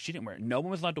 No, she didn't wear it. No one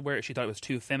was allowed to wear it. She thought it was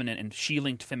too feminine, and she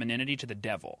linked femininity to the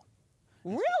devil.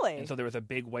 Really? And so there was a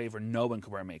big wave where no one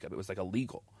could wear makeup. It was like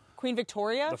illegal. Queen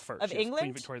Victoria the first, of England?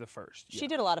 Queen Victoria the first. Yeah. She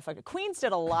did a lot of fucked up. Queens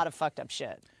did a lot of fucked up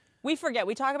shit. We forget.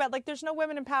 We talk about like there's no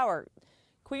women in power.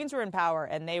 Queens were in power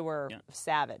and they were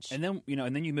savage. And then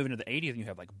you move into the 80s and you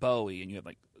have like Bowie and you have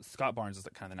like Scott Barnes is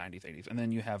like kind of the 90s, 80s. And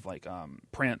then you have like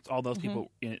Prince, all those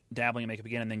people dabbling in makeup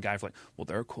again. And then guys are like, well,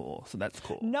 they're cool, so that's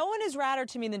cool. No one is radder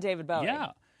to me than David Bowie.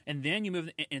 Yeah. And then you move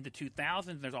into the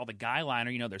 2000s. There's all the guy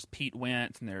liner. You know, there's Pete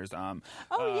Wentz and there's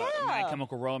My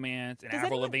Chemical Romance and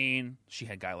Avril Lavigne. She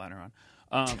had guy liner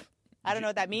on. I don't know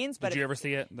what that means, but did you ever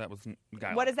see it? That was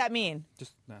guy. What does that mean?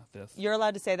 Just this. You're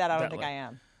allowed to say that. I don't think I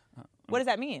am. What does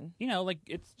that mean? You know, like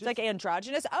it's like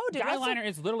androgynous. Oh, dude, eyeliner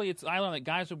is literally it's eyeliner that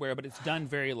guys would wear, but it's done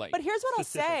very like. But here's what I'll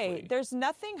say: there's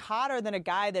nothing hotter than a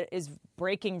guy that is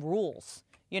breaking rules.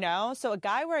 You know, so a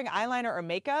guy wearing eyeliner or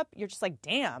makeup, you're just like,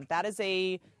 damn, that is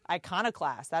a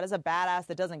iconoclast. That is a badass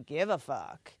that doesn't give a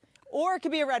fuck. Or it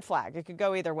could be a red flag. It could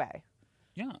go either way.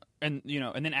 Yeah, and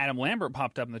and then Adam Lambert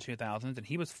popped up in the 2000s, and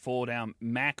he was full down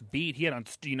Mac beat. He had on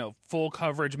full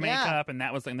coverage makeup, and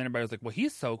that was like, and then everybody was like, well,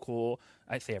 he's so cool.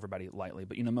 I say everybody lightly,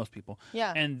 but most people.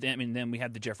 Yeah. And then, then we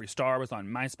had the Jeffree Star was on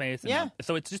MySpace. And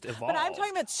so it's just evolved. But I'm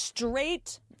talking about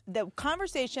straight. The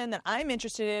conversation that I'm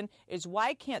interested in is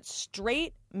why can't a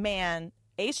straight man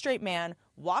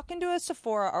walk into a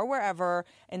Sephora or wherever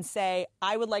and say,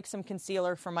 I would like some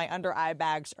concealer for my under eye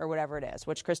bags or whatever it is,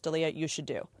 which Crystalia, you should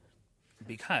do.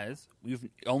 Because we've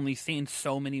only seen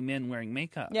so many men wearing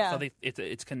makeup. Yeah. So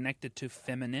it's connected to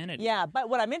femininity. Yeah, but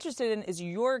what I'm interested in is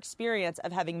your experience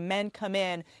of having men come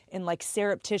in and like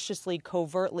surreptitiously,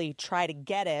 covertly try to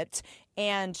get it.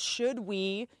 And should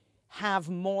we have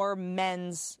more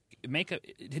men's... Makeup,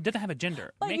 it doesn't have a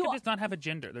gender. But makeup does not have a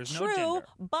gender. There's no gender. True,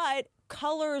 but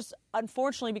colors,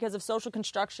 unfortunately, because of social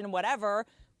construction and whatever...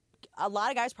 A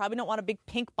lot of guys probably don't want a big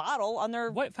pink bottle on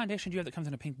their... What foundation do you have that comes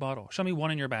in a pink bottle? Show me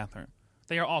one in your bathroom.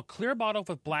 They are all clear bottles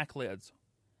with black lids.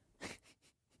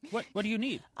 What do you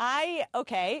need?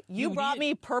 You brought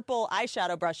me purple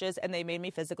eyeshadow brushes and they made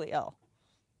me physically ill.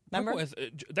 Remember?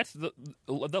 That's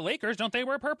the Lakers. Don't they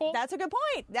wear purple? That's a good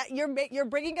point. That you're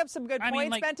bringing up some good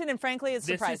points, Benton, and frankly, it's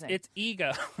surprising. It's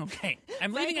ego. Okay,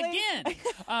 I'm leaving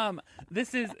again.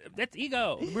 That's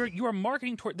ego. You are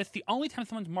marketing toward. That's the only time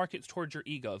someone markets towards your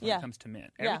ego is when it comes to men.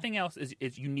 Everything else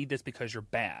is you need this because you're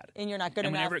bad and you're not good enough.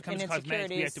 And whenever it comes to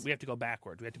cosmetics, we have to go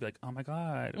backwards. We have to be like, oh my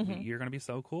god, you're going to be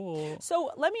so cool.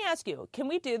 So let me ask you, can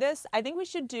we do this? I think we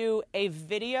should do a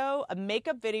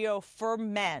makeup video for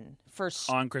men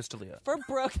on Crystalia. For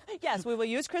Brooke. Yes, we will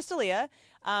use Crystalia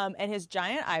and his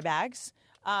giant eye bags,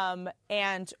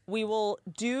 and we will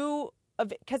do.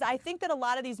 Because I think that a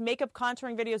lot of these makeup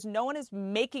contouring videos, no one is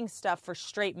making stuff for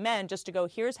straight men just to go,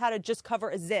 here's how to just cover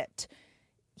a zit.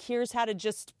 Here's how to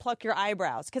just pluck your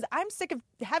eyebrows. Because I'm sick of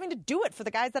having to do it for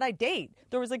the guys that I date.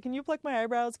 They're always like, can you pluck my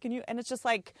eyebrows? Can you? And it's just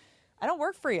like, I don't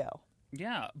work for you.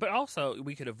 Yeah, but also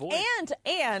we could avoid.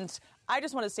 And I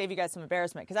just want to save you guys some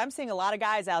embarrassment. Because I'm seeing a lot of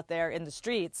guys out there in the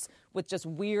streets with just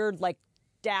weird, like,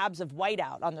 dabs of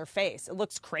whiteout on their face. It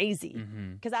looks crazy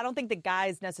because I don't think the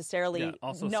guys necessarily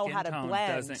know how to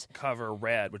blend. Doesn't cover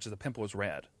red, which is a pimple is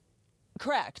red.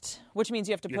 Correct, which means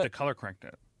you have to color correct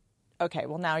it. Okay,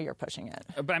 well now you're pushing it.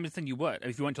 But I'm just saying you would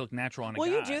if you want to look natural on a guy. Will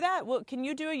you do that? Well, can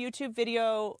you do a YouTube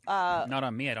video? Not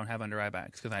on me. I don't have under eye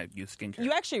bags because I use skincare.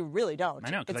 You actually really don't. I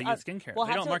know because I use skincare.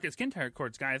 They don't market skincare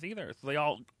towards guys either. So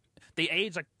they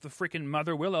age like the freaking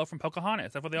Mother Willow from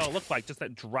Pocahontas. That's what they all look like, just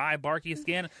that dry, barky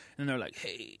skin. And they're like,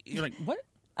 hey. You're like, what?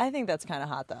 I think that's kind of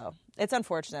hot, though. It's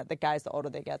unfortunate that guys, the older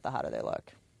they get, the hotter they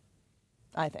look.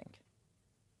 I think.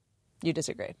 You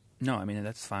disagree? No, I mean,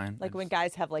 that's fine. Like when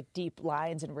guys have like deep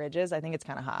lines and ridges, I think it's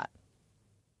kind of hot.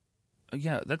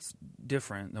 Yeah, that's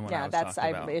different than what I was talking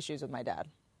about. I have issues with my dad.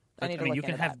 You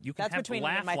can have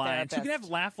laugh lines. You can have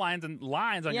laugh lines and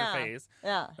lines on your face.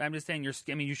 Yeah. But I'm just saying, you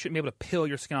shouldn't be able to peel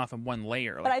your skin off in one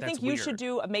layer. But I think you should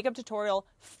do a makeup tutorial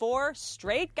for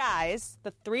straight guys,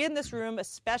 the three in this room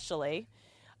especially,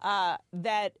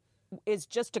 that is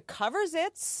just to cover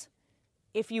zits.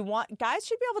 If you want, guys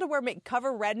should be able to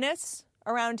cover redness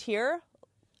around here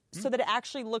so that it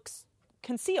actually looks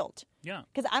concealed. Yeah.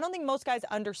 Because I don't think most guys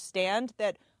understand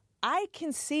that. I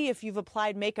can see if you've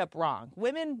applied makeup wrong.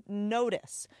 Women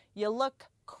notice. You look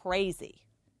crazy.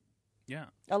 Yeah.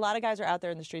 A lot of guys are out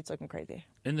there in the streets looking crazy.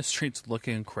 In the streets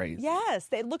looking crazy. Yes.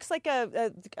 It looks like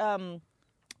they'll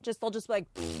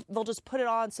just put it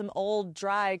on some old,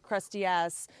 dry, crusty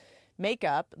ass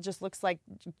makeup. It just looks like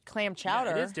clam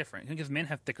chowder. Yeah, it is different because men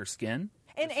have thicker skin.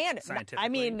 And I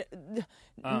mean,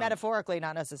 metaphorically,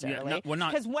 not necessarily. Yeah,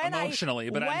 not emotionally,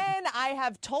 but when I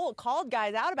have called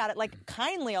guys out about it, like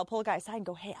kindly, I'll pull a guy aside and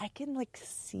go, "Hey, I can like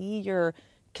see your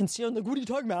concealer." Like, what are you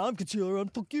talking about? I'm concealer on.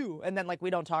 Fuck you. And then like we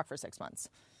don't talk for 6 months.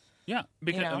 Yeah,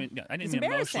 because I didn't mean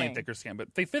emotionally thicker skin,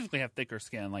 but they physically have thicker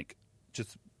skin, like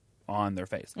just on their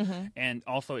face, and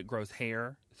also it grows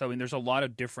hair. So I mean, there's a lot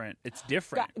of different. It's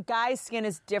different. Guy's skin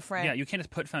is different. Yeah, you can't just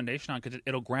put foundation on because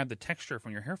it'll grab the texture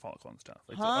from your hair follicle and stuff.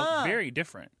 It's very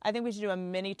different. I think we should do a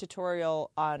mini tutorial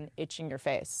on itching your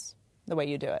face, the way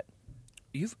you do it.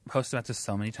 You've posted about this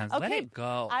so many times. Okay. Let it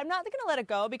go. I'm not going to let it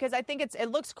go because I think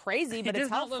it looks crazy, but it's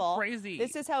helpful. It does not look crazy.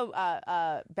 This is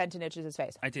how Benton itches his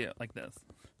face. I do like this.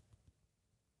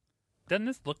 Doesn't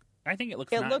this look? I think it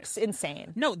looks It nice. looks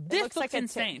insane. No, this looks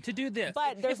insane to do this.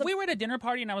 But if we were at a dinner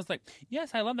party and I was like,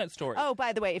 yes, I love that story. Oh,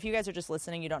 by the way, if you guys are just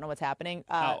listening, you don't know what's happening.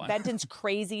 Benton's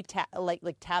crazy,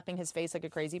 like tapping his face like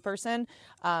a crazy person,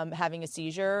 having a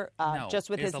seizure just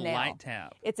with his nail. It's a light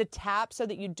tap. It's a tap so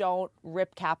that you don't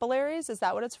rip capillaries. Is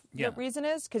that what the reason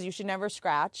is? Because you should never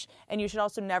scratch, and you should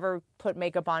also never put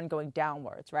makeup on going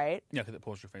downwards, right? Yeah, because it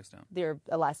pulls your face down. Your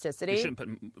elasticity. You shouldn't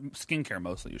put skincare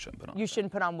mostly. You shouldn't put on. You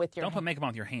shouldn't put on with your. Don't put makeup on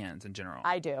with your hands in general.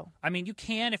 I do. I mean, you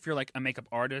can if you're like a makeup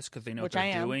artist because they know what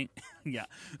they're doing. Yeah,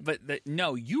 but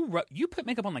no, you put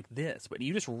makeup on like this, but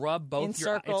you just rub both in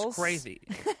your circles. It's crazy.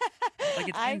 Like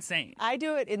it's insane. I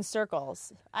do it in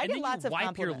circles. I get lots of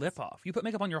compliments. Wipe your lip off. You put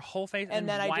makeup on your whole face and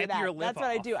then wipe I do that. your lip That's off.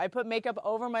 what I do. I put makeup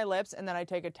over my lips and then I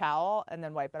take a towel and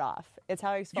then wipe it off. It's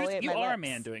how I exfoliate my lips. You are a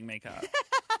man doing makeup.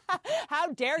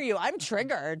 How dare you? I'm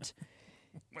triggered.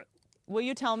 Will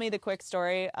you tell me the quick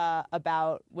story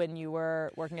about when you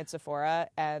were working at Sephora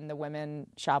and the women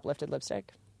shoplifted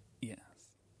lipstick? Yes.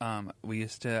 We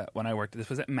used to, when I worked, this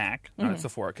was at MAC, not at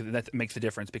Sephora, because that makes a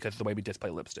difference because of the way we display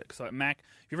lipstick. So at MAC,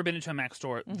 if you've ever been into a MAC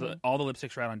store, all the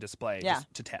lipsticks are out on display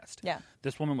just to test. Yeah.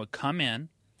 This woman would come in,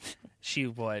 she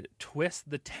would twist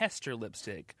the tester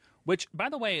lipstick, which, by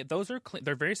the way, those are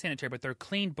they're very sanitary, but they're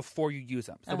cleaned before you use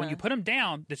them. So when you put them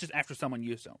down, that's just after someone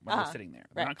used them when they're sitting there.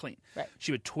 They're not clean. Right.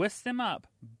 She would twist them up,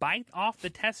 bite off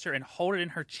the tester, and hold it in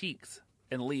her cheeks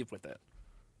and leave with it.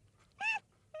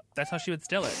 That's how she would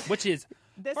steal it, which is,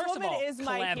 this first woman of all, is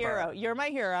my clever. hero. You're my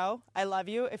hero. I love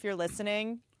you. If you're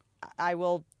listening, I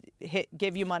will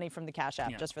give you money from the Cash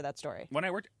App just for that story. When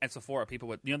I worked at Sephora, people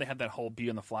would, they had that whole Beauty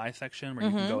on the Fly section where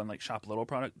you can go and like shop little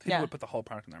product. People would put the whole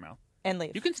product in their mouth. And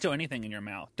leave. You can steal anything in your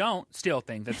mouth. Don't steal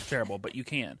things. That's terrible, but you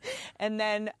can. And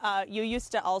then you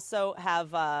used to also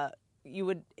have,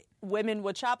 women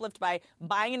would shoplift by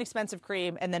buying an expensive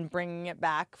cream and then bringing it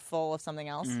back full of something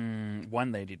else.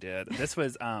 One lady did. This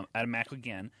was at a Mac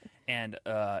again, and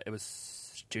it was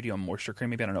Studio Moisture Cream,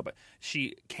 maybe, I don't know. But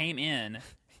she came in,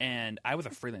 and I was a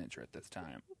freelancer at this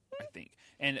time, I think.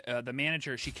 And the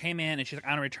manager, she came in, and she's like, I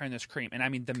want to return this cream. And, I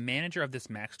mean, the manager of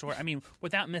this Mac store,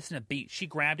 without missing a beat, she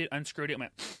grabbed it, unscrewed it, and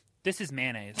went, this is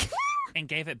mayonnaise, and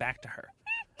gave it back to her.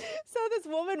 So this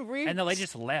woman and the lady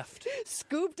just left.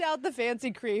 Scooped out the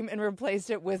fancy cream and replaced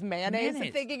it with mayonnaise.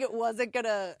 Thinking it wasn't going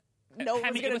to... No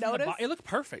one was going to notice? It looked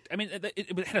perfect. I mean,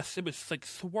 it was like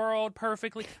swirled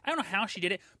perfectly. I don't know how she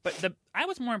did it, but I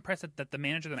was more impressed that the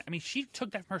manager she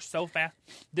took that from her so fast.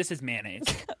 This is mayonnaise.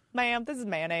 Ma'am, this is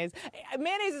mayonnaise.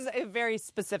 Mayonnaise is a very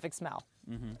specific smell.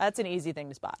 Mm-hmm. That's an easy thing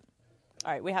to spot.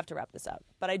 All right, we have to wrap this up.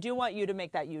 But I do want you to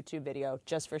make that YouTube video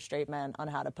just for straight men on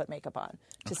how to put makeup on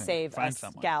to save us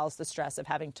gals the stress of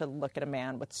having to look at a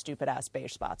man with stupid-ass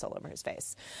beige spots all over his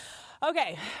face.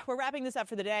 Okay, we're wrapping this up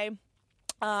for the day.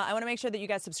 I want to make sure that you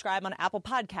guys subscribe on Apple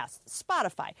Podcasts,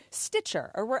 Spotify,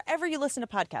 Stitcher, or wherever you listen to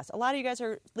podcasts. A lot of you guys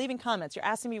are leaving comments. You're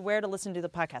asking me where to listen to the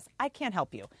podcast. I can't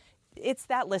help you. It's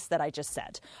that list that I just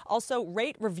said. Also,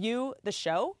 rate, review the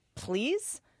show,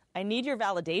 please. I need your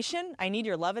validation. I need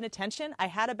your love and attention. I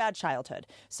had a bad childhood.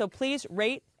 So please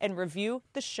rate and review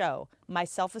the show. My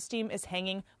self-esteem is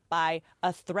hanging by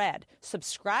a thread.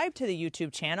 Subscribe to the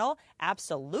YouTube channel.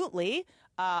 Absolutely.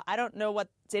 I don't know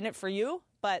what's in it for you,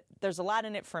 but there's a lot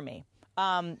in it for me.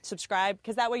 Subscribe,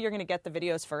 because that way you're going to get the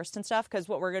videos first and stuff, because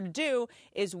what we're going to do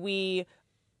is we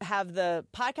have the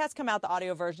podcast come out, the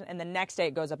audio version, and the next day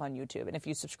it goes up on YouTube. And if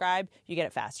you subscribe, you get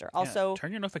it faster. Also, turn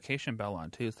your notification bell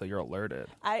on, too, so you're alerted.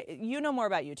 You know more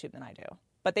about YouTube than I do,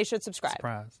 but they should subscribe.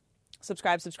 Surprise.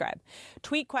 Subscribe.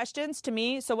 Tweet questions to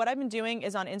me. So what I've been doing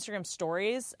is on Instagram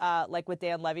stories, like with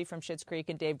Dan Levy from Schitt's Creek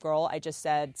and Dave Grohl, I just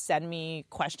said, send me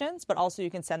questions, but also you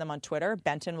can send them on Twitter.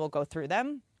 Benton will go through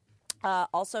them.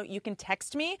 Also, you can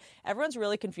text me. Everyone's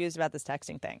really confused about this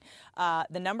texting thing.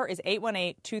 The number is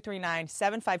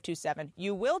 818-239-7527.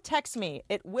 You will text me.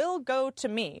 It will go to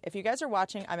me. If you guys are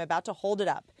watching, I'm about to hold it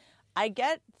up. I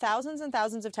get thousands and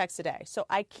thousands of texts a day, so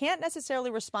I can't necessarily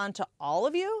respond to all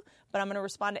of you, but I'm going to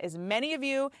respond to as many of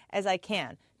you as I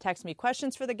can. Text me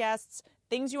questions for the guests,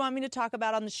 things you want me to talk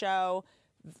about on the show,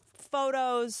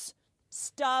 photos,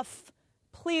 stuff.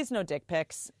 Please no dick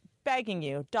pics. Begging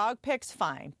you. Dog pics,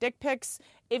 fine. Dick pics,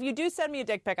 if you do send me a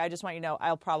dick pic, I just want you to know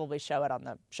I'll probably show it on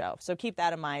the show. So keep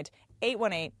that in mind.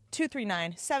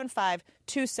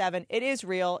 818-239-7527. It is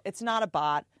real. It's not a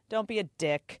bot. Don't be a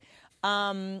dick.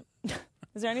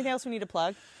 Is there anything else we need to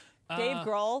plug? Dave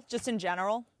Grohl, just in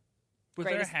general. Was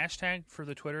there a hashtag for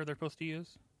the Twitter they're supposed to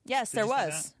use? Yes, there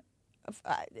was.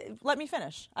 Let me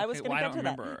finish. I was going to get to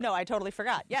that. No, I totally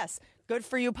forgot. Yes, good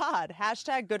for you pod.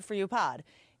 Hashtag good for you pod.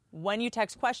 When you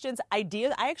text questions,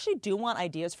 ideas, I actually do want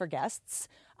ideas for guests.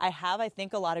 I have, I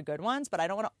think, a lot of good ones, but I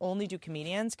don't want to only do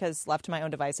comedians because left to my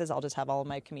own devices, I'll just have all of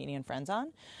my comedian friends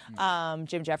on.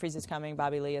 Jim Jeffries is coming.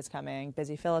 Bobby Lee is coming.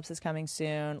 Busy Phillips is coming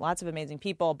soon. Lots of amazing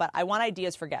people, but I want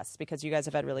ideas for guests because you guys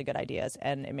have had really good ideas,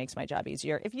 and it makes my job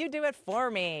easier if you do it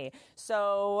for me.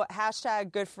 So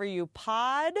hashtag good for you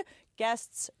pod,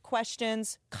 guests,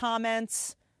 questions,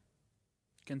 comments.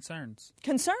 Concerns,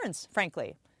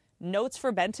 frankly. Notes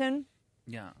for Benton?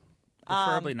 Yeah.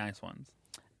 Preferably nice ones.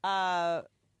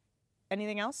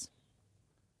 Anything else?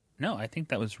 No, I think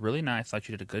that was really nice. I thought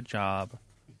you did a good job.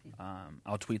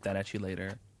 I'll tweet that at you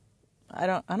later. I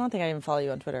don't think I even follow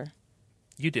you on Twitter.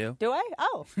 You do. Do I?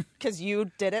 Oh, because you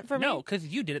did it for me? No, because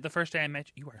you did it the first day I met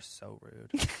you. You are so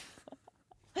rude.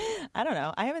 I don't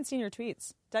know. I haven't seen your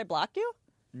tweets. Did I block you?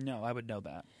 No, I would know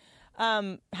that.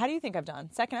 How do you think I've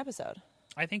done? Second episode.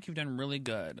 I think you've done really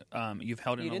good. You've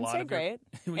held in a lot of... You didn't say great.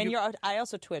 And I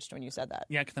also twitched when you said that.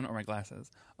 Yeah, because I don't wear my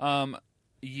glasses.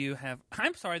 You have...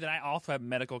 I'm sorry that I also have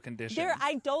medical conditions.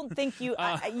 I don't think you...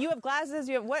 you have glasses,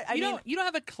 you have what? You don't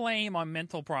have a claim on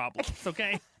mental problems,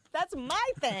 okay? That's my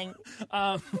thing.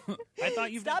 I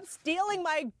thought you've... Stop stealing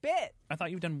my bit. I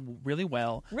thought you've done really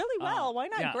well. Really well? Why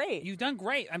not great? You've done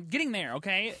great. I'm getting there,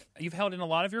 okay? You've held in a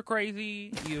lot of your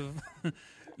crazy.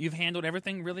 You've handled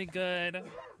everything really good.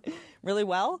 Really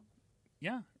well?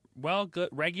 Yeah. Well, good.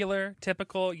 Regular,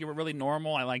 typical. You were really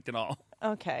normal. I liked it all.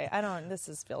 Okay.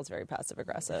 Feels very passive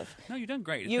aggressive. No, you've done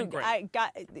great. It's been great.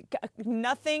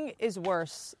 Nothing is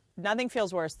worse. Nothing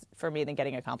feels worse for me than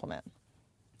getting a compliment.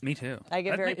 Me too.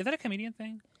 Is that a comedian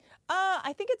thing?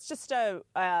 I think it's just a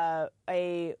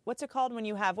what's it called when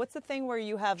you have, what's the thing where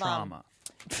you have Trauma.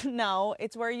 No,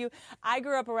 it's where I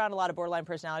grew up around a lot of borderline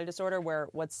personality disorder where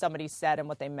what somebody said and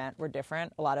what they meant were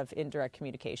different, a lot of indirect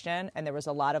communication, and there was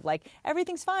a lot of like,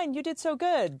 everything's fine, you did so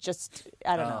good, just,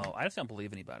 I don't know. I just don't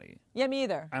believe anybody. Yeah, me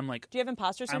either. I'm like... Do you have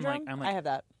imposter syndrome? I have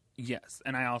that. Yes,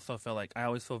 and I also feel like, I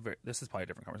always feel very, this is probably a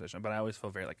different conversation, but I always feel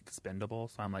very like expendable,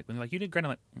 so I'm like, when you're like, you did great, I'm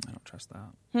like, I don't trust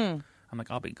that. I'm like,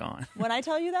 I'll be gone. When I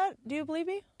tell you that, do you believe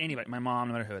me? Anybody, my mom,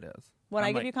 no matter who it is. When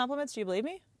I give you compliments, do you believe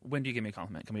me? When do you give me a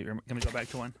compliment? Can we go back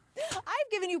to one?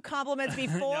 I've given you compliments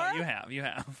before. No, you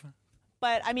have.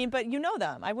 But I mean, but you know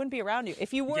them. I wouldn't be around you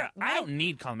if you were. Yeah, I don't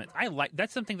need compliments.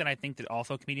 That's something that I think that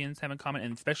also comedians have in common,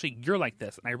 and especially you're like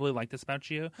this, and I really like this about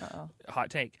you. Hot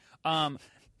take.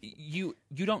 You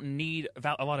don't need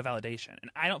a lot of validation, and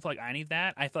I don't feel like I need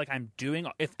that. I feel like I'm doing.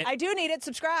 I do need it.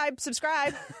 Subscribe. That's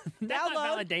download.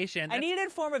 Not validation. I need it in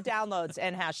form of downloads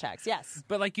and hashtags. Yes,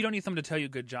 but like you don't need someone to tell you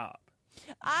good job.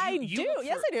 I do.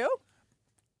 Yes, I do.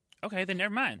 Okay, then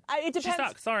never mind. It depends. She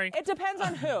sucks. Sorry. It depends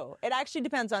on who. It actually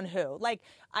depends on who. Like,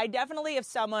 I definitely, if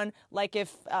someone, like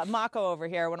if Mako over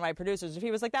here, one of my producers, if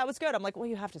he was like, that was good, I'm like, well,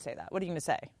 you have to say that. What are you going to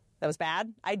say? That was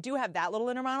bad? I do have that little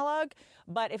inner monologue,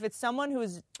 but if it's someone who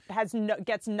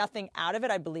gets nothing out of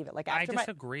it, I believe it. Like after I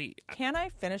disagree. Can I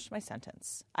finish my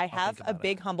sentence? I have a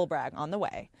big humble brag on the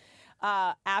way.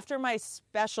 After my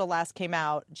special last came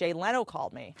out, Jay Leno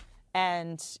called me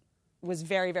and was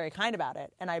very, very kind about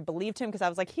it. And I believed him because I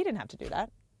was like, he didn't have to do that.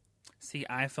 See,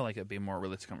 I feel like it'd be more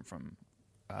realistic coming from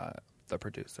the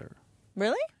producer.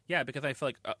 Really? Yeah, because I feel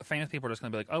like famous people are just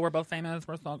going to be like, oh, we're both famous,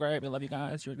 we're so great, we love you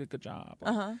guys, you did a good job.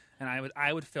 And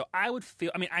I would feel, I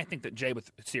mean, I think that Jay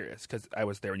was serious because I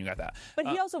was there when you got that. But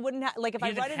he also wouldn't have, like, if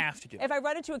I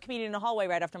run into a comedian in a hallway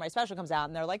right after my special comes out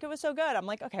and they're like, it was so good, I'm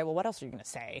like, okay, well, what else are you going to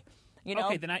say? You know?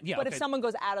 Okay, then but if someone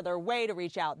goes out of their way to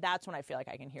reach out, that's when I feel like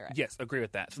I can hear it. Yes, agree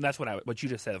with that. So that's what you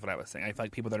just said is what I was saying. I feel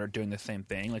like people that are doing the same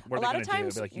thing, like, what are they going to do? A lot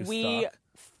of times, like,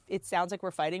 it sounds like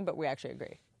we're fighting, but we actually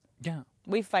agree. Yeah.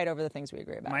 We fight over the things we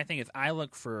agree about. My thing is, I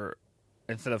look for,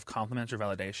 instead of compliments or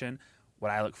validation,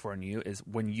 what I look for in you is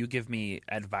when you give me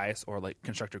advice or like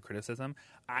constructive criticism,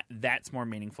 that's more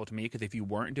meaningful to me because if you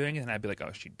weren't doing it, then I'd be like,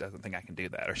 oh, she doesn't think I can do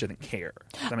that or she doesn't care.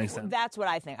 Does that make sense? That's what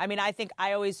I think. I mean, I think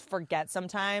I always forget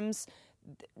sometimes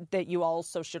that you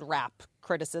also should wrap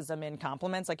criticism in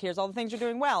compliments. Like, here's all the things you're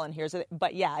doing well, and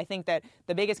but yeah, I think that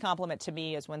the biggest compliment to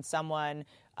me is when someone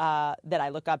that I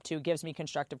look up to gives me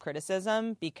constructive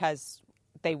criticism because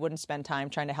they wouldn't spend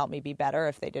time trying to help me be better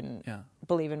if they didn't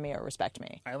believe in me or respect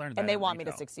me. I learned that and they want me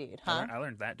to succeed. Huh? I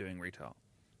learned that doing retail.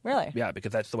 Really? Yeah,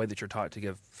 because that's the way that you're taught to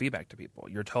give feedback to people.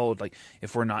 You're told, like,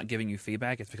 if we're not giving you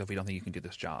feedback, it's because we don't think you can do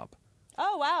this job.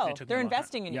 Oh, wow. They're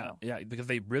investing in you. Yeah, because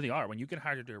they really are. When you get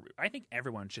hired to do I think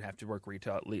everyone should have to work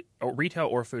retail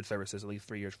or food services at least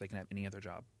 3 years before they can have any other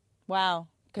job. Wow.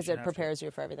 Because it prepares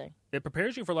you for everything. It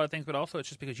prepares you for a lot of things, but also it's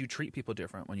just because you treat people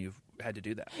different when you've had to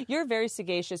do that. You're very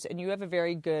sagacious, and you have a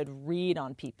very good read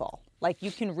on people. Like,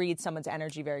 you can read someone's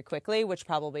energy very quickly, which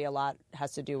probably a lot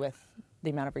has to do with the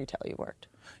amount of retail you worked.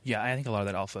 Yeah, I think a lot of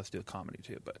that also has to do with comedy,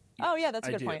 too. But yes, oh, yeah, that's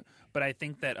a good point. But I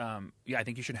think that, I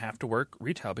think you should have to work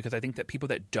retail because I think that people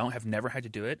that have never had to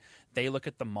do it, they look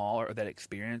at the mall or that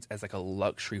experience as like a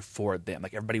luxury for them.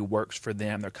 Like, everybody works for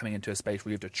them. They're coming into a space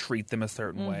where you have to treat them a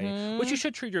certain way, which you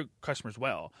should treat your customers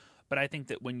well. But I think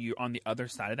that when you're on the other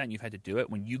side of that and you've had to do it,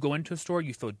 when you go into a store,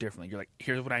 you feel differently. You're like,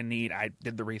 here's what I need. I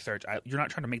did the research. You're not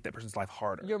trying to make that person's life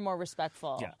harder. You're more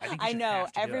respectful. Yeah, I know.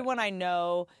 Everyone I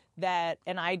know that,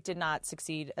 and I did not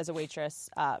succeed as a waitress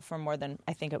for more than,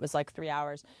 I think it was like 3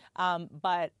 hours.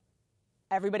 But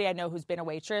everybody I know who's been a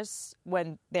waitress,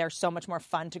 when they're so much more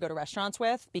fun to go to restaurants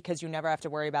with because you never have to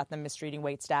worry about them mistreating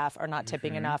wait staff or not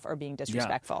tipping enough or being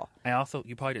disrespectful. Yeah.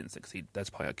 You probably didn't succeed. That's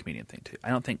probably a comedian thing too.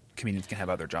 I don't think comedians can have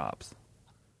other jobs.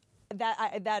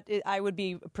 I would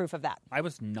be proof of that. I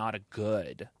was not a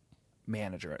good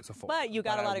manager at Sephora. But you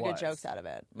got a lot of good jokes out of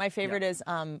it. My favorite is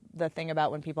the thing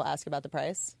about when people ask about the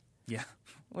price. Yeah.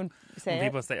 When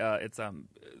people say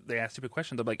they ask stupid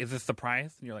questions. They're like, "Is this the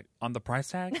price?" And you're like, "On the price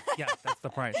tag?" Yeah, that's the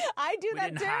price. I do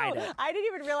that too. I didn't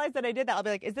even realize that I did that. I'll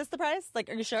be like, "Is this the price? Like,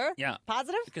 are you sure? Yeah.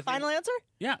 Positive? Final answer?"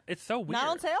 Yeah, it's so weird. Not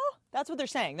on sale? That's what they're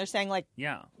saying. They're saying like,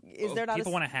 yeah. Is there not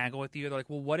people want to haggle with you? They're like,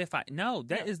 "Well, what if I?" No,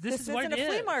 this is what it is. This isn't a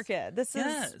flea market. This is.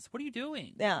 Yes. What are you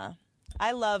doing? Yeah,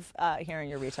 I love hearing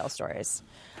your retail stories.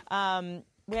 We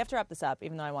have to wrap this up,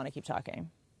 even though I want to keep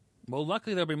talking. Well,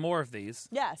 luckily there'll be more of these.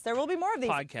 Yes, there will be more of these.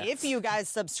 Podcasts. If you guys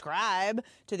subscribe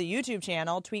to the YouTube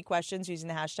channel, tweet questions using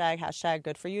the hashtag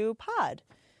 #GoodForYouPod.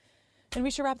 And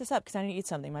we should wrap this up because I need to eat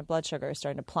something. My blood sugar is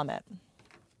starting to plummet.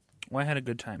 Well, I had a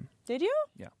good time. Did you?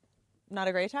 Yeah. Not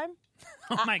a great time?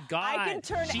 Oh my God. I can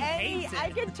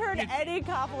turn any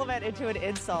compliment into an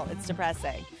insult. It's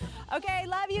depressing. Okay,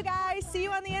 love you guys. See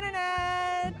you on the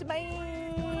internet. Bye.